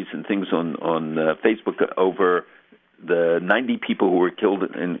stories and things on Facebook over the 90 people who were killed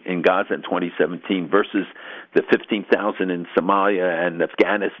in Gaza in 2017 versus the 15,000 in Somalia and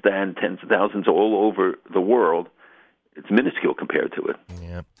Afghanistan, tens of thousands all over the world, it's minuscule compared to it.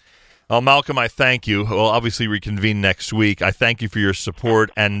 Yeah. Well, Malcolm, I thank you. We'll obviously reconvene next week. I thank you for your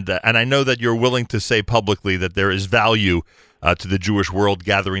support, and I know that you're willing to say publicly that there is value to the Jewish world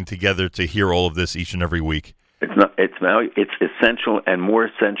gathering together to hear all of this each and every week. It's essential and more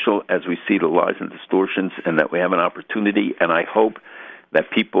essential as we see the lies and distortions, and that we have an opportunity. And I hope that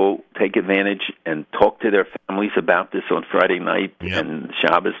people take advantage and talk to their families about this on Friday night and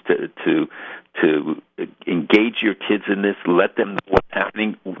Shabbos to engage your kids in this. Let them know what's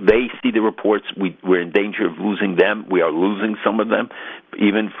happening. They see the reports. We're in danger of losing them. We are losing some of them,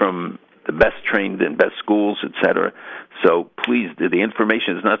 even from the best trained and best schools, etc. So please, the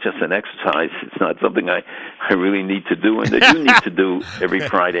information is not just an exercise. It's not something I really need to do, and that you need to do every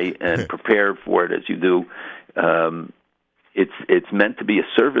Friday and prepare for it as you do. It's meant to be a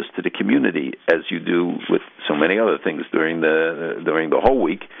service to the community, as you do with so many other things during the whole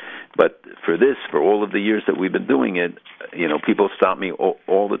week. But for all of the years that we've been doing it, people stop me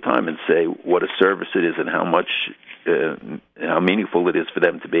all the time and say what a service it is and how much how meaningful it is for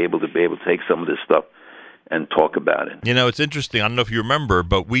them to be able to take some of this stuff and talk about it. It's interesting. I don't know if you remember,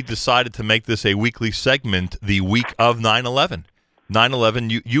 but we decided to make this a weekly segment the week of 9/11.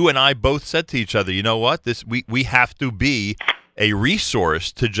 9/11, you and I both said to each other, you know what? We have to be a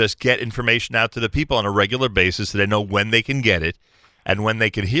resource to just get information out to the people on a regular basis so they know when they can get it and when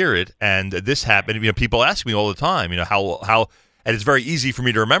they can hear it. And this happened. People ask me all the time, how and it's very easy for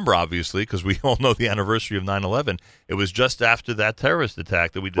me to remember, obviously, because we all know the anniversary of 9/11. It was just after that terrorist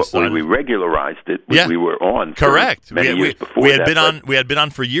attack that we decided. We regularized it. We were on. Correct. Many years before we had been on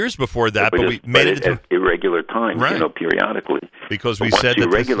for years before that, but we made it at irregular times, periodically. Because we once said you that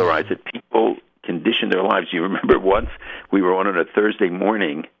regularize it, people condition their lives. You remember once we were on a Thursday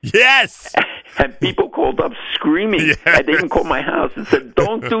morning. Yes. And people called up screaming. Yes. They even called my house and said,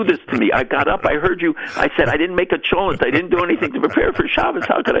 "Don't do this to me." I got up. I heard you. I said, "I didn't make a cholent. I didn't do anything to prepare for Shabbos.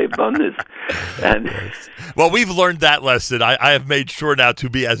 How could I have done this?" And well, we've learned that lesson. I have made sure now to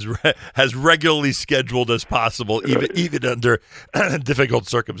be as regularly scheduled as possible, even under difficult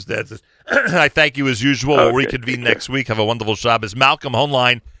circumstances. I thank you as usual. We'll reconvene next week. Have a wonderful Shabbos. Malcolm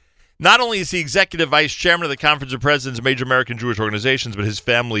Hoenlein. Not only is he executive vice chairman of the Conference of Presidents of Major American Jewish Organizations, but his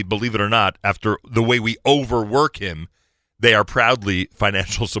family, believe it or not, after the way we overwork him, they are proudly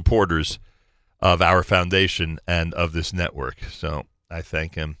financial supporters of our foundation and of this network. So I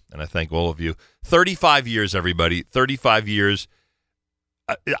thank him, and I thank all of you. 35 years, everybody. 35 years.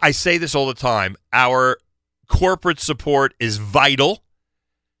 I say this all the time. Our corporate support is vital,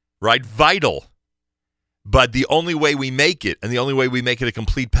 right? Vital. But the only way we make it, and the only way we make it a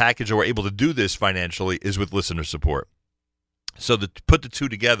complete package, or we're able to do this financially, is with listener support. So to put the two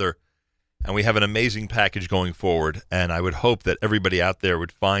together And we have an amazing package going forward, and I would hope that everybody out there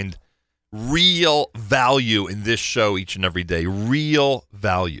would find real value in this show each and every day. Real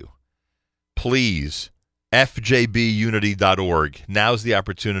value. Please, fjbunity.org. Now's the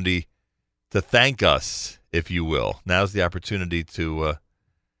opportunity to thank us, if you will. Now's the opportunity to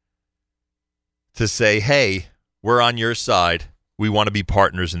say, hey, we're on your side. We want to be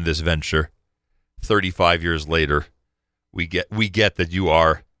partners in this venture. 35 years later, we get that you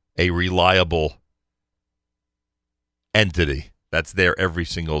are a reliable entity that's there every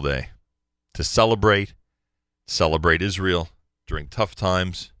single day to celebrate Israel during tough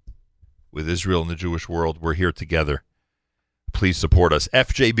times with Israel and the Jewish world. We're here together. Please support us.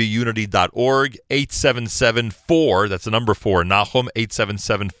 fjbunity.org, 877-4, that's the number 4, Nahum,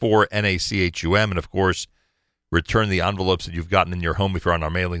 877-4-NACHUM. And, of course, return the envelopes that you've gotten in your home if you're on our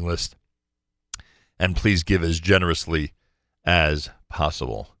mailing list. And please give as generously as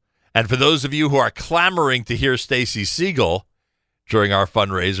possible. And for those of you who are clamoring to hear Stacy Siegel during our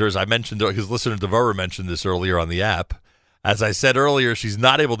fundraisers, I mentioned, because listener Devora mentioned this earlier on the app. As I said earlier, she's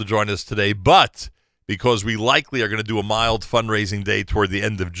not able to join us today, but because we likely are going to do a mild fundraising day toward the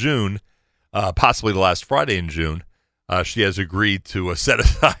end of June, possibly the last Friday in June, she has agreed to set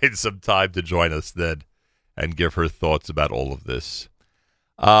aside some time to join us then and give her thoughts about all of this.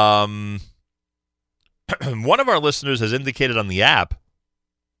 One of our listeners has indicated on the app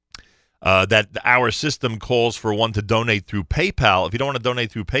that our system calls for one to donate through PayPal. If you don't want to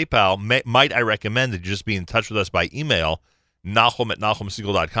donate through PayPal, might I recommend that you just be in touch with us by email,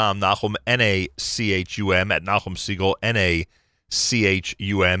 Nahum@NahumSiegel.com, Nahum, N-A-C-H-U-M, at NahumSiegel,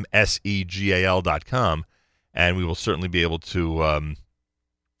 N-A-C-H-U-M-S-E-G-A-L.com, and we will certainly be able to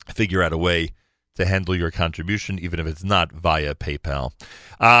figure out a way to handle your contribution, even if it's not via PayPal.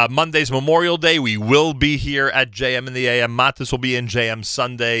 Monday's Memorial Day. We will be here at JM in the AM. Matis will be in JM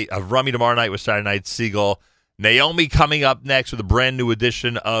Sunday. Rami tomorrow night with Saturday Night Siegel. Naomi coming up next with a brand new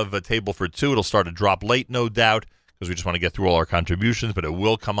edition of A Table for Two. It'll start to drop late, no doubt, because we just want to get through all our contributions, but it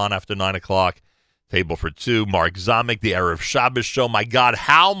will come on after 9 o'clock. Table for Two. Mark Zamek, the Erev Shabbos show. My God,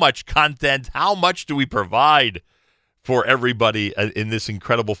 how much content, how much do we provide for everybody in this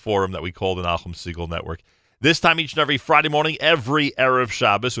incredible forum that we call the Nahum Siegel Network. This time each and every Friday morning, every Erev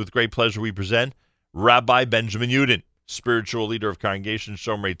Shabbos, with great pleasure we present Rabbi Benjamin Yudin, spiritual leader of Congregation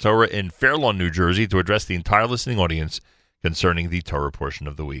Shomrei Torah in Fair Lawn, New Jersey, to address the entire listening audience concerning the Torah portion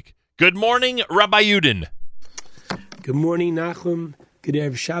of the week. Good morning, Rabbi Yudin. Good morning, Nahum. Good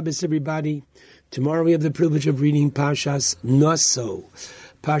Erev Shabbos, everybody. Tomorrow we have the privilege of reading Parshas Naso.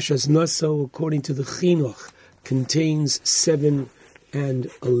 Parshas Naso, according to the Chinuch, contains 7 and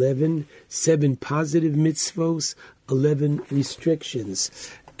 11, 7 positive mitzvos, 11 restrictions.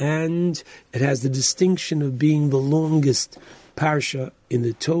 And it has the distinction of being the longest parsha in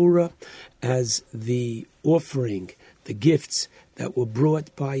the Torah, as the offering, the gifts that were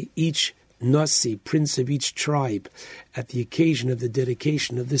brought by each Nasi, prince of each tribe, at the occasion of the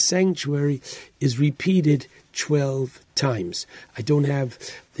dedication of the sanctuary, is repeated 12 times. I don't have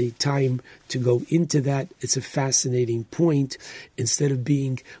the time to go into that. It's a fascinating point. Instead of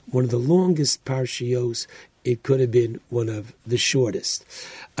being one of the longest parshios, it could have been one of the shortest.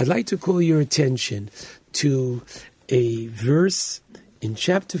 I'd like to call your attention to a verse in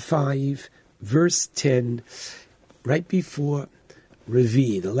chapter 5, verse 10, right before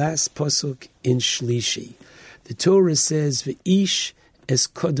Revi, the last pasuk in Shlishi. The Torah says, "Ve'ish es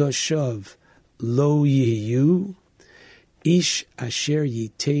kodoshav lo yiyu, ish asher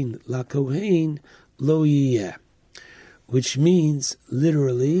yitain lakohen lo yiyeh," which means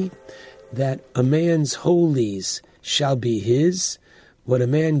literally that a man's holies shall be his, what a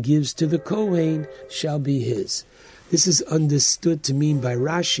man gives to the Kohen shall be his. This is understood to mean by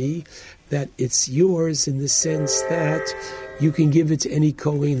Rashi that it's yours in the sense that you can give it to any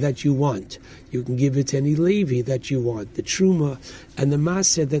Kohen that you want. You can give it to any Levi that you want. The Truma and the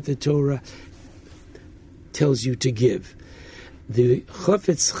Maaseh that the Torah tells you to give. The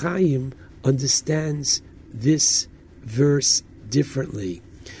Chafetz Chaim understands this verse differently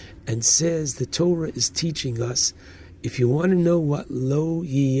and says the Torah is teaching us, if you want to know what lo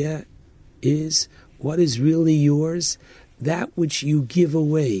yiyeh is, what is really yours, that which you give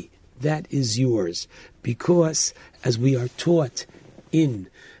away, that is yours. Because, as we are taught in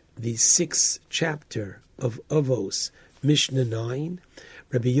the 6th chapter of Avos, Mishnah 9,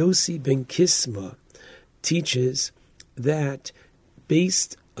 Rabbi Yossi ben Kisma teaches that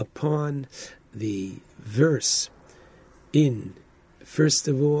based upon the verse in, first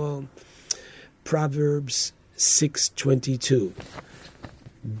of all, Proverbs 6:22,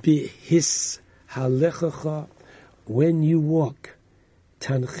 Bihis halechacha, when you walk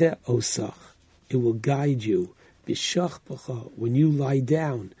Tanche osach, it will guide you. B'shachbacha, when you lie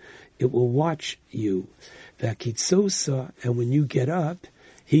down, it will watch you. V'akitzosa, and when you get up,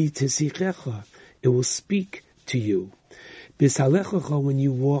 hi tesichecha, it will speak to you. B'salechacha, when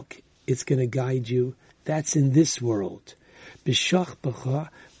you walk, it's going to guide you. That's in this world. B'shachbacha,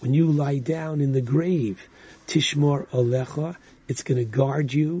 when you lie down in the grave, tishmor olecha, it's going to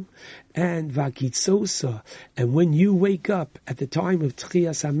guard you. And vakitzosa, and when you wake up at the time of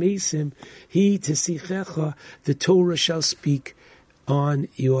Tchias HaMesim, hi tesichecha, the Torah shall speak on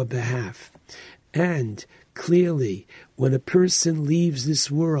your behalf. And clearly, when a person leaves this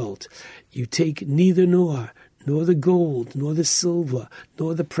world, you take neither nor the gold, nor the silver,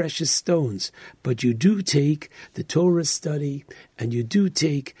 nor the precious stones, but you do take the Torah study, and you do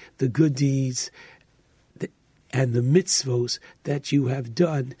take the good deeds and the mitzvos that you have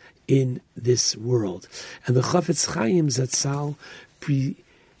done in this world. And the Chafetz Chaim Zatzal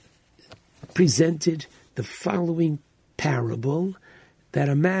presented the following parable, that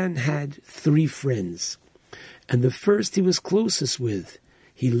a man had 3 friends. And the first he was closest with,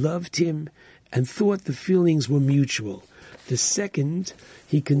 he loved him and thought the feelings were mutual. The second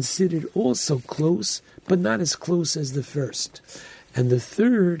he considered also close, but not as close as the first. And the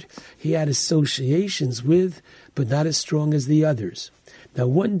third he had associations with, but not as strong as the others. Now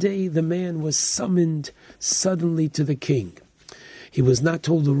one day the man was summoned suddenly to the king. He was not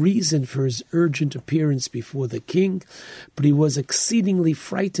told the reason for his urgent appearance before the king, but he was exceedingly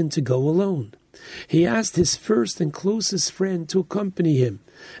frightened to go alone. He asked his first and closest friend to accompany him,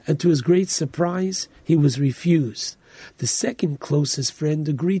 and to his great surprise, he was refused. The second closest friend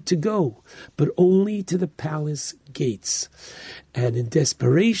agreed to go, but only to the palace gates. And in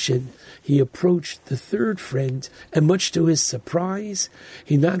desperation, he approached the third friend, and much to his surprise,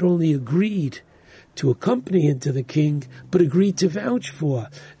 he not only agreed to accompany him to the king, but agreed to vouch for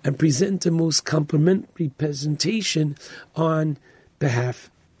and present a most complimentary presentation on behalf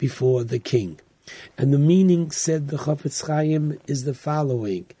before the king. And the meaning, said the Chafetz Chaim, is the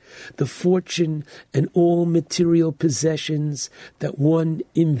following: the fortune and all material possessions that one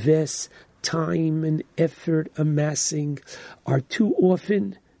invests time and effort amassing are too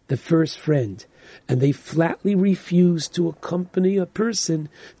often the first friend, and they flatly refuse to accompany a person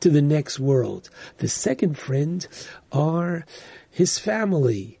to the next world. The second friend are his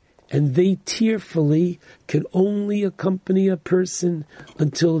family, and they tearfully can only accompany a person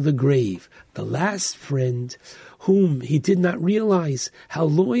until the grave. The last friend, whom he did not realize how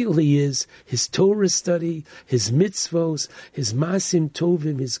loyal he is, his Torah study, his mitzvos, his masim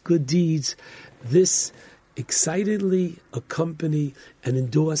tovim, his good deeds, this excitedly accompany and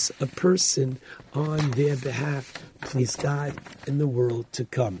endorse a person on their behalf, please God, in the world to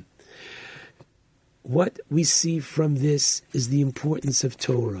come. What we see from this is the importance of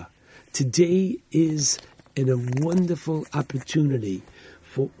Torah. Today is a wonderful opportunity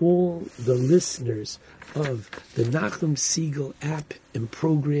for all the listeners of the Nachum Siegel app and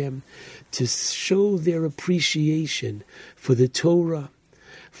program to show their appreciation for the Torah,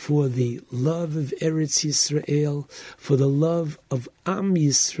 for the love of Eretz Yisrael, for the love of Am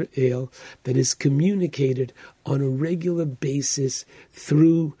Yisrael that is communicated on a regular basis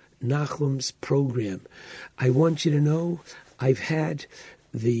through Nachum's program. I want you to know I've had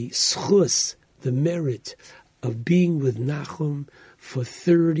the schus, the merit of being with Nachum for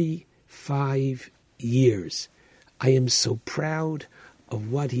 35 years. I am so proud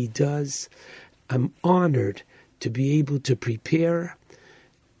of what he does. I'm honored to be able to prepare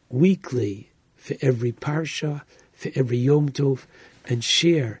weekly for every parsha, for every Yom Tov, and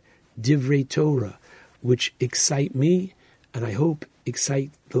share Divrei Torah, which excite me, and I hope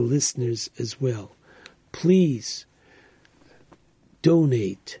excite the listeners as well. Please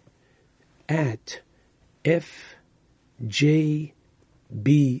donate at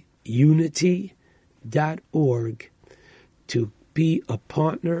fjbunity.org to be a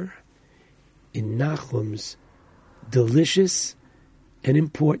partner in Nachum's delicious and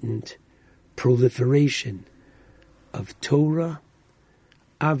important proliferation of Torah,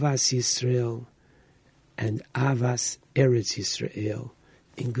 Avas Yisrael, and Avas Eretz Yisrael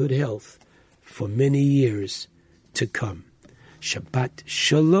in good health for many years to come. Shabbat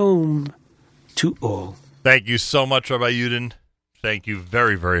Shalom to all. Thank you so much, Rabbi Yudin. Thank you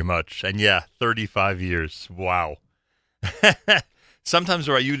very, very much. And yeah, 35 years. Wow. Sometimes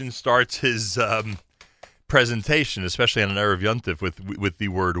Rabbi Yudin starts his presentation, especially on an Erev Yontif, with the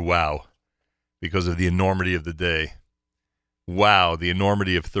word wow, because of the enormity of the day. Wow, the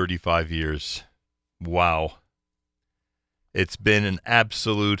enormity of 35 years. Wow. It's been an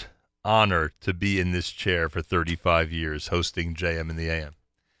absolute honor to be in this chair for 35 years, hosting JM in the AM.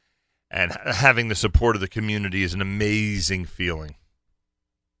 And having the support of the community is an amazing feeling.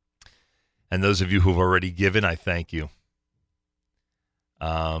 And those of you who have already given, I thank you.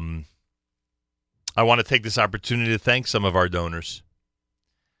 I want to take this opportunity to thank some of our donors.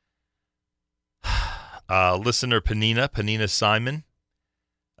 Listener Panina Simon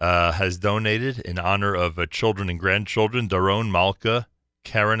has donated in honor of children and grandchildren, Daron, Malka,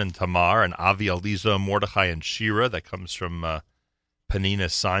 Karen, and Tamar, and Avi, Aliza, Mordechai, and Shira. That comes from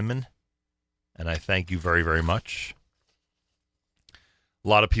Panina Simon. And I thank you very, very much. A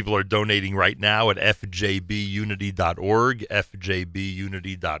lot of people are donating right now at fjbunity.org,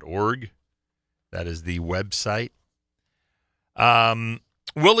 fjbunity.org. That is the website.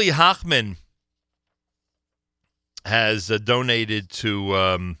 Willie Hochman has donated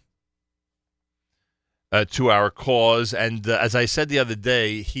to our cause, and as I said the other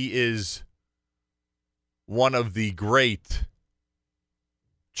day, he is one of the great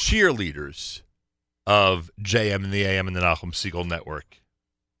cheerleaders of JM and the AM and the Nachum Segal Network.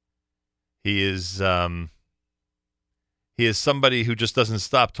 He is somebody who just doesn't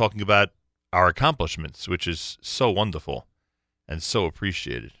stop talking about our accomplishments, which is so wonderful and so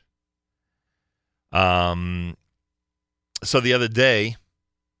appreciated. So the other day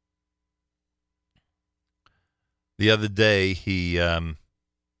he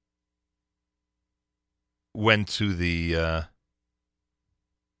went to the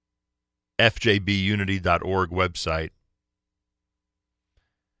fjbunity.org website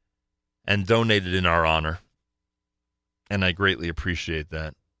and donated in our honor, and I greatly appreciate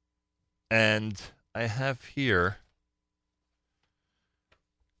that. And I have here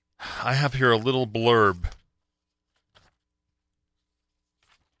a little blurb,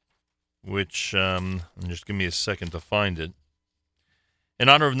 which just give me a second to find it. In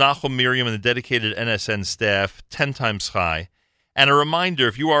honor of Nachum, Miriam, and the dedicated NSN staff, 10 times chai, and a reminder: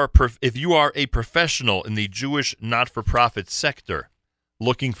 if you are a professional in the Jewish not-for-profit sector,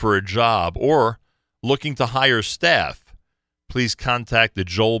 looking for a job or looking to hire staff, please contact the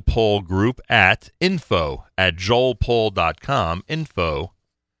Joel Poll Group at info@joelpoll.com,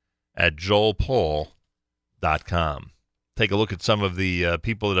 info@joelpoll.com. Take a look at some of the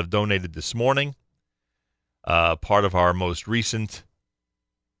people that have donated this morning. Part of our most recent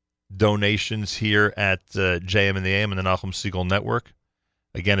donations here at JM and the AM and the Nachum Segal Network.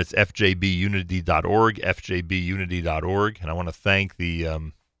 Again, it's fjbunity.org, fjbunity.org. And I want to thank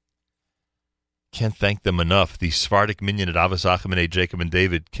can't thank them enough. The Sephardic Minyan at Avos Achim, Jacob and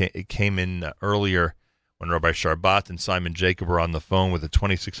David came in earlier when Rabbi Sharbat and Simon Jacob were on the phone with a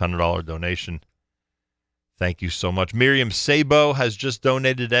 $2,600 donation. Thank you so much. Miriam Sabo has just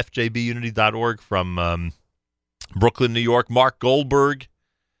donated at fjbunity.org from Brooklyn, New York. Mark Goldberg,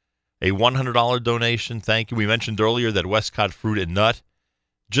 a $100 donation. Thank you. We mentioned earlier that Westcott Fruit and Nut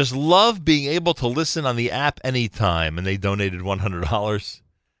just love being able to listen on the app anytime, and they donated $100.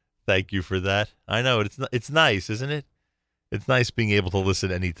 Thank you for that. I know, it's nice, isn't it? It's nice being able to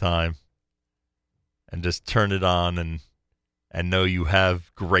listen anytime and just turn it on and know you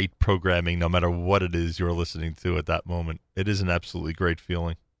have great programming no matter what it is you're listening to at that moment. It is an absolutely great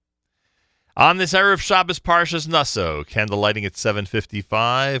feeling. On this Erev Shabbos Parshas Naso, candle lighting at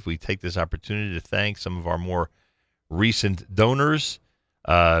 7:55, we take this opportunity to thank some of our more recent donors.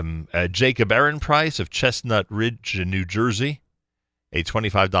 Jacob Aaron Price of Chestnut Ridge, New Jersey, a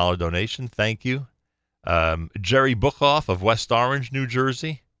 $25 donation. Thank you. Jerry Buchoff of West Orange, New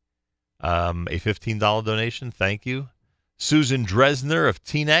Jersey, a $15 donation. Thank you. Susan Dresner of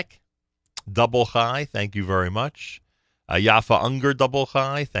Teaneck, double chai. Thank you very much. Yafa Unger, double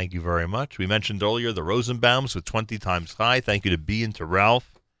chai. Thank you very much. We mentioned earlier the Rosenbaums with 20 times chai. Thank you to B and to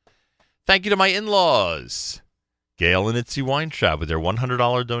Ralph. Thank you to my in-laws, Gail and Itzy Wine Shop, with their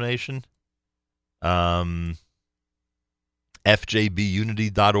 $100 donation.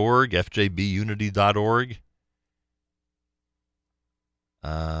 FJBunity.org, FJBunity.org.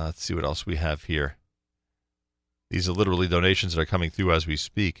 Let's see what else we have here. These are literally donations that are coming through as we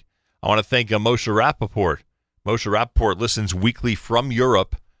speak. I want to thank Moshe Rappaport. Moshe Rappaport listens weekly from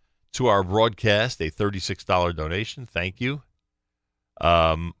Europe to our broadcast, a $36 donation. Thank you.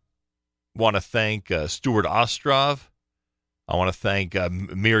 Want to thank Stuart Ostrov. I want to thank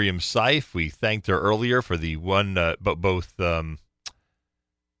Miriam Seif. We thanked her earlier for the one, we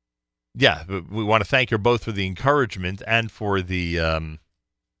want to thank her both for the encouragement and for the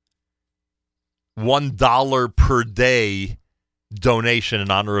 $1 per day donation in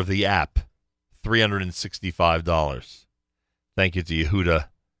honor of the app, $365. Thank you to Yehuda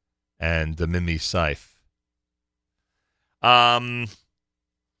and Mimi Seif.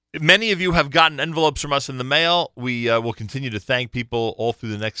 Many of you have gotten envelopes from us in the mail. We will continue to thank people all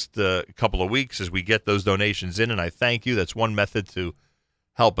through the next couple of weeks as we get those donations in, and I thank you. That's one method to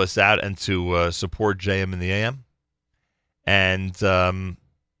help us out and to support JM in the AM. And want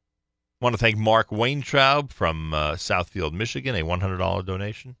to thank Mark Weintraub from Southfield, Michigan, a $100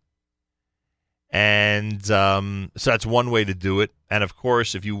 donation. And so that's one way to do it. And, of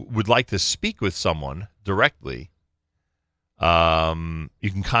course, if you would like to speak with someone directly, you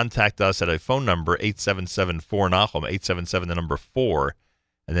can contact us at a phone number, 877-4-NACHUM, 877 the number 4,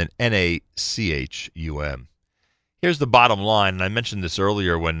 and then NACHUM. Here's the bottom line, and I mentioned this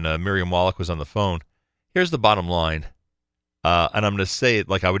earlier when Miriam Wallach was on the phone. Here's the bottom line, and I'm going to say it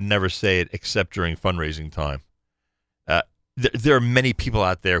like I would never say it except during fundraising time. There are many people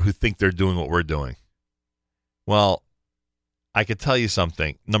out there who think they're doing what we're doing. Well, I could tell you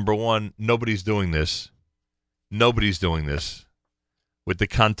something. Number one, nobody's doing this. Nobody's doing this with the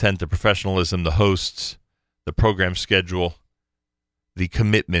content, the professionalism, the hosts, the program schedule, the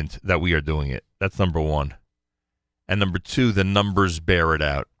commitment that we are doing it. That's number one. And number two, the numbers bear it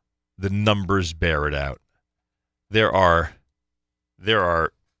out. The numbers bear it out. There are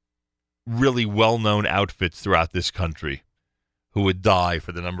really well-known outfits throughout this country who would die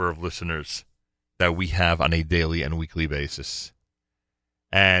for the number of listeners that we have on a daily and weekly basis.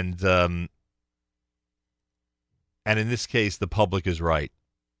 And in this case, the public is right.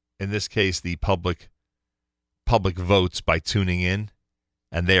 In this case, the public votes by tuning in,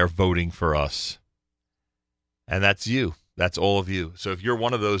 and they are voting for us. And that's you. That's all of you. So if you're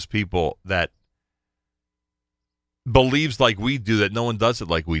one of those people that believes like we do that no one does it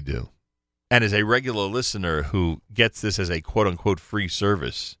like we do, and is a regular listener who gets this as a quote-unquote free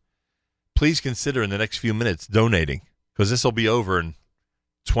service, please consider in the next few minutes donating, because this will be over in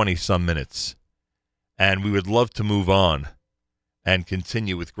 20-some minutes. And we would love to move on and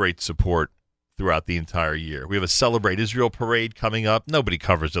continue with great support throughout the entire year. We have a Celebrate Israel parade coming up. Nobody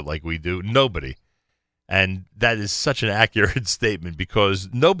covers it like we do. Nobody. And that is such an accurate statement because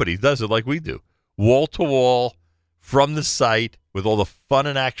nobody does it like we do. Wall to wall, from the site, with all the fun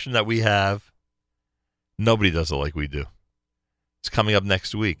and action that we have. Nobody does it like we do. It's coming up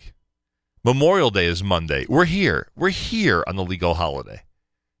next week. Memorial Day is Monday. We're here. We're here on the legal holiday.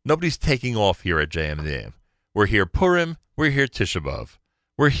 Nobody's taking off here at JM and the AM. We're here Purim. We're here Tisha B'Av.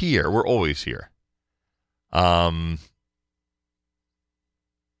 We're here. We're always here.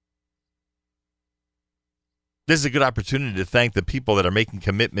 This is a good opportunity to thank the people that are making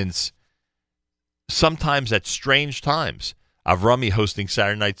commitments, sometimes at strange times. Avrami hosting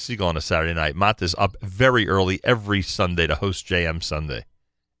Saturday Night Seagull on a Saturday night. Matt is up very early every Sunday to host JM Sunday.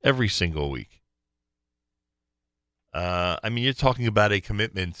 Every single week. You're talking about a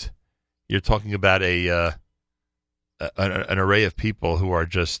commitment. You're talking about an array of people who are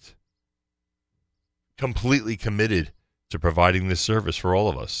just completely committed to providing this service for all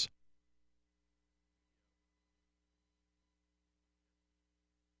of us.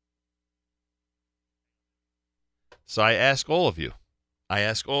 So I ask all of you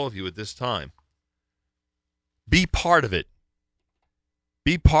at this time, be part of it.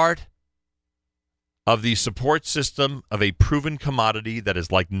 Be part of the support system of a proven commodity that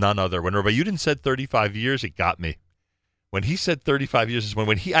is like none other. When Rabbi Yudin said 35 years, it got me. When he said 35 years is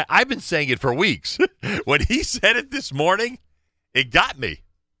when I've been saying it for weeks. When he said it this morning, it got me.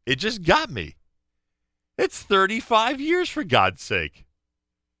 It just got me. It's 35 years, for God's sake.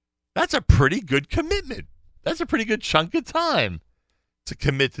 That's a pretty good commitment. That's a pretty good chunk of time to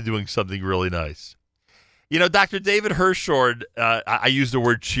commit to doing something really nice. You know, Dr. David Hirschhorn, I use the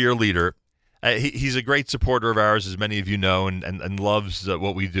word cheerleader. He's a great supporter of ours, as many of you know, and loves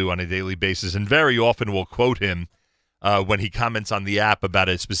what we do on a daily basis. And very often we'll quote him when he comments on the app about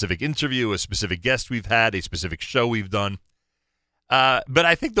a specific interview, a specific guest we've had, a specific show we've done. But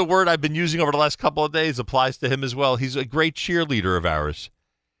I think the word I've been using over the last couple of days applies to him as well. He's a great cheerleader of ours.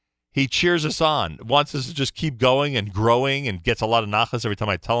 He cheers us on, wants us to just keep going and growing, and gets a lot of nachas every time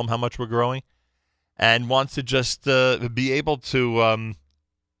I tell him how much we're growing, and wants to just be able to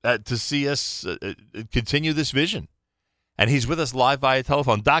see us continue this vision. And he's with us live via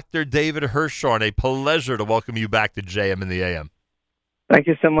telephone. Dr. David Hirschhorn, a pleasure to welcome you back to JM in the AM. Thank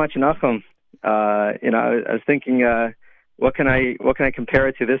you so much, Nachum. I was thinking, what can I compare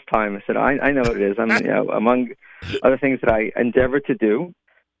it to this time? I said, I know what it is. Among other things that I endeavor to do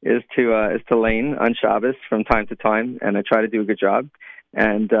is to lane on Shabbos from time to time, and I try to do a good job.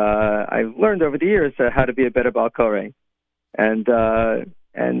 And I've learned over the years how to be a better Baal Koreh. And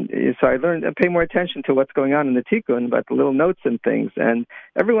so I learned and pay more attention to what's going on in the Tikkun, about the little notes and things. And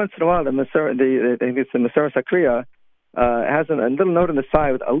every once in a while, the Masorah Sakriya has a little note on the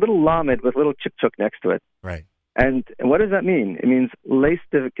side with a little lamed with a little chuk next to it. Right. And what does that mean? It means leis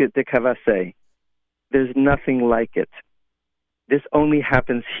de kavase. There's nothing like it. This only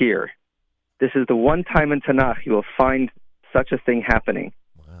happens here. This is the one time in Tanakh you will find such a thing happening.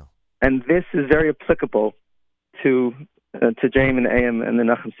 Wow. And this is very applicable to JM and AM and the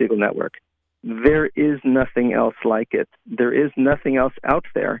Nachum Segal Network. There is nothing else like it. There is nothing else out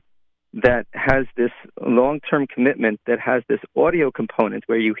there that has this long-term commitment, that has this audio component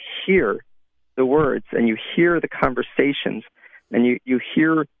where you hear the words and you hear the conversations and you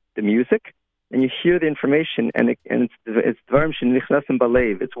hear the music and you hear the information, and it's dvarim shenichnasim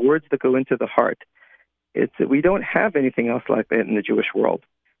balev. It's words that go into the heart. We don't have anything else like that in the Jewish world.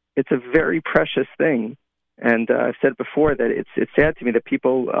 It's a very precious thing. And I've said before that it's sad to me that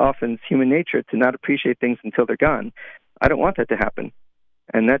people often, it's human nature to not appreciate things until they're gone. I don't want that to happen.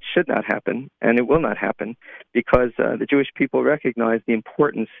 And that should not happen, and it will not happen, because the Jewish people recognize the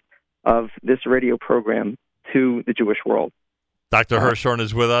importance of this radio program to the Jewish world. Dr. Hirschhorn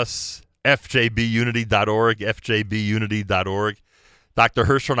is with us, fjbunity.org, fjbunity.org. Dr.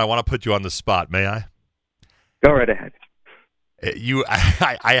 Hirschhorn, I want to put you on the spot. May I? Go right ahead.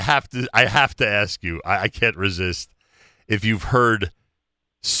 I have to ask you. I can't resist. If you've heard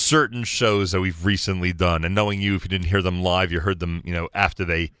certain shows that we've recently done, and knowing you, if you didn't hear them live, you heard them, after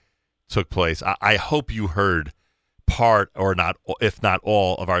they took place. I hope you heard part, or not, if not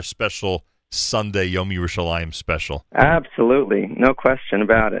all, of our special Sunday Yom Yerushalayim special. Absolutely, no question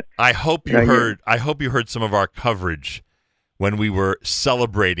about it. I hope you heard some of our coverage when we were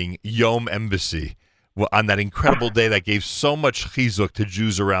celebrating Yom Embassy on that incredible day that gave so much chizuk to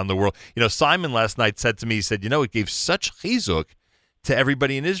Jews around the world. Simon last night said to me, he said, it gave such chizuk to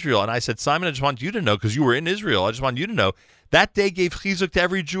everybody in Israel. And I said, Simon, I just want you to know, because you were in Israel, I just want you to know, that day gave chizuk to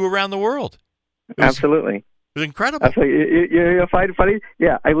every Jew around the world. Absolutely. It was incredible. You'll find it funny.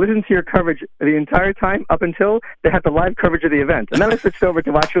 Yeah, I listened to your coverage the entire time up until they had the live coverage of the event. And then I switched over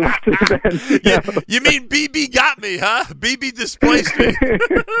to watch the event. You mean BB got me, huh? BB displaced me.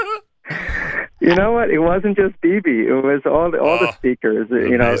 You know what? It wasn't just BB. It was all the speakers.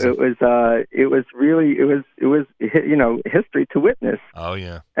 Amazing. It was history to witness. Oh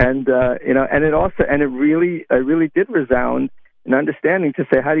yeah. And it really did resound an understanding to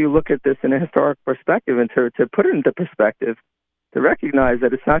say, how do you look at this in a historic perspective, and to put it into perspective, to recognize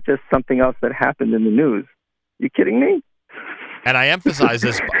that it's not just something else that happened in the news. You kidding me? And I emphasize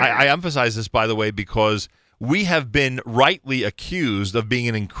this. I emphasize this, by the way, because we have been rightly accused of being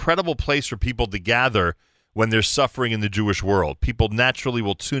an incredible place for people to gather when there's suffering in the Jewish world. People naturally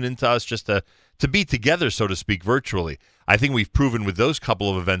will tune into us just to be together, so to speak, virtually. I think we've proven with those couple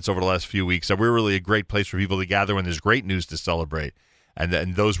of events over the last few weeks that we're really a great place for people to gather when there's great news to celebrate.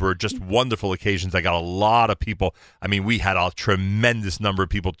 And those were just wonderful occasions. I got a lot of people. I mean, we had a tremendous number of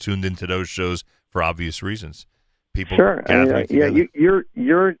people tuned into those shows for obvious reasons. People sure. gathering together.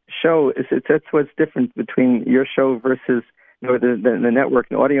 Your show that's what's different between your show versus the network,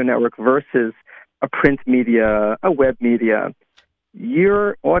 the audio network, versus a print media, a web media.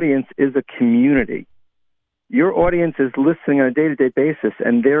 Your audience is a community. Your audience is listening on a day-to-day basis,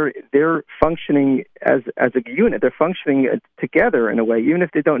 and they're functioning as a unit. They're functioning together in a way, even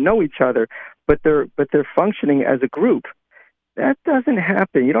if they don't know each other. But they're functioning as a group. That doesn't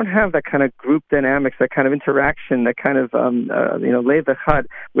happen. You don't have that kind of group dynamics, that kind of interaction, that kind of lev echad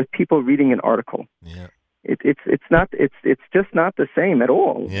with people reading an article. Yeah. It's just not the same at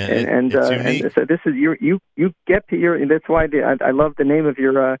all. Yeah, and so this is you get to your. That's why I love the name of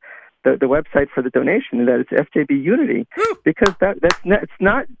your the website for the donation, that it's FJB Unity, because it's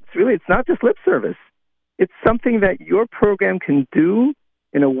not just lip service. It's something that your program can do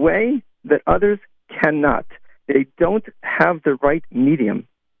in a way that others cannot. They don't have the right medium.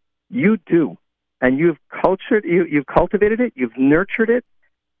 You do, and you've cultivated it, you've nurtured it,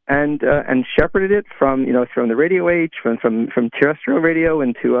 and shepherded it from the radio age, from terrestrial radio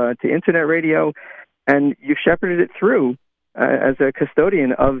into to internet radio, and you've shepherded it through as a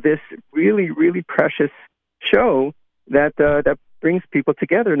custodian of this really, really precious show that brings people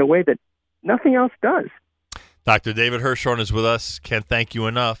together in a way that nothing else does. Dr. David Hirschhorn is with us. Can't thank you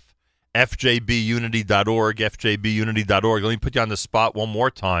enough. fjbunity.org, fjbunity.org. Let me put you on the spot one more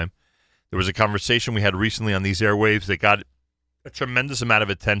time. There was a conversation we had recently on these airwaves that got a tremendous amount of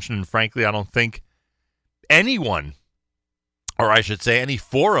attention, and frankly, I don't think anyone, or I should say any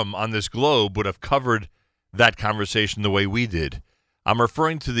forum on this globe, would have covered that conversation the way we did. I'm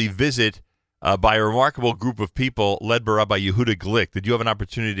referring to the visit by a remarkable group of people led by Rabbi Yehuda Glick. Did you have an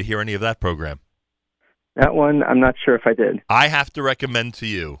opportunity to hear any of that program? That one, I'm not sure if I did. I have to recommend to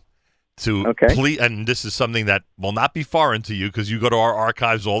you to please, and this is something that will not be foreign to you because you go to our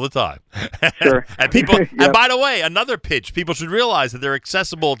archives all the time. Sure. And people, and by the way, another pitch: people should realize that they're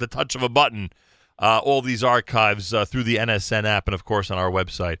accessible at the touch of a button. All these archives through the NSN app and, of course, on our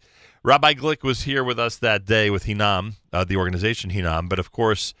website. Rabbi Glick was here with us that day with Hinam, the organization Hinam. But, of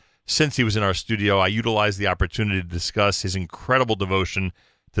course, since he was in our studio, I utilized the opportunity to discuss his incredible devotion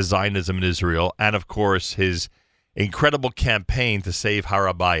to Zionism in Israel and, of course, his incredible campaign to save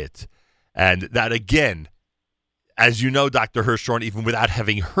Harabayit. And that, again, as you know, Dr. Hirschhorn, even without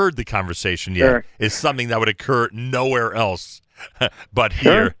having heard the conversation yet, is something that would occur nowhere else but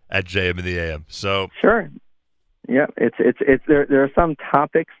here at JM in the AM. So yeah, it's there are some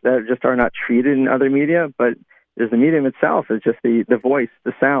topics that just are not treated in other media, but there's the medium itself. It's just the voice,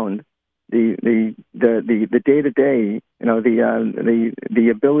 the sound, the day to day. You know, the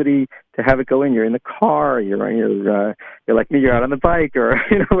ability to have it go in. You're in the car. You're like me. You're out on the bike, or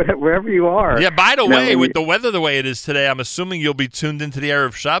wherever you are. Yeah. By the way, with the weather the way it is today, I'm assuming you'll be tuned into the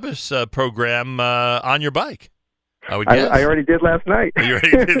Erev Shabbos program on your bike. I already did last night. You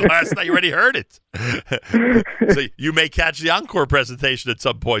already did last night. You already heard it. So you may catch the encore presentation at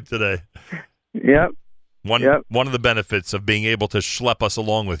some point today. Yep. One of the benefits of being able to schlep us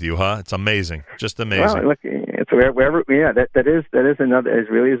along with you, huh? It's amazing, just amazing. Well, look, it's wherever. Yeah, that is another. It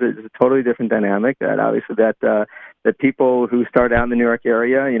really is a totally different dynamic. That obviously that people who start out in the New York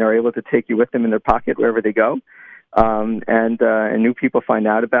area, are able to take you with them in their pocket wherever they go, and new people find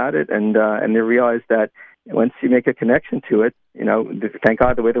out about it, and they realize that. Once you make a connection to it, thank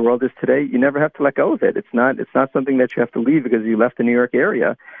God the way the world is today, you never have to let go of it. It's not something that you have to leave because you left the New York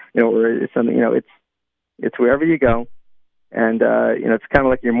area, or it's something, it's wherever you go, and it's kind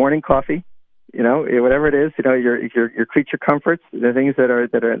of like your morning coffee, whatever it is, your creature comforts, the things that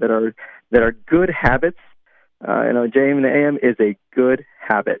are good habits. JM in the AM is a good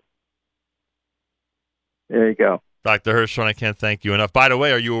habit. There you go. Dr. Hirschhorn, I can't thank you enough. By the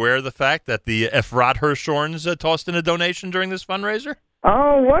way, are you aware of the fact that the Efrat Hirschhorns tossed in a donation during this fundraiser?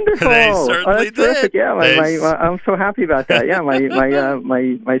 Oh, wonderful! They certainly did. Terrific. Yeah, I'm so happy about that. Yeah,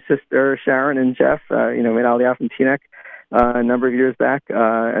 my sister Sharon and Jeff, made Aliyah from Teaneck a number of years back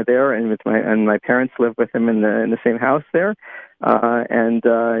there, and my parents live with them in the same house there, and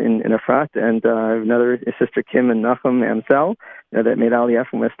in Efrat, and another sister Kim and Nachum Amsel that made Aliyah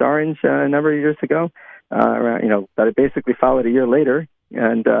from West Orange a number of years ago. That I basically followed a year later,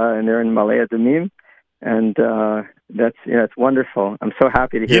 and they're in Malaya Damim, and it's wonderful. I'm so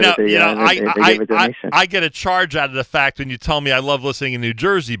happy to hear that they gave a donation. I get a charge out of the fact when you tell me I love listening in New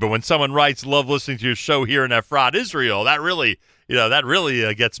Jersey, but when someone writes "love listening to your show here in Efrat, Israel," that really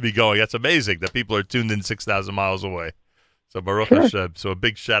gets me going. That's amazing that people are tuned in 6,000 miles away. So Baruch Hashem. So a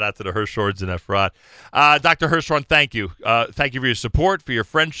big shout out to the Hirschhorns in Efrat. Dr. Hirschhorn, thank you. Thank you for your support, for your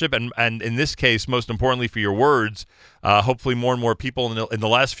friendship, and in this case, most importantly, for your words. Hopefully more and more people in the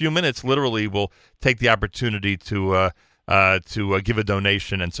last few minutes literally will take the opportunity to give a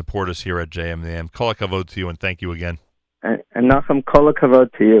donation and support us here at JM the AM. Kol hakavod to you, and thank you again. And Nachum, kol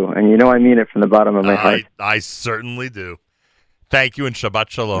hakavod to you. And I mean it from the bottom of my heart. I certainly do. Thank you and Shabbat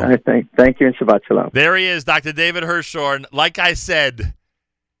Shalom. Thank you and Shabbat Shalom. There he is, Dr. David Hirschhorn. Like I said,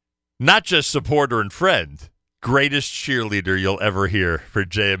 not just supporter and friend, greatest cheerleader you'll ever hear for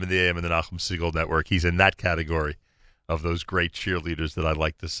JM and the AM and the Nachum Segal Network. He's in that category of those great cheerleaders that I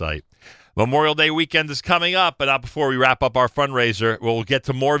like to cite. Memorial Day weekend is coming up, but not before we wrap up our fundraiser. We'll get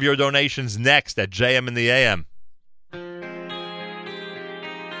to more of your donations next at JM and the AM.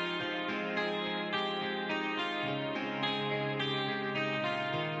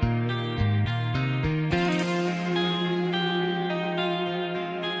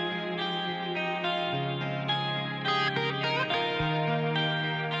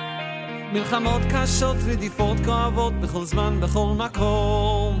 מלחמות קשות, רדיפות כואבות, בכל זמן, בכל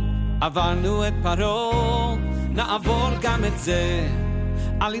מקום. עברנו את פרעה, נעבור גם את זה.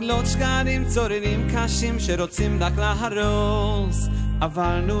 עלילות שקרים, צוררים קשים, שרוצים רק להרוס.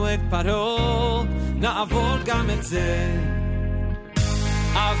 עברנו את פרעה, נעבור גם את זה.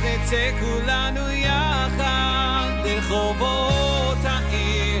 אז נצא כולנו יחד, לרחובות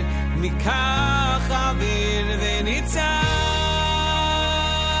העיר, ניקח אוויר וניצח.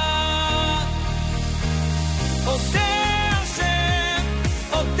 אודה השם,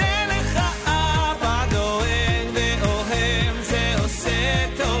 אודה לך אבא דואג ואוהב, זה עושה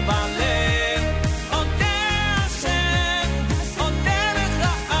טוב בלב. אודה השם, אודה לך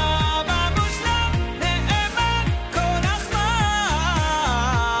אבא מושלם, נאמן כה נחמד.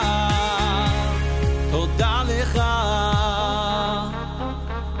 תודה לך.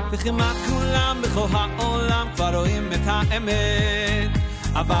 וכמעט כולם בכל העולם כבר רואים את האמת,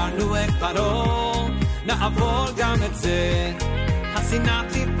 עברנו את פרעה, נעבור גם את זה. השנאה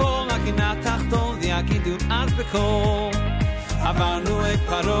תיפול, הגינה תחתון, ויגידו אז בקול. עברנו את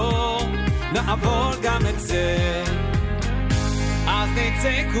פרעה, נעבור גם את זה. אז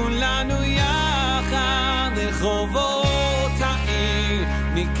נצא כולנו יחד לרחובות העיר,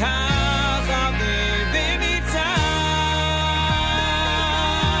 ניקח אוויר וניצח.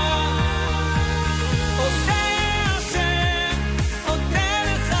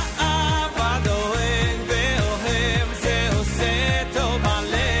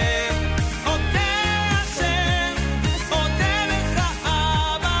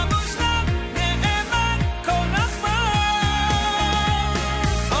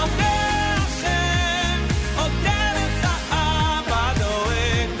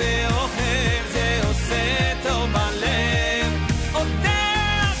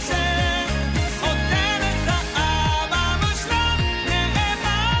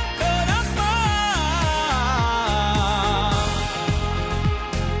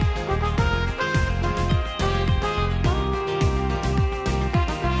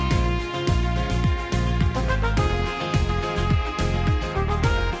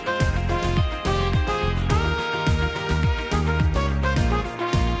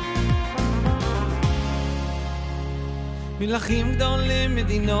 מלכים גדולים,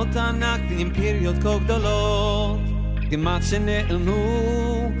 מדינות ענק ואימפריות כה גדולות כמעט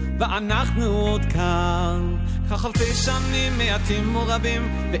שנעלמו ואנחנו עוד כאן. כך אלפי שנים מעטים ורבים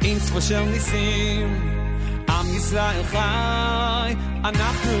ואין ספור של ניסים, עם ישראל חי,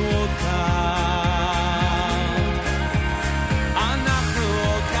 אנחנו עוד כאן, אנחנו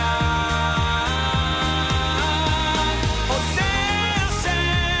עוד כאן. עודה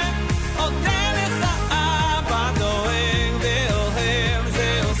השם, עודה לך אבא דואג ואוהב, זה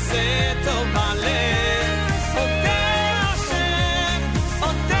עושה טוב בלב. עודה השם,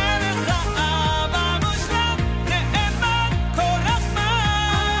 עודה לך אבא מושלם, נאמן כל הזמן.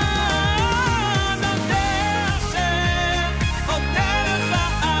 עודה השם, עודה לך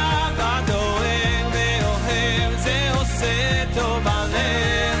אבא דואג ואוהב, זה עושה טוב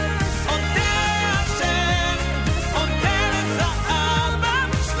בלב. עודה השם, עודה לך אבא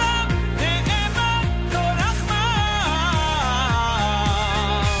מושלם, נאמן כל הזמן.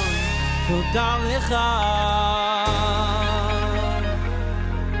 תודה לך.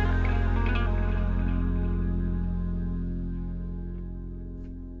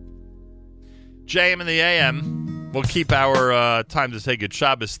 JM in the AM. We'll keep our time to say good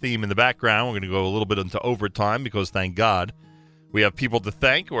Shabbos theme in the background. We're going to go a little bit into overtime because, thank God, we have people to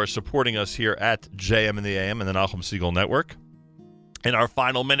thank who are supporting us here at JM in the AM and the Nachum Segal Network. In our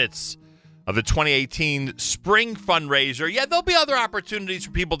final minutes of the 2018 spring fundraiser, yeah, there'll be other opportunities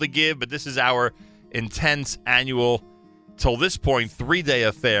for people to give, but this is our intense annual, till this point, 3-day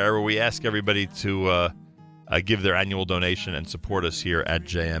affair where we ask everybody to give their annual donation and support us here at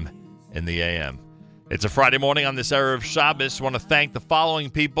JM in the AM. It's a Friday morning on this Erev Shabbos. I want to thank the following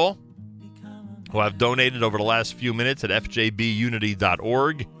people who have donated over the last few minutes at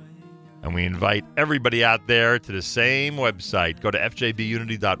fjbunity.org. And we invite everybody out there to the same website. Go to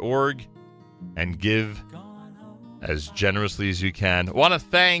fjbunity.org and give as generously as you can. I want to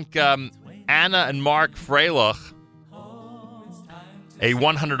thank Anna and Mark Freilich, a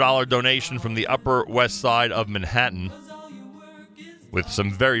 $100 donation from the Upper West Side of Manhattan, with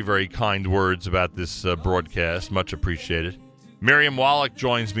some very, very kind words about this broadcast. Much appreciated. Miriam Wallach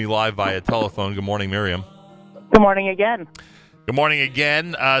joins me live via telephone. Good morning, Miriam. Good morning again. Good morning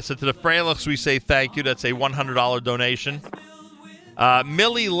again. So to the Freilichs, we say thank you. That's a $100 donation.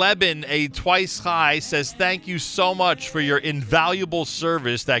 Millie Lebin, a twice high, says thank you so much for your invaluable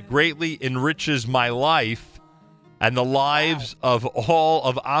service that greatly enriches my life and the lives of all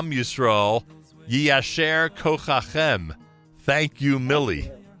of Am Yisrael. Yasher kochachem. Thank you,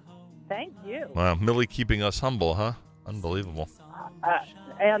 Millie. Thank you. Wow, Millie keeping us humble, huh? Unbelievable.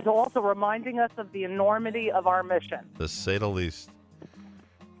 And also reminding us of the enormity of our mission. To say the least.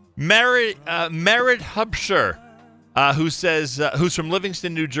 Merritt Hubsher, who's from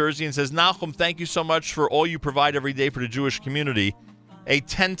Livingston, New Jersey, and says, Nachum, thank you so much for all you provide every day for the Jewish community. A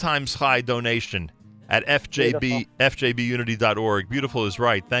 10 times high donation at fjbunity.org. Beautiful is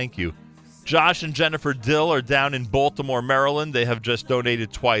right. Thank you. Josh and Jennifer Dill are down in Baltimore, Maryland. They have just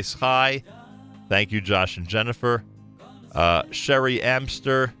donated twice high. Thank you, Josh and Jennifer. Sherry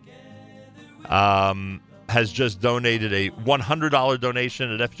Amster has just donated a $100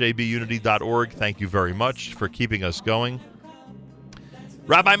 donation at fjbunity.org. Thank you very much for keeping us going.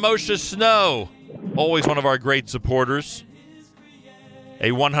 Rabbi Moshe Snow, always one of our great supporters.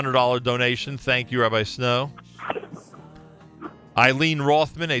 A $100 donation. Thank you, Rabbi Snow. Eileen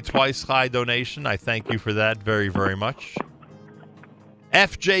Rothman, a twice high donation. I thank you for that very, very much.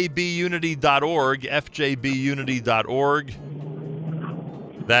 FJBunity.org,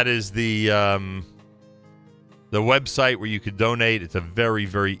 FJBunity.org. That is the website where you could donate. It's a very,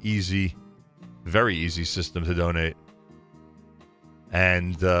 very easy system to donate.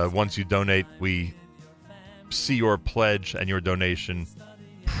 And once you donate, we see your pledge and your donation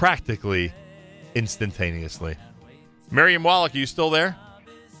practically instantaneously. Miriam Wallach, are you still there?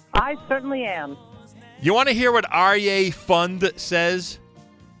 I certainly am. You want to hear what Aryeh Fund says?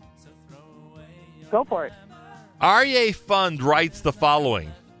 Go for it. Aryeh Fund writes the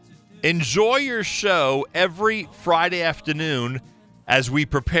following. Enjoy your show every Friday afternoon as we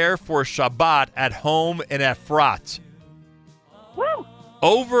prepare for Shabbat at home in Efrat. Woo!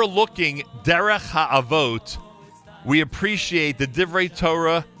 Overlooking Derech HaAvot, we appreciate the Divrei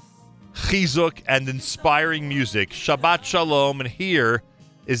Torah, chizuk, and inspiring music. Shabbat Shalom, and here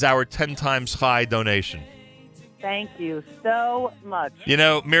is our 10 times high donation. Thank you so much. You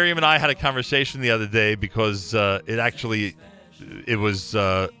know, Miriam and I had a conversation the other day because it was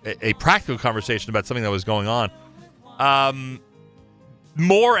a practical conversation about something that was going on.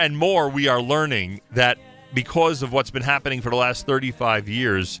 More and more we are learning that because of what's been happening for the last 35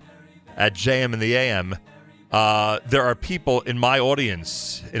 years at JM and the AM, there are people in my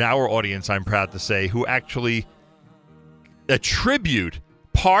audience, in our audience, I'm proud to say, who actually attribute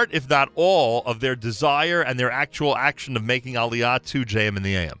part, if not all, of their desire and their actual action of making Aliyah to JM and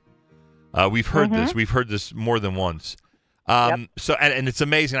the AM. We've heard this. We've heard this more than once. So, and it's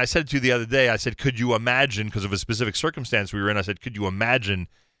amazing. I said to you the other day, I said, could you imagine, because of a specific circumstance we were in, I said, could you imagine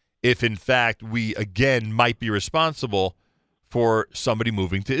if, in fact, we, again, might be responsible for somebody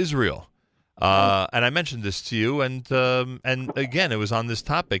moving to Israel? And I mentioned this to you, and again, it was on this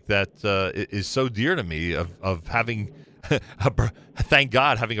topic that is so dear to me of having, thank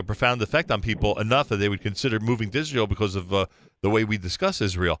God, having a profound effect on people enough that they would consider moving to Israel because of the way we discuss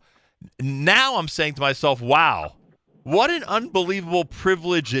Israel. Now I'm saying to myself, wow, what an unbelievable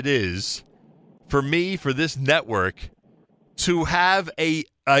privilege it is for me, for this network, to have an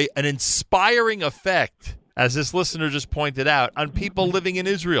inspiring effect, as this listener just pointed out, on people living in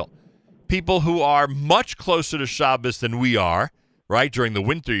Israel. People who are much closer to Shabbos than we are, right? During the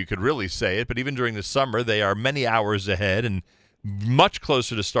winter, you could really say it, but even during the summer, they are many hours ahead and much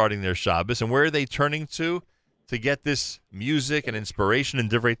closer to starting their Shabbos. And where are they turning to get this music and inspiration in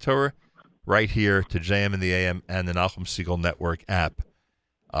Divrei Torah? Right here to JM and the AM and the Nachum Segal Network app,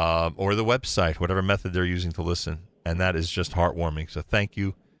 or the website, whatever method they're using to listen. And that is just heartwarming. So thank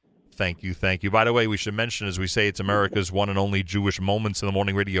you. Thank you. Thank you. By the way, we should mention, as we say, it's America's one and only Jewish Moments in the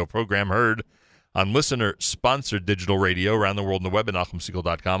Morning radio program, heard on listener-sponsored digital radio around the world on the web at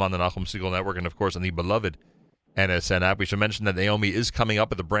NachumSegal.com, on the Nachum Segal Network, and, of course, on the beloved NSN app. We should mention that Naomi is coming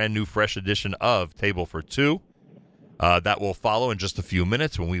up with a brand new, fresh edition of Table for Two. That will follow in just a few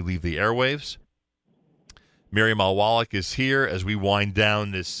minutes when we leave the airwaves. Miriam Al-Wallach is here as we wind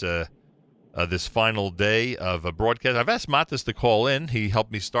down this final day of a broadcast. I've asked Matis to call in. He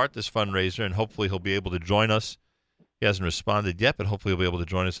helped me start this fundraiser, and hopefully he'll be able to join us. He hasn't responded yet, but hopefully he'll be able to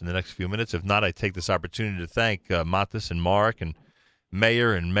join us in the next few minutes. If not, I take this opportunity to thank Matis and Mark and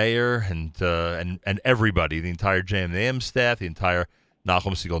Mayor and everybody, the entire JMAM staff, the entire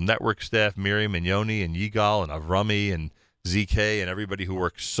Nachum Segal Network staff, Miriam and Yoni and Yigal and Avrami and ZK and everybody who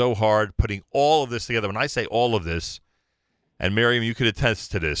works so hard putting all of this together. When I say all of this, and Miriam, you could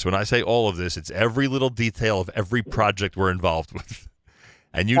attest to this, when I say all of this, it's every little detail of every project we're involved with.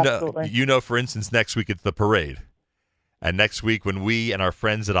 And you know, for instance, next week it's the parade. And next week when we and our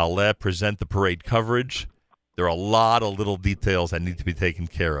friends at Aleh present the parade coverage, there are a lot of little details that need to be taken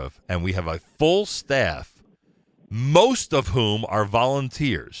care of. And we have a full staff, most of whom are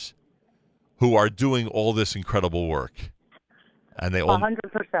volunteers, who are doing all this incredible work, and they all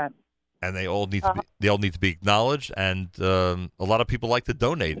 100%, and they all need to be acknowledged. And a lot of people like to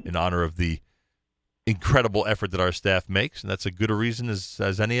donate in honor of the incredible effort that our staff makes, and that's as good a reason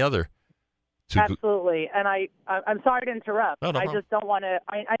as any other. Absolutely, and I'm sorry to interrupt. No I just don't want to.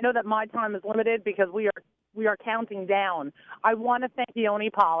 I know that my time is limited because we are counting down. I want to thank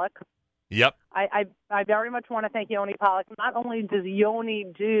Yoni Pollock. Yep. I very much want to thank Yoni Pollock. Not only does Yoni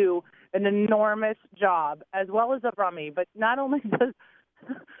do an enormous job, as well as Avrami, but not only does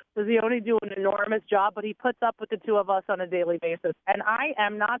Yoni do an enormous job, but he puts up with the two of us on a daily basis. And I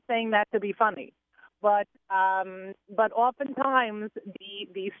am not saying that to be funny, but oftentimes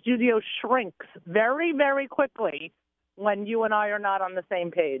the studio shrinks very, very quickly when you and I are not on the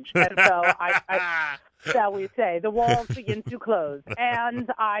same page. And so I shall we say, the walls begin to close. And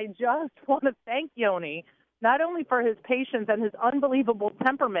I just want to thank Yoni not only for his patience and his unbelievable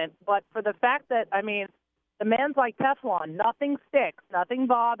temperament, but for the fact that, I mean, the man's like Teflon. Nothing sticks. Nothing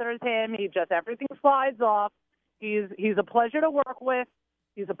bothers him. Everything slides off. He's a pleasure to work with.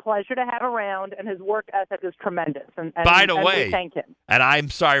 He's a pleasure to have around, and his work ethic is tremendous. And by the way, we thank him. And I'm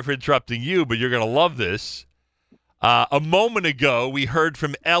sorry for interrupting you, but you're going to love this. A moment ago, we heard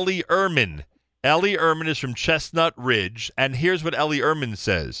from Ellie Ehrman. Ellie Ehrman is from Chestnut Ridge, and here's what Ellie Ehrman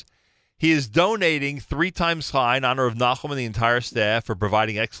says. He is donating 3 times high in honor of Nachum and the entire staff for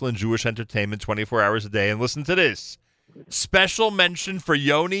providing excellent Jewish entertainment 24 hours a day. And listen to this. Special mention for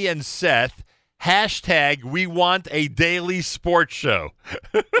Yoni and Seth. # we want a daily sports show.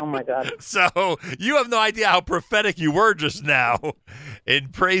 Oh, my God. So you have no idea how prophetic you were just now in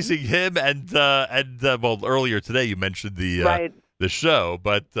praising him. And earlier today you mentioned the show.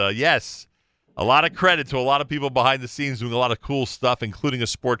 But, yes, a lot of credit to a lot of people behind the scenes doing a lot of cool stuff, including a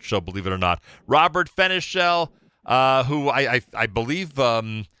sports show, believe it or not. Robert Fenichel, who I believe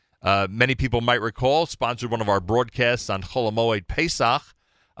many people might recall, sponsored one of our broadcasts on Chol HaMoed Pesach,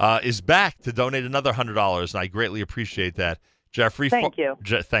 is back to donate another $100, and I greatly appreciate that. Jeffrey, thank you.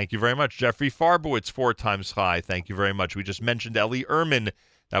 Thank you very much. Jeffrey Farbowitz, 4 times high. Thank you very much. We just mentioned Ellie Ehrman.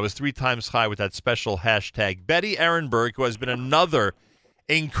 That was 3 times high with that special #. Betty Ehrenberg, who has been another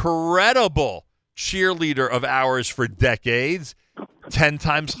incredible cheerleader of ours for decades. 10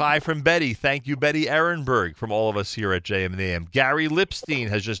 times high from Betty. Thank you, Betty Ehrenberg, from all of us here at JM in the AM. Gary Lipstein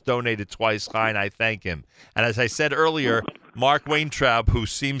has just donated twice high, and I thank him. And as I said earlier, Mark Weintraub, who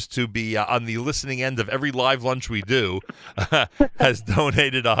seems to be on the listening end of every live lunch we do, has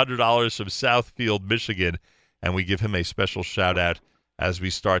donated $100 from Southfield, Michigan, and we give him a special shout-out as we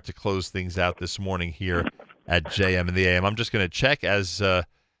start to close things out this morning here at JM in the AM. I'm just going to check as I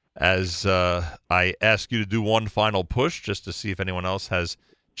ask you to do one final push just to see if anyone else has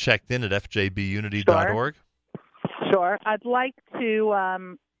checked in at fjbunity.org. Sure. I'd like to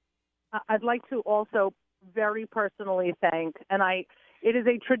also very personally thank, and it is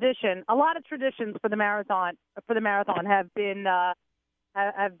a tradition. A lot of traditions for the marathon have been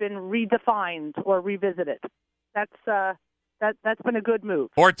redefined or revisited. That's been a good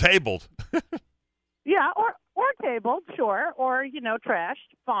move. Or tabled. Yeah, or tabled, sure, or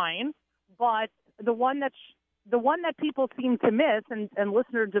trashed, fine. But the one that people seem to miss, and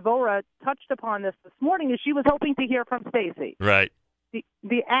listener Devorah touched upon this morning, is she was hoping to hear from Stacy. Right.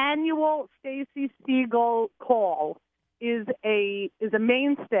 The annual Stacy Siegel call is a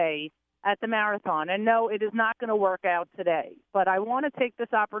mainstay at the marathon, and no, it is not going to work out today. But I want to take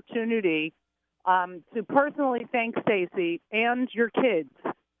this opportunity to personally thank Stacy and your kids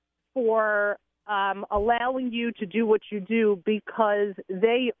for allowing you to do what you do, because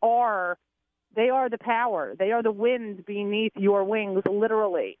they are the power. They are the wind beneath your wings,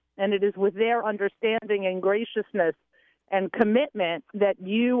 literally. And it is with their understanding and graciousness and commitment that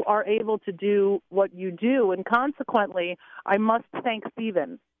you are able to do what you do. And consequently, I must thank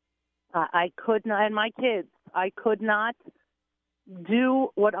Stephen. I could not, and my kids, I could not do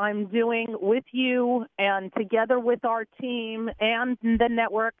what I'm doing with you and together with our team and the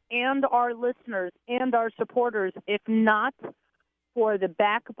network and our listeners and our supporters, if not for the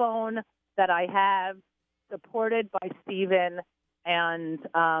backbone that I have, supported by Stephen and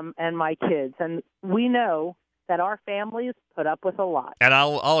my kids. And we know that our families put up with a lot. And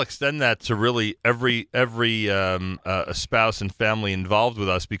I'll extend that to really every spouse and family involved with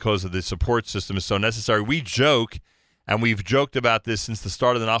us, because of the support system is so necessary. We joke, and we've joked about this since the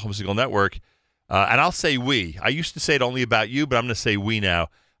start of the Nachum Segal Network, and I'll say we. I used to say it only about you, but I'm going to say we now,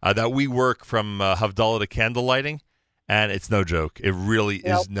 that we work from Havdalah to candle lighting, and it's no joke. It really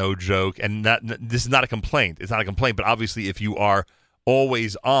is no joke, and this is not a complaint. It's not a complaint, but obviously if you are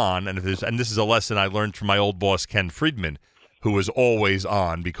always on, and this is a lesson I learned from my old boss, Ken Friedman, who was always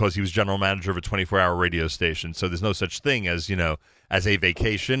on because he was general manager of a 24-hour radio station. So there's no such thing as, as a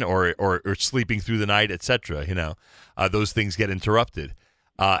vacation or sleeping through the night, etc. Those things get interrupted.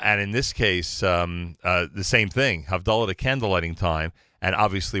 And in this case, the same thing, Havdalah to candle lighting time. And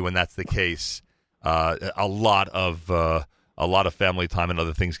obviously when that's the case, a lot of family time and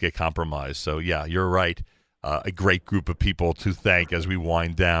other things get compromised. So yeah, you're right. A great group of people to thank as we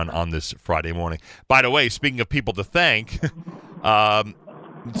wind down on this Friday morning. By the way, speaking of people to thank,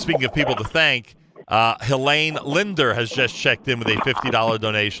 Helene Linder has just checked in with a $50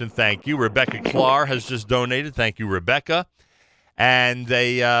 donation. Thank you. Rebecca Klar has just donated. Thank you, Rebecca. And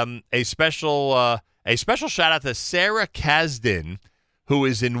a special shout out to Sarah Kasdan, who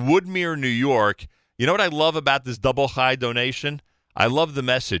is in Woodmere, New York. You know what I love about this double high donation? I love the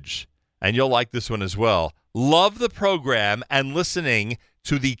message, and you'll like this one as well. Love the program and listening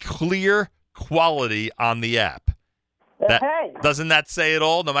to the clear quality on the app. Doesn't that say it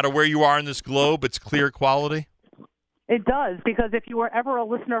all? No matter where you are in this globe, it's clear quality? It does, because if you were ever a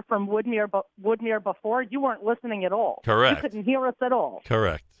listener from Woodmere before, you weren't listening at all. Correct. You couldn't hear us at all.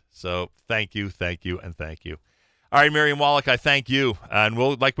 Correct. So thank you, and thank you. All right, Miriam Wallach, I thank you. And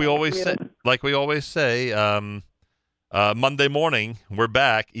we'll, like we always say, Monday morning, we're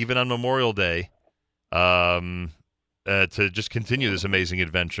back, even on Memorial Day, to just continue this amazing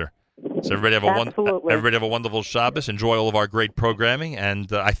adventure. So everybody have a wonderful Shabbos. Enjoy all of our great programming,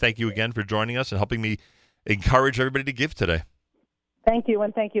 and I thank you again for joining us and helping me encourage everybody to give today. Thank you,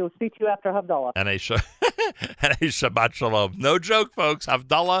 and thank you. Speak to you after Havdalah. And a Shabbat Shalom. No joke, folks.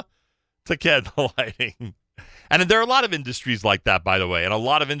 Havdalah to candle lighting. And there are a lot of industries like that, by the way, and a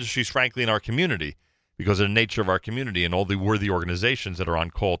lot of industries, frankly, in our community, because of the nature of our community and all the worthy organizations that are on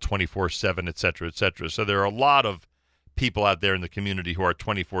call 24/7, et cetera, et cetera. So there are a lot of people out there in the community who are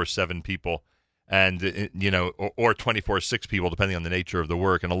 24/7 people, and or 24/6 people, depending on the nature of the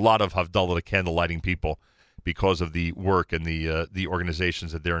work, and a lot of Havdalah to candle lighting people because of the work and the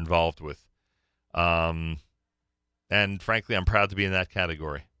organizations that they're involved with. And frankly, I'm proud to be in that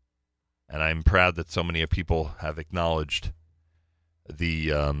category. And I'm proud that so many people have acknowledged the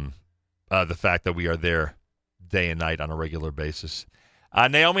fact that we are there day and night on a regular basis.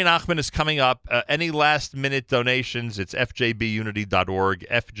 Naomi Nachman is coming up. Any last-minute donations, it's fjbunity.org,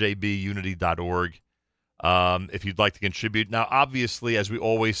 fjbunity.org, if you'd like to contribute. Now, obviously, as we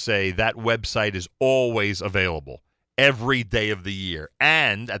always say, that website is always available every day of the year.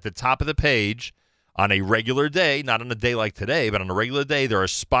 And at the top of the page, on a regular day, not on a day like today, but on a regular day, there are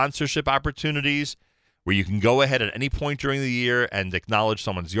sponsorship opportunities where you can go ahead at any point during the year and acknowledge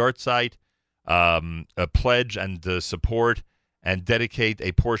someone's yard site, a pledge and support, and dedicate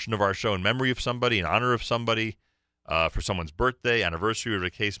a portion of our show in memory of somebody, in honor of somebody, for someone's birthday, anniversary, whatever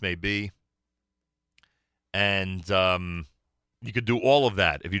the case may be. And you could do all of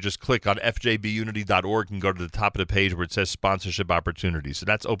that if you just click on fjbunity.org and go to the top of the page where it says sponsorship opportunities. So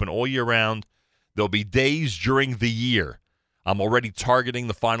that's open all year round. There'll be days during the year. I'm already targeting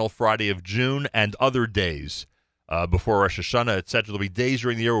the final Friday of June and other days before Rosh Hashanah, etc. There'll be days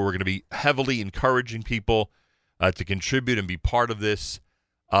during the year where we're going to be heavily encouraging people to contribute and be part of this,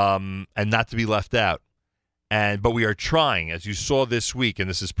 and not to be left out. But we are trying, as you saw this week, and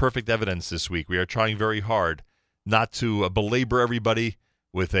this is perfect evidence this week, we are trying very hard not to belabor everybody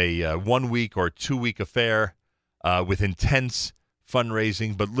with a 1 week or 2 week affair with intense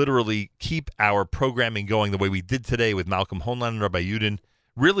fundraising, but literally keep our programming going the way we did today with Malcolm Hoenlein and Rabbi Yudin.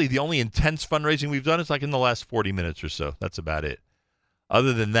 Really, the only intense fundraising we've done is like in the last 40 minutes or so. That's about it.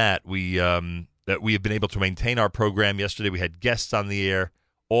 Other than that, we have been able to maintain our program. Yesterday, we had guests on the air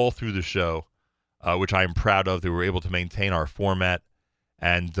all through the show, which I am proud of. That we were able to maintain our format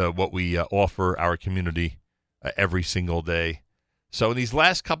and what we offer our community every single day. So in these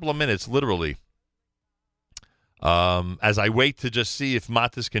last couple of minutes, literally, as I wait to just see if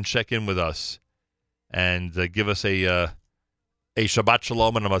Matis can check in with us and give us a Shabbat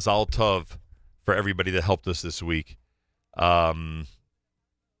Shalom and a Mazal Tov for everybody that helped us this week. I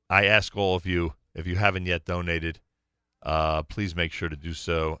ask all of you, if you haven't yet donated, please make sure to do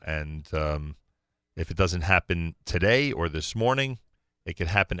so. And if it doesn't happen today or this morning, it can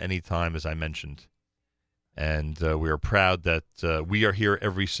happen anytime, as I mentioned. And we are proud that we are here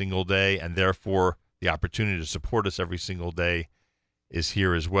every single day, and therefore the opportunity to support us every single day is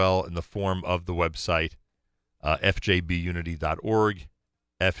here as well in the form of the website, fjbunity.org,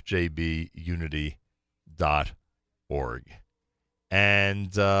 fjbunity.org.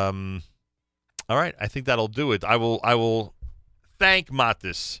 And, all right, I think that'll do it. I will thank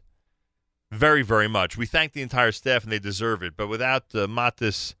Matis very, very much. We thank the entire staff, and they deserve it. But without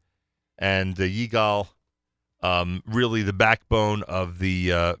Matis and Yigal, really the backbone of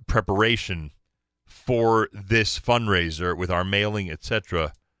the preparation for this fundraiser with our mailing,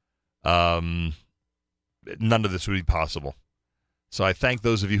 etc., none of this would be possible. So I thank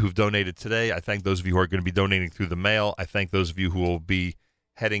those of you who've donated today. I thank those of you who are going to be donating through the mail. I thank those of you who will be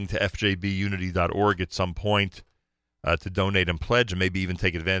heading to fjbunity.org at some point to donate and pledge, and maybe even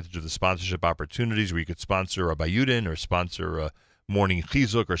take advantage of the sponsorship opportunities where you could sponsor Rabbi Yudin or sponsor Morning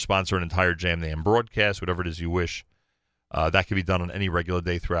Chizuk or sponsor an entire Jam Name broadcast, whatever it is you wish. That can be done on any regular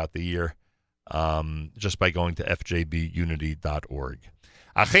day throughout the year. Just by going to fjbunity.org.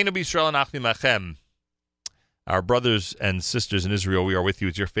 Achenu b'Yisrael anachnu machem. Our brothers and sisters in Israel, we are with you.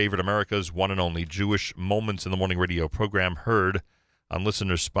 It's your favorite America's one and only Jewish Moments in the Morning radio program, heard on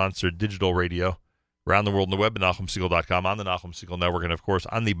listener-sponsored digital radio around the world on the web at NachumSegal.com, on the Nachum Segal Network, and, of course,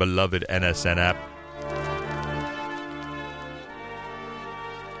 on the beloved NSN app.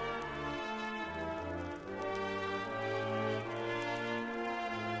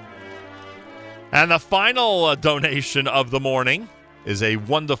 And the final donation of the morning is a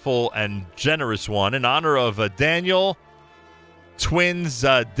wonderful and generous one in honor of Daniel, twins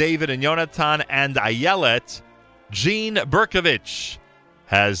David and Yonatan, and Ayelet. Jean Berkovich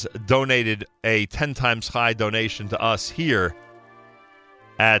has donated a 10 times high donation to us here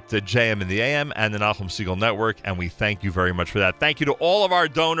at the JM in the AM and the Nachum Segal Network, and we thank you very much for that. Thank you to all of our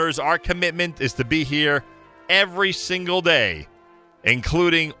donors. Our commitment is to be here every single day,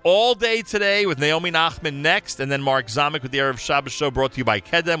 including all day today with Naomi Nachman next, and then Mark Zamek with the Erev Shabbos show brought to you by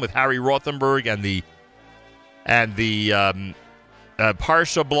Kedem with Harry Rothenberg and the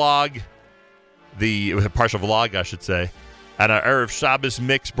Parsha blog, the Parsha vlog, I should say, and our Erev Shabbos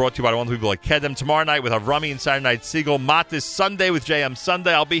mix brought to you by the wonderful people like Kedem. Tomorrow night with Avrami and Saturday Night Segal. Matis Sunday with JM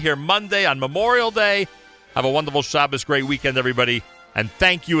Sunday. I'll be here Monday on Memorial Day. Have a wonderful Shabbos, great weekend, everybody, and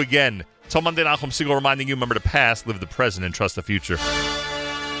thank you again. Till Monday, Nachum Segal reminding you, remember the past, live the present, and trust the future.